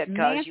about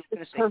massive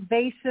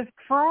pervasive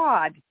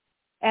fraud,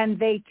 and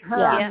they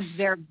turn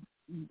their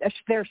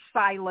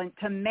silent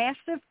to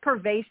massive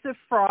pervasive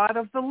fraud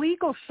of the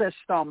legal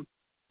system.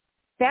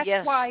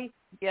 That's why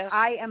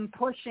I am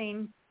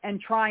pushing and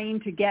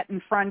trying to get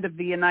in front of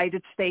the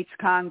United States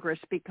Congress,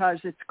 because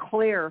it's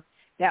clear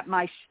that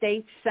my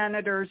state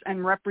senators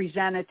and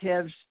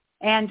representatives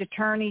and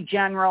Attorney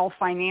General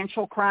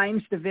Financial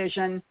Crimes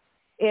Division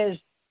is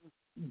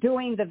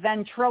doing the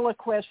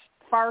ventriloquist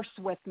farce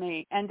with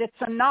me, and it's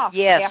enough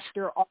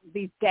after all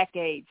these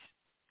decades.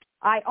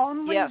 I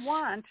only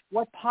want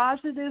what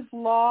positive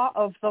law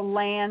of the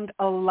land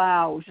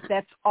allows.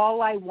 That's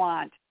all I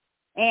want.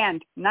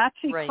 And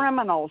Nazi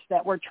criminals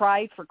that were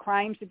tried for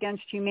crimes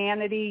against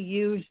humanity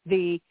used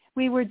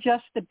we were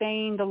just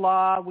obeying the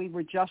law, we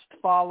were just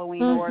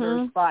following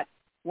orders, but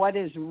what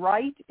is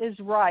right,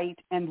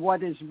 and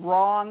what is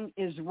wrong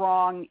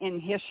in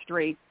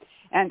history.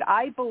 And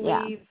I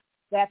believe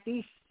that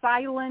these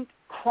silent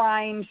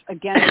crimes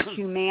against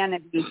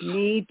humanity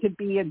need to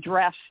be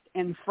addressed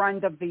in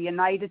front of the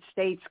United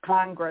States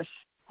Congress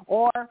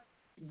or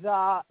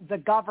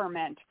the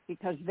government,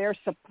 because they're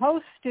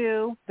supposed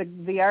to,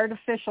 the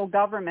artificial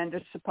government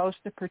is supposed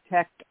to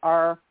protect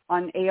our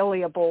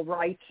unalienable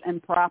rights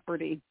and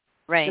property,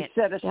 the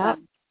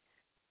citizens.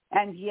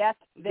 And yet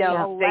they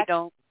elect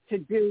to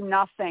do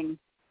nothing.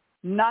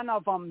 None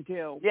of them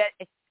do.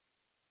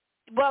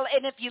 Well,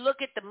 and if you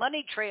look at the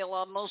money trail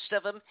on most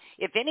of them,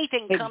 if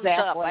anything comes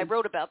up, I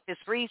wrote about this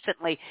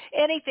recently,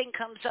 anything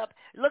comes up,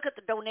 look at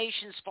the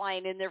donations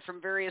flying in there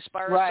from various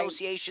bar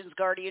associations,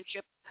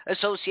 guardianship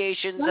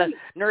associations,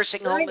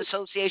 nursing home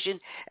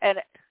association, and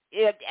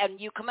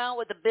you come out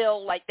with a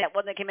bill like that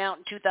one that came out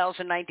in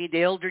 2019,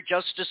 the Elder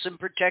Justice and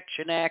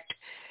Protection Act.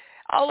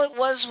 All it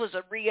was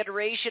a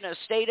reiteration of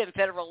state and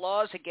federal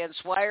laws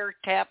against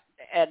wiretap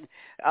and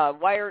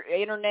wire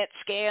internet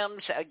scams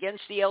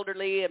against the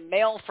elderly and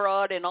mail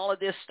fraud and all of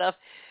this stuff.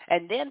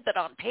 And then, but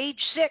on page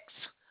 6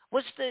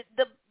 was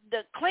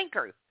the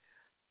clinker.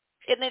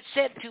 And it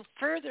said to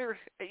further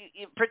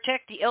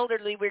protect the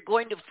elderly, we're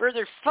going to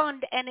further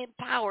fund and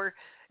empower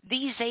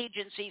these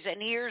agencies.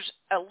 And here's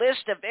a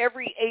list of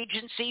every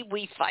agency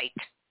we fight.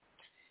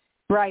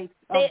 Right,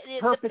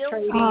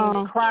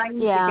 perpetrating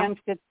crimes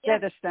against its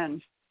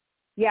citizens.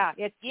 Yeah,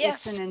 it's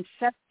an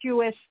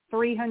incestuous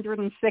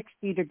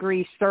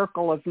 360-degree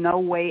circle of no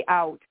way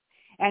out.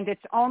 And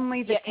it's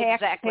only the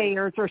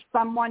taxpayers or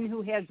someone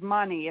who has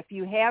money. If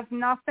you have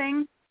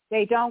nothing,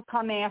 they don't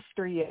come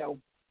after you.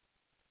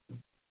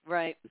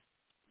 Right.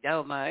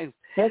 Oh, my.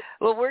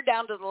 Well, we're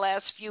down to the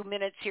last few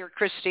minutes here,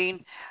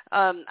 Christine.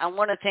 I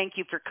want to thank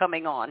you for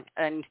coming on.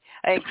 And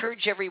I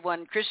encourage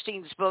everyone,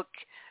 Christine's book,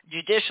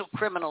 Judicial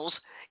Criminals,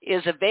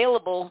 is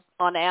available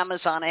on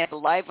Amazon. I have a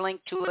live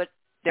link to it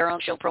their own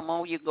show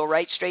promo. You can go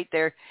right straight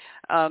there.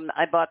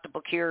 I bought the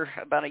book here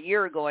about a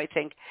year ago, I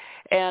think,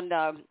 and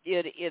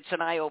it's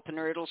an eye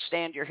opener. It'll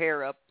stand your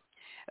hair up.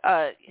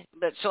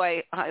 But so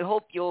I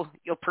hope you'll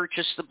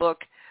purchase the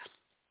book.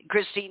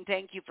 Christine,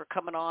 thank you for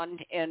coming on,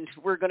 and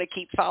we're going to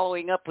keep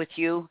following up with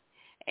you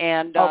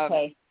and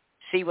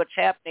see what's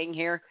happening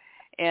here,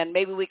 and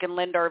maybe we can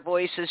lend our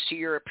voices to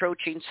your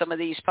approaching some of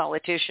these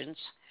politicians.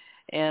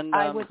 And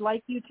I would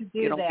like you to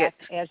do that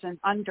as an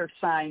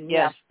undersign,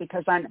 yes,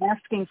 because I'm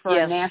asking for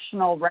a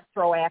national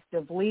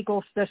retroactive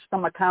legal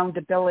system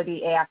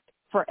accountability act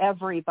for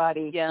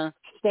everybody,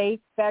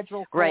 state,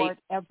 federal court,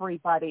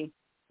 everybody.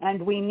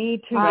 And we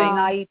need to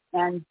unite,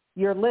 and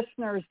your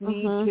listeners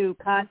need to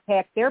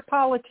contact their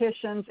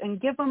politicians and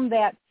give them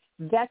that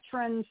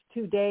Veterans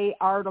Today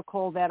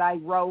article that I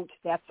wrote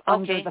that's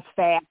under the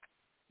fact.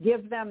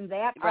 Give them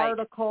that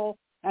article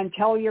and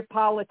tell your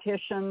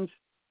politicians,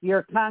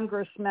 your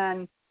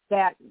congressmen,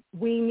 that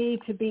we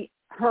need to be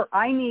heard.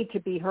 I need to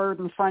be heard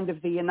in front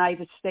of the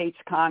United States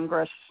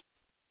Congress.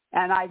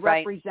 And I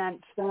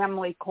represent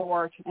family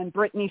court, and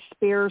Britney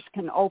Spears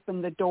can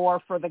open the door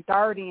for the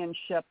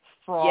guardianship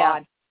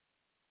fraud.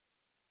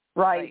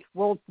 Right.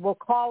 We'll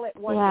call it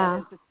what it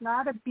is. It's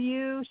not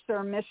abuse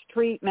or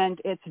mistreatment.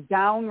 It's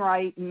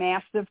downright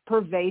massive,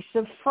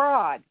 pervasive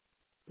fraud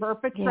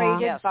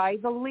perpetrated by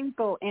the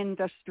legal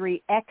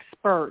industry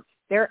experts.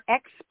 They're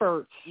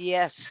experts.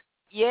 Yes.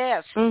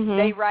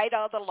 They write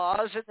all the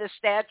laws and the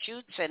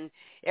statutes and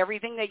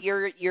everything that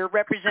your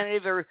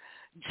representative or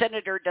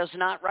senator does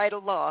not write a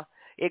law.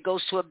 It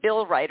goes to a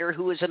bill writer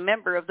who is a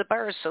member of the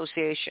Bar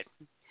Association.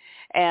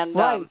 And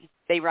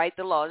they write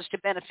the laws to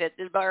benefit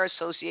the Bar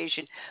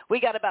Association. We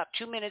got about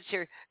 2 minutes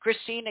here.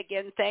 Christine,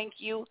 again, thank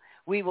you.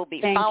 We will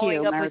be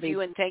following up with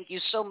you, and thank you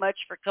so much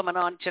for coming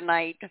on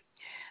tonight.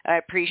 I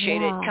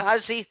appreciate it.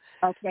 Kazi,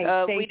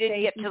 we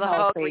didn't get to the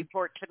hog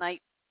report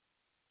tonight.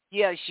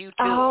 Yes, you too.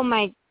 Oh,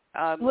 my.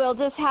 We'll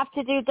just have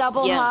to do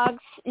double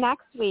hogs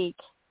next week.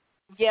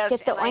 Yes,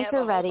 get the and I have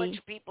a ready. whole bunch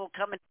of people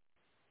coming.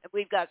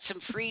 We've got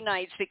some free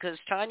nights because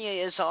Tanya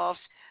is off.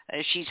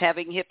 She's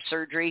having hip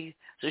surgery,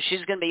 so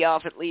she's going to be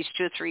off at least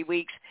 2 or 3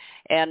 weeks.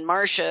 And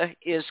Marcia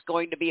is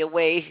going to be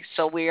away,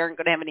 so we aren't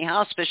going to have any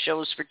hospice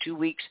shows for 2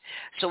 weeks.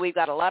 So we've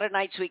got a lot of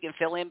nights we can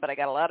fill in, but I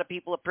got a lot of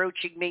people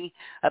approaching me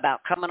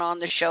about coming on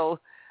the show.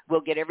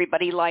 We'll get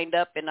everybody lined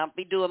up, and I'll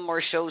be doing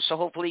more shows, so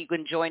hopefully you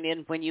can join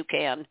in when you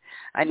can.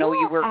 I know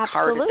you work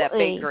hard at that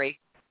bakery.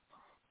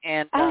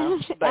 And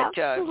but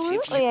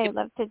absolutely, I'd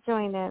love to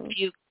join in.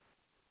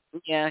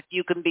 If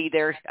you can be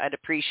there, I'd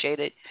appreciate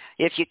it.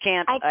 If you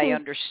can't, I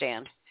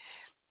understand.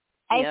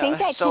 I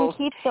think I can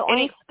keep the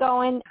oinks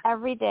going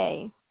every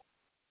day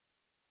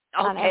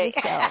on every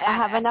show.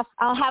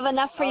 I'll have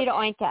enough for you to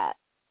oink at.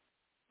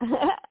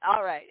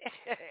 All right.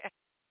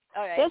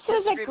 All right. This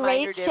was a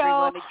great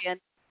show. Again.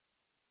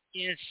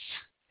 Yes.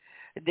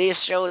 This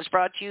show is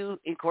brought to you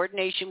in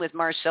coordination with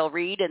Marcel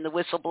Reed and the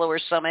Whistleblower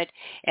Summit,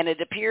 and it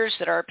appears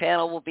that our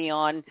panel will be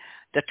on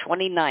the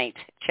 29th,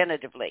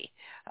 tentatively.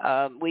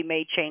 We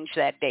may change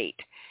that date.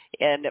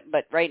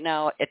 But right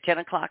now, at 10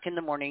 o'clock in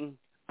the morning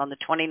on the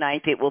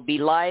 29th, it will be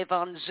live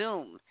on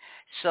Zoom.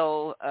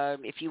 So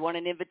if you want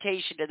an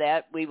invitation to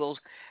that,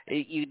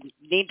 you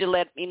need to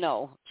let me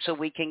know so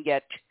we can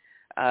get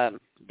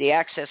the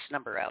access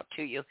number out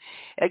to you.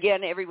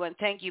 Again, everyone,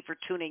 thank you for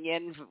tuning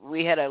in.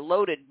 We had a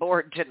loaded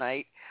board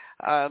tonight.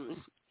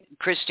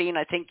 Christine,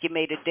 I think you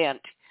made a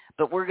dent,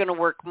 but we're going to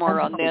work more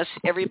on this.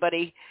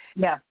 Everybody,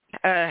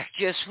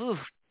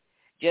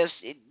 just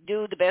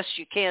do the best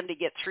you can to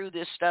get through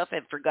this stuff.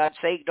 And for God's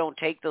sake, don't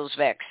take those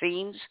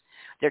vaccines.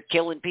 They're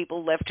killing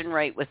people left and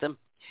right with them.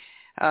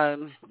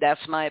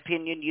 That's my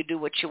opinion. You do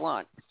what you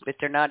want, but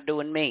they're not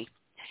doing me.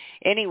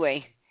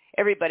 Anyway,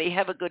 everybody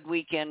have a good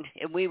weekend,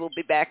 and we will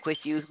be back with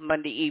you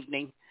Monday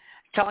evening.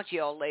 Talk to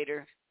you all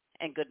later,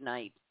 and good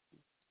night.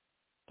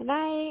 Good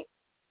night.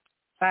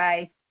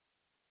 Bye.